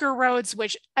these thicker roads,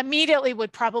 which immediately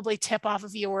would probably tip off a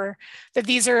viewer that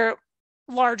these are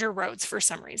larger roads for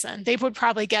some reason. They would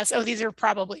probably guess, oh, these are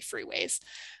probably freeways.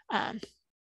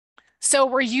 So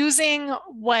we're using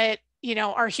what, you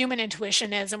know, our human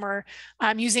intuition is, and we're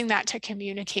using that to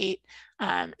communicate.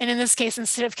 And in this case,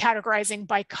 instead of categorizing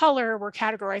by color, we're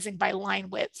categorizing by line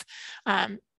width.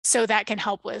 So that can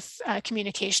help with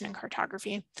communication and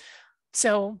cartography.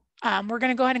 So we're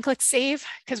going to go ahead and click save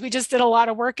because we just did a lot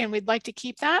of work and we'd like to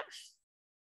keep that.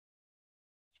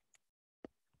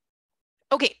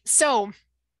 Okay, so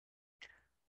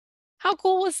how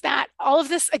cool was that? All of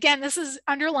this, again, this is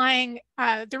underlying,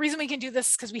 the reason we can do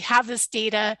this is because we have this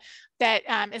data that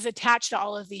is attached to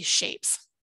all of these shapes.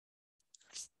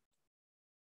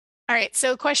 All right,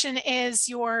 so the question is,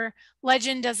 your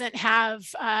legend doesn't have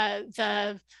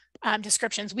the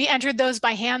descriptions. We entered those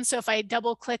by hand, so if I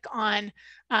double click on,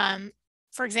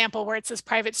 for example, where it says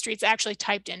private streets, I actually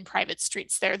typed in private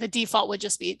streets there. The default would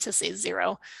just be to say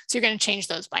 0. So you're going to change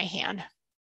those by hand.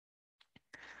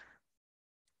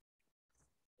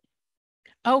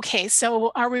 Okay,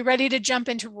 so are we ready to jump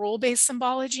into rule-based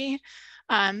symbology?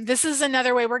 This is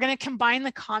another way we're going to combine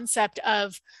the concept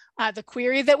of the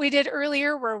query that we did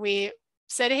earlier, where we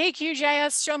said, hey,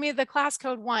 QGIS, show me the class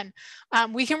code 1.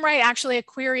 We can write actually a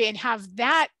query and have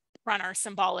that run our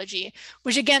symbology,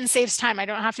 which again saves time. I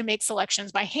don't have to make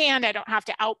selections by hand. I don't have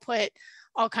to output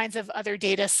all kinds of other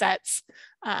data sets.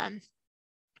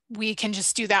 We can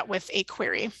just do that with a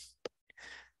query.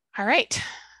 All right.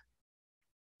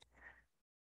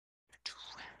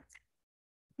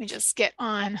 Let me just get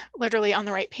on literally on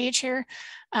the right page here.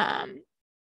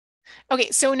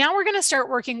 Okay, so now we're going to start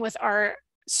working with our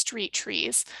street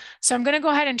trees. So I'm going to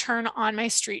go ahead and turn on my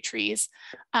street trees.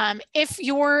 If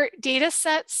your data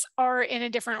sets are in a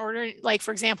different order, like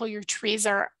for example, your trees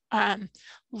are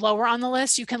lower on the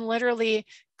list, you can literally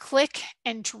click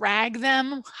and drag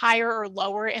them higher or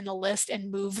lower in the list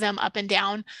and move them up and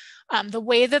down. The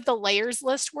way that the layers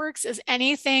list works is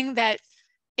anything that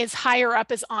is higher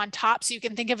up is on top. So you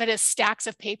can think of it as stacks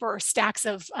of paper or stacks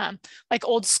of like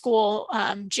old school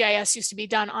GIS used to be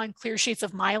done on clear sheets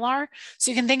of Mylar.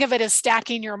 So you can think of it as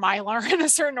stacking your Mylar in a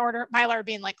certain order, Mylar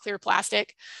being like clear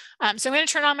plastic. So I'm going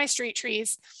to turn on my street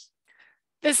trees.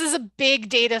 This is a big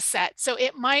data set, so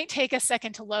it might take a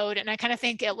second to load, and I kind of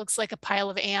think it looks like a pile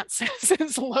of ants as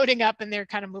it's loading up and they're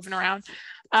kind of moving around.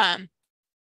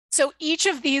 So each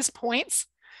of these points,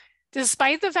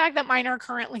 despite the fact that mine are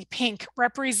currently pink,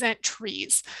 represent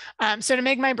trees. So to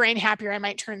make my brain happier, I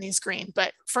might turn these green,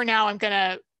 but for now I'm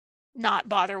gonna not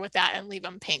bother with that and leave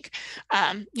them pink.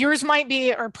 Yours might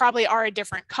be, or probably are, a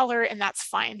different color, and that's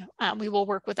fine. We will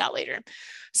work with that later.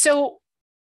 So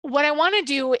what I want to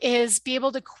do is be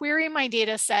able to query my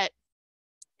data set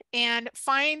and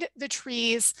find the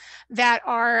trees that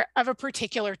are of a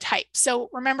particular type. So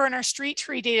remember, in our street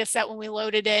tree data set, when we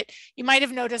loaded it, you might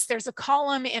have noticed there's a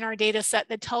column in our data set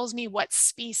that tells me what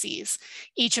species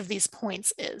each of these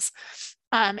points is.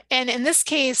 And in this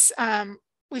case,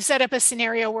 we've set up a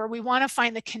scenario where we want to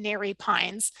find the canary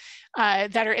pines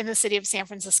that are in the city of San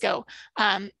Francisco,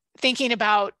 thinking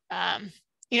about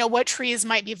what trees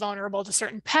might be vulnerable to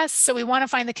certain pests. So we want to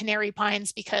find the canary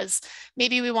pines because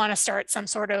maybe we want to start some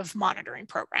sort of monitoring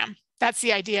program. That's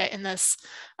the idea in this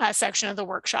section of the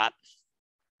workshop.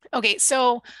 Okay,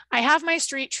 so I have my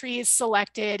street trees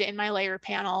selected in my layer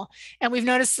panel, and we've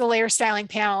noticed the layer styling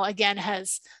panel again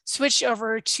has switched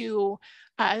over to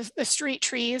the street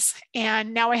trees,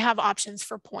 and now I have options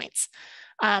for points.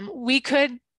 We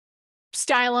could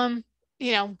style them,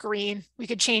 green, we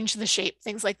could change the shape,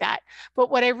 things like that.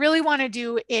 But what I really want to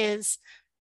do is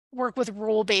work with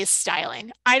rule-based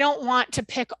styling. I don't want to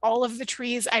pick all of the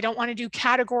trees. I don't want to do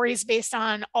categories based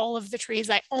on all of the trees.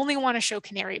 I only want to show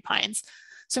canary pines.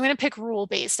 So I'm going to pick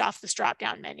rule-based off this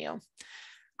drop-down menu.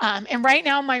 And right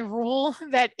now my rule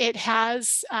that it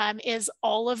has is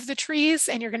all of the trees,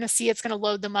 and you're going to see it's going to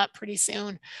load them up pretty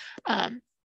soon.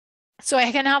 So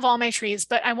I can have all my trees,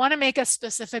 but I want to make a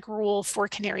specific rule for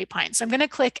canary pine. So I'm going to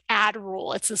click add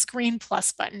rule. It's this green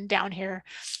plus button down here.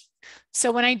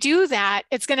 So when I do that,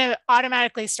 it's going to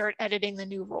automatically start editing the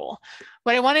new rule.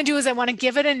 What I want to do is I want to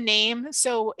give it a name.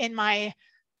 So in my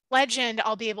legend,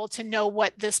 I'll be able to know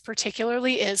what this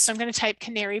particularly is. So I'm going to type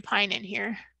canary pine in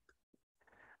here.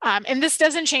 And this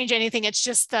doesn't change anything. It's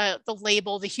just the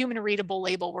label, the human readable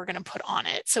label we're going to put on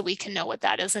it so we can know what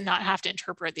that is and not have to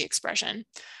interpret the expression.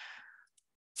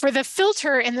 For the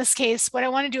filter, in this case, what I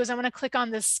want to do is I want to click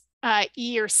on this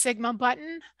E or sigma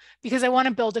button because I want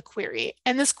to build a query.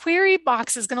 And this query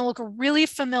box is going to look really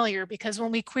familiar because when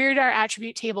we queried our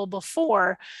attribute table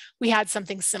before, we had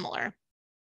something similar.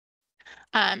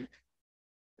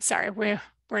 Sorry, we're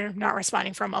not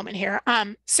responding for a moment here.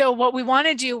 So what we want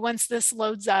to do once this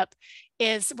loads up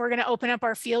is we're going to open up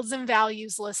our fields and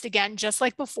values list again, just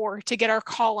like before, to get our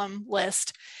column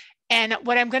list. And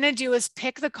what I'm going to do is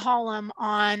pick the column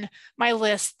on my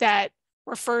list that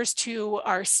refers to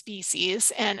our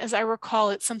species. And as I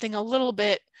recall, it's something a little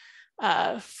bit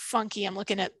funky. I'm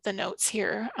looking at the notes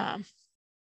here. Well,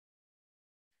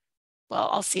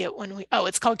 I'll see it when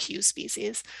it's called Q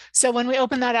species. So when we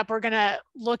open that up, we're going to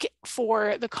look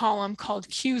for the column called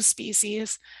Q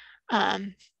species.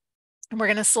 And we're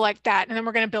going to select that, and then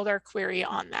we're going to build our query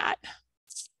on that.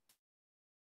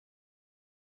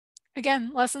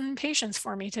 Again, lesson patience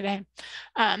for me today.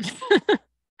 And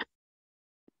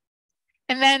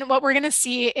then what we're going to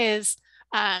see is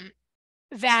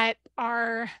that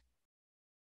our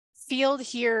field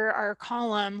here, our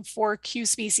column for Q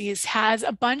species, has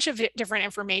a bunch of different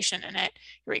information in it.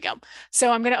 Here we go.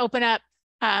 So I'm going to open up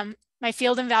my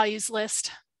field and values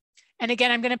list. And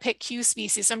again, I'm going to pick Q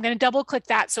species. So I'm going to double click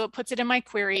that so it puts it in my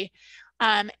query.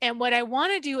 And what I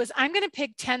want to do is I'm going to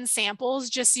pick 10 samples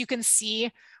just so you can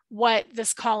see what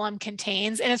this column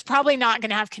contains. And it's probably not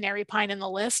going to have canary pine in the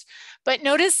list, but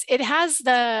notice it has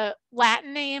the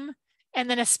Latin name and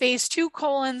then a space, 2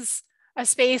 colons, a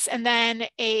space, and then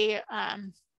a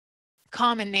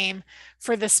common name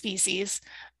for the species.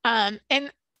 And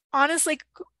honestly,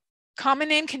 common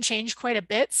name can change quite a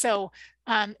bit. So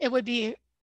it would be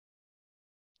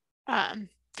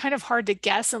kind of hard to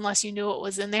guess unless you knew what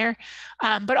was in there.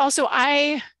 But also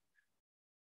I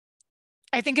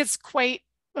think it's quite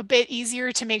a bit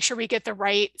easier to make sure we get the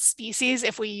right species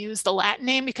if we use the Latin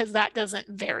name, because that doesn't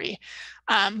vary.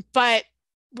 But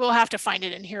we'll have to find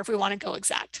it in here if we want to go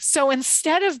exact. So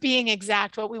instead of being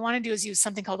exact, what we want to do is use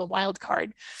something called a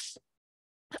wildcard.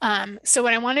 So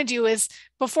what I want to do is,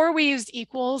 before we used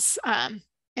equals, and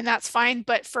that's fine,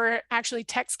 but for actually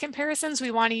text comparisons,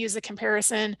 we want to use a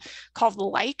comparison called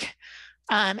like.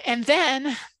 And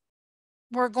then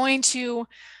we're going to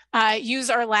use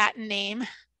our Latin name.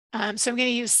 So I'm going to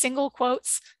use single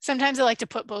quotes. Sometimes I like to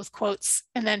put both quotes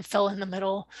and then fill in the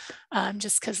middle,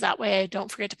 just because that way I don't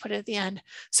forget to put it at the end.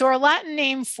 So our Latin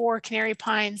name for canary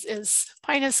pines is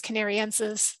Pinus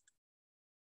canariensis.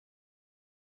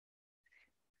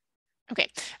 Okay,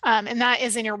 and that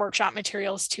is in your workshop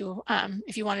materials too,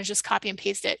 if you want to just copy and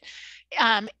paste it.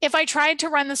 If I tried to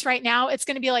run this right now, it's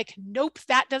going to be like, nope,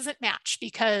 that doesn't match,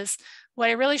 because what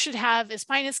I really should have is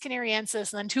Pinus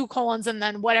canariensis and then 2 colons and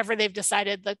then whatever they've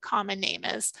decided the common name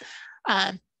is.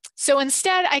 So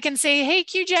instead I can say, hey,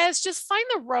 QGIS, just find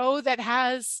the row that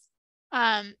has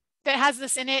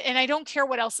this in it, and I don't care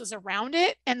what else is around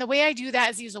it. And the way I do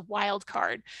that is use a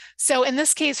wildcard. So in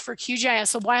this case for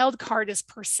QGIS, a wildcard is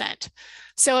 %.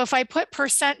 So if I put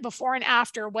 % before and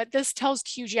after, what this tells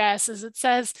QGIS is it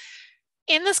says,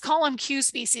 in this column Q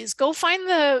species, go find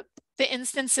the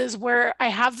instances where I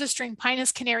have the string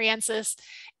Pinus canariensis.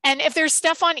 And if there's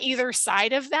stuff on either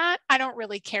side of that, I don't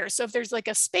really care. So if there's like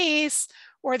a space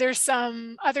or there's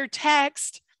some other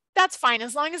text, that's fine.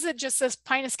 As long as it just says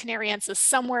Pinus canariensis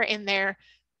somewhere in there,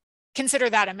 consider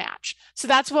that a match. So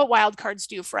that's what wildcards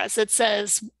do for us. It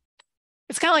says,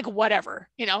 it's kind of like whatever,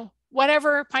 you know,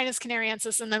 whatever Pinus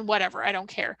canariensis and then whatever, I don't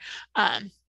care.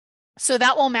 So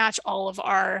that will match all of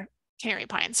our canary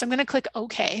pines. So I'm going to click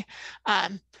OK.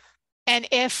 And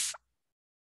if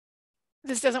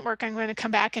this doesn't work, I'm going to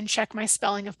come back and check my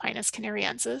spelling of Pinus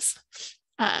canariensis.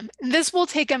 This will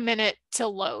take a minute to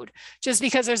load just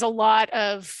because there's a lot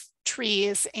of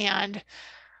trees and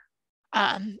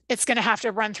it's going to have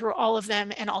to run through all of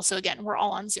them. And also, again, we're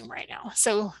all on Zoom right now,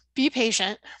 so be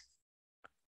patient.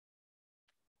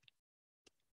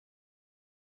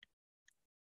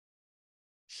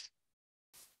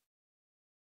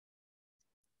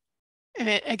 And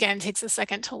it, again, takes a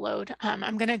second to load.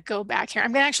 I'm going to go back here.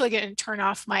 I'm going to actually get and turn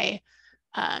off my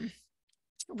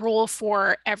rule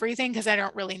for everything because I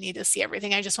don't really need to see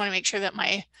everything. I just want to make sure that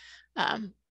my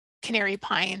canary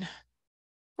pine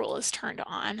rule is turned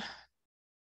on.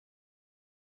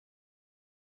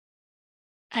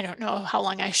 I don't know how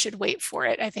long I should wait for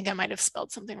it. I think I might have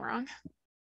spelled something wrong.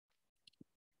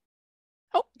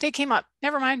 Oh, they came up.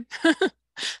 Never mind.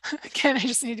 Again, I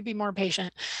just need to be more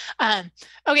patient.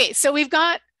 Okay, so we've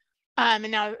got, and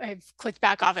now I've clicked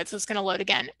back off it, so it's going to load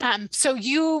again. So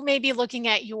you may be looking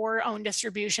at your own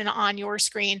distribution on your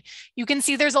screen. You can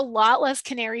see there's a lot less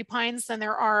canary pines than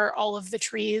there are all of the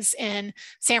trees in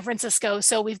San Francisco.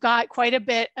 So we've got quite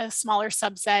a smaller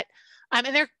subset.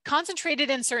 And they're concentrated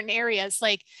in certain areas.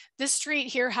 Like this street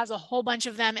here has a whole bunch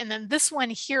of them. And then this one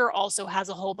here also has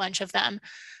a whole bunch of them.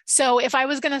 So if I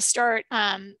was going to start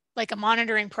like a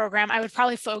monitoring program, I would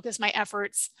probably focus my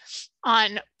efforts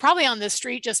on this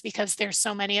street just because there's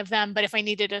so many of them. But if I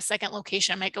needed a second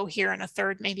location, I might go here and a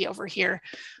third, maybe over here.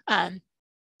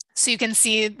 So you can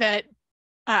see that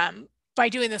by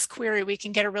doing this query, we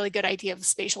can get a really good idea of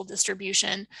spatial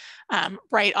distribution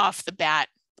right off the bat.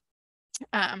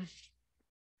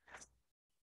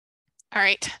 All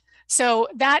right, so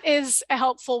that is a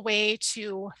helpful way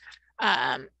to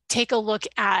take a look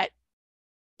at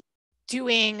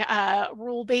doing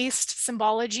rule-based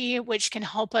symbology, which can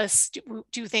help us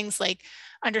do things like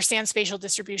understand spatial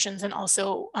distributions and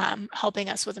also helping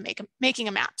us with making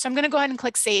a map. So I'm going to go ahead and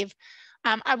click save.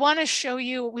 I want to show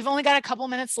you, we've only got a couple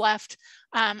minutes left,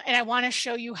 and I want to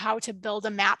show you how to build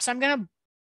a map. So I'm going to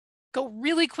go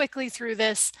really quickly through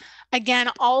this. Again,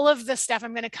 all of the stuff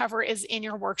I'm going to cover is in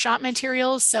your workshop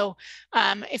materials. So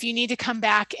if you need to come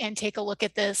back and take a look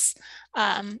at this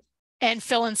and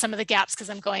fill in some of the gaps because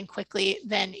I'm going quickly,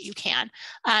 then you can.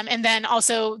 And then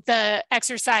also the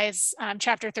exercise,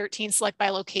 chapter 13, select by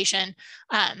location.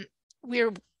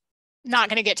 We're not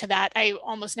going to get to that. I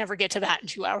almost never get to that in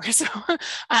 2 hours. So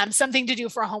something to do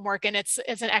for homework, and it's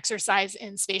an exercise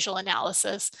in spatial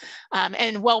analysis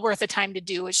and well worth the time to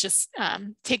do. It's just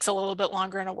takes a little bit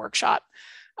longer in a workshop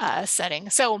setting.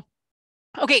 So,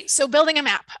 okay, so building a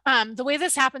map. The way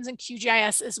this happens in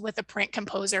QGIS is with a print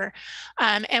composer,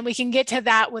 and we can get to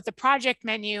that with the project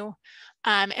menu.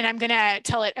 And I'm going to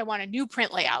tell it I want a new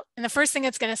print layout. And the first thing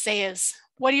it's going to say is,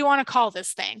 what do you want to call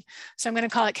this thing? So I'm going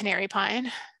to call it Canary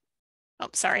Pine. Oh,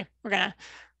 sorry, we're going to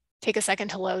take a second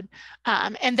to load.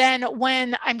 And then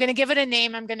when I'm going to give it a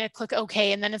name, I'm going to click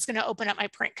OK, and then it's going to open up my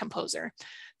print composer.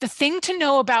 The thing to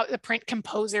know about the print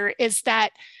composer is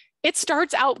that it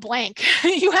starts out blank.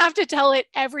 You have to tell it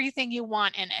everything you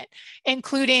want in it,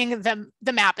 including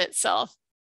the map itself.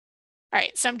 All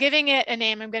right, so I'm giving it a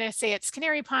name. I'm going to say it's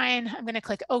Canary Pine. I'm going to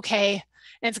click OK,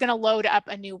 and it's going to load up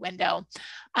a new window.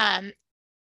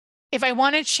 If I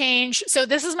want to change, so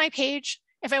this is my page.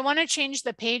 If I want to change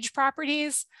the page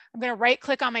properties, I'm going to right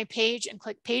click on my page and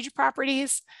click page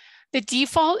properties. The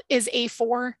default is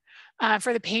A4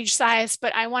 for the page size,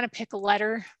 but I want to pick a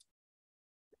letter.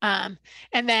 And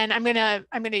then I'm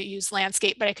going to use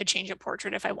landscape, but I could change it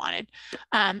portrait if I wanted.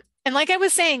 And like I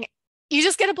was saying, you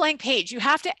just get a blank page. You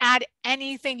have to add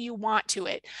anything you want to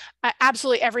it.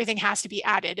 Absolutely everything has to be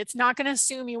added. It's not going to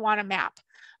assume you want a map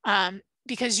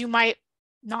because you might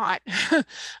not.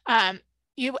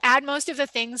 You add most of the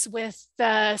things with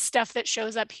the stuff that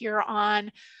shows up here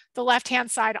on the left-hand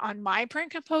side on my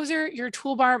print composer. Your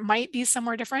toolbar might be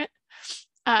somewhere different.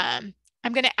 I'm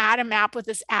going to add a map with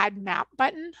this add map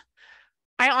button.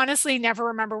 I honestly never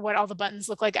remember what all the buttons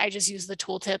look like. I just use the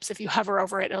tooltips. If you hover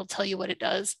over it, it'll tell you what it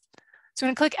does. So I'm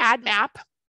going to click add map.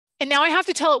 And now I have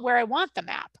to tell it where I want the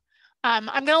map. I'm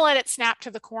going to let it snap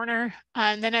to the corner.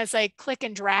 And then as I click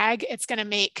and drag, it's going to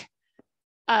make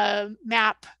a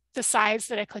map the size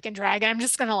that I click and drag. And I'm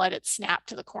just going to let it snap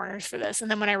to the corners for this.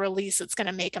 And then when I release, it's going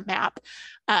to make a map.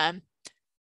 I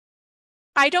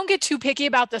don't get too picky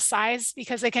about the size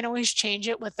because I can always change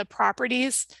it with the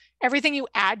properties. Everything you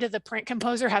add to the print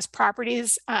composer has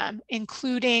properties,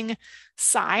 including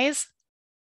size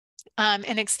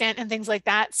and extent and things like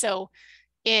that. So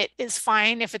it is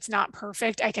fine if it's not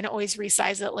perfect. I can always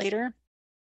resize it later.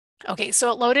 Okay,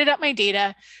 so it loaded up my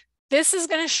data. This is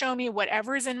going to show me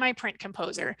whatever is in my print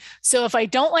composer. So if I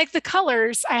don't like the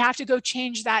colors, I have to go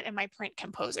change that in my print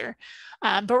composer.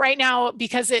 But right now,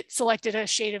 because it selected a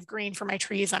shade of green for my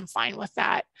trees, I'm fine with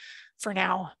that for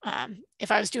now.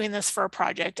 If I was doing this for a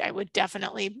project, I would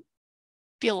definitely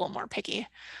be a little more picky.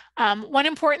 One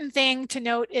important thing to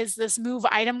note is this move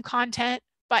item content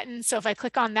button. So if I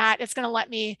click on that, it's going to let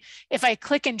me, if I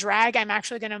click and drag, I'm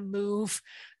actually going to move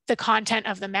the content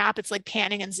of the map. It's like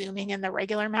panning and zooming in the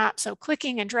regular map. So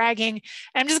clicking and dragging,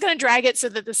 and I'm just going to drag it so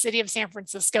that the city of San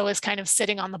Francisco is kind of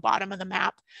sitting on the bottom of the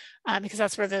map because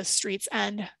that's where the streets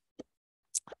end.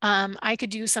 I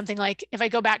could do something like, if I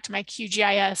go back to my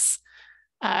QGIS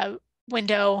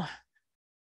window,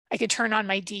 I could turn on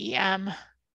my DEM.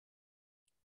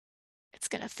 It's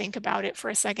going to think about it for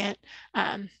a second.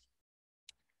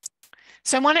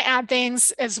 So I want to add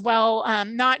things as well,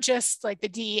 not just like the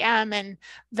DEM and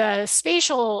the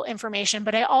spatial information,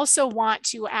 but I also want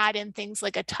to add in things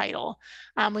like a title.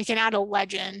 We can add a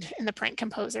legend in the print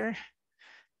composer.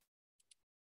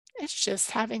 It's just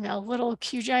having a little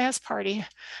QGIS party.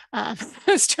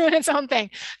 It's doing its own thing.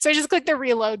 So I just click the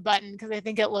reload button because I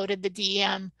think it loaded the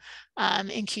DEM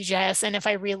in QGIS. And if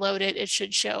I reload it, it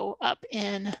should show up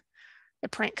in the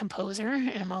print composer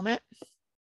in a moment.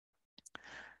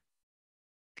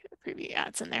 Preview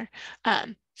ads in there.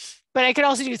 But I could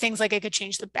also do things like I could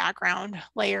change the background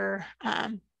layer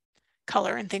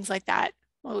color and things like that.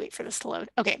 We'll wait for this to load.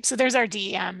 Okay, so there's our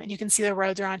DEM and you can see the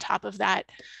roads are on top of that.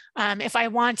 If I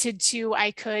wanted to,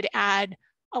 I could add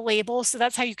a label. So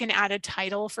that's how you can add a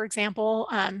title, for example.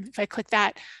 If I click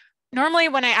that, normally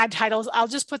when I add titles, I'll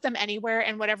just put them anywhere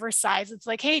in whatever size. It's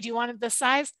like, hey, do you want it this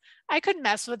size? I could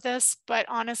mess with this, but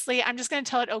honestly, I'm just going to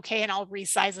tell it okay and I'll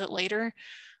resize it later.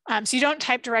 So you don't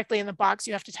type directly in the box,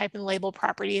 you have to type in label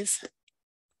properties.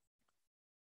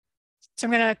 So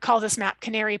I'm going to call this map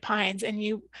Canary Pines, and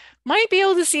you might be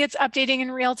able to see it's updating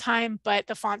in real time, but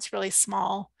the font's really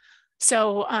small.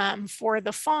 So for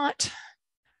the font,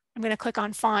 I'm going to click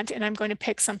on font and I'm going to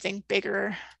pick something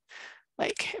bigger.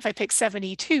 Like if I pick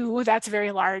 72, that's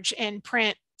very large. In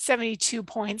print, 72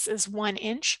 points is 1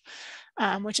 inch,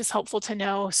 which is helpful to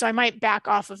know. So I might back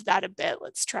off of that a bit.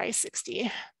 Let's try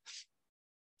 60.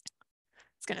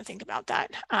 It's going to think about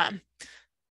that.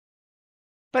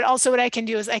 But also what I can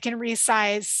do is I can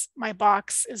resize my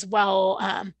box as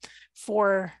well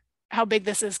for how big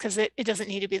this is, because it doesn't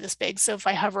need to be this big. So if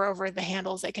I hover over the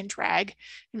handles, I can drag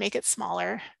and make it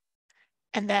smaller.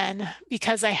 And then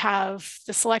because I have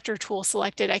the selector tool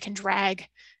selected, I can drag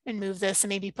and move this and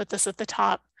maybe put this at the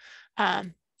top.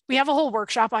 We have a whole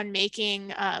workshop on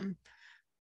making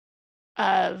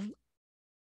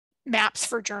maps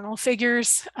for journal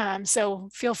figures. So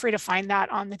feel free to find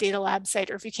that on the Data Lab site,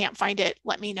 or if you can't find it,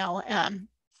 let me know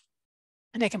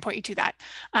and I can point you to that.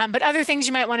 But other things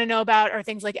you might want to know about are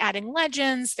things like adding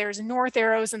legends. There's north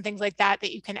arrows and things like that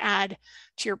that you can add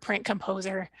to your print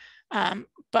composer.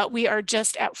 But we are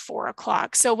just at 4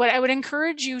 o'clock. So what I would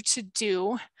encourage you to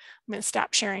do, I'm going to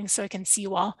stop sharing so I can see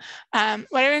you all.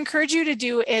 What I would encourage you to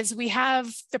do is we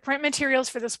have the print materials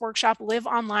for this workshop live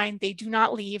online. They do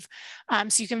not leave.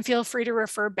 So you can feel free to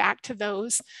refer back to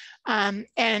those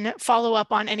and follow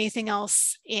up on anything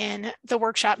else in the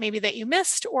workshop maybe that you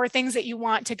missed, or things that you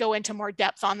want to go into more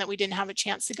depth on that we didn't have a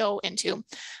chance to go into.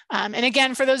 And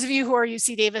again, for those of you who are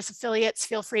UC Davis affiliates,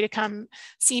 feel free to come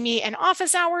see me in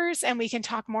office hours and we can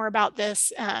talk more about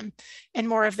this and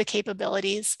more of the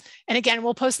capabilities. And again,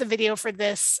 we'll post the video for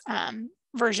this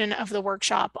version of the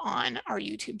workshop on our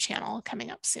YouTube channel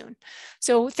coming up soon.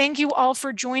 So thank you all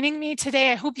for joining me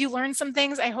today. I hope you learned some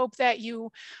things. I hope that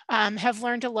you have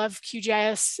learned to love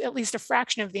QGIS at least a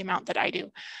fraction of the amount that I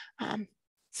do.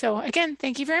 So again,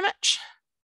 thank you very much.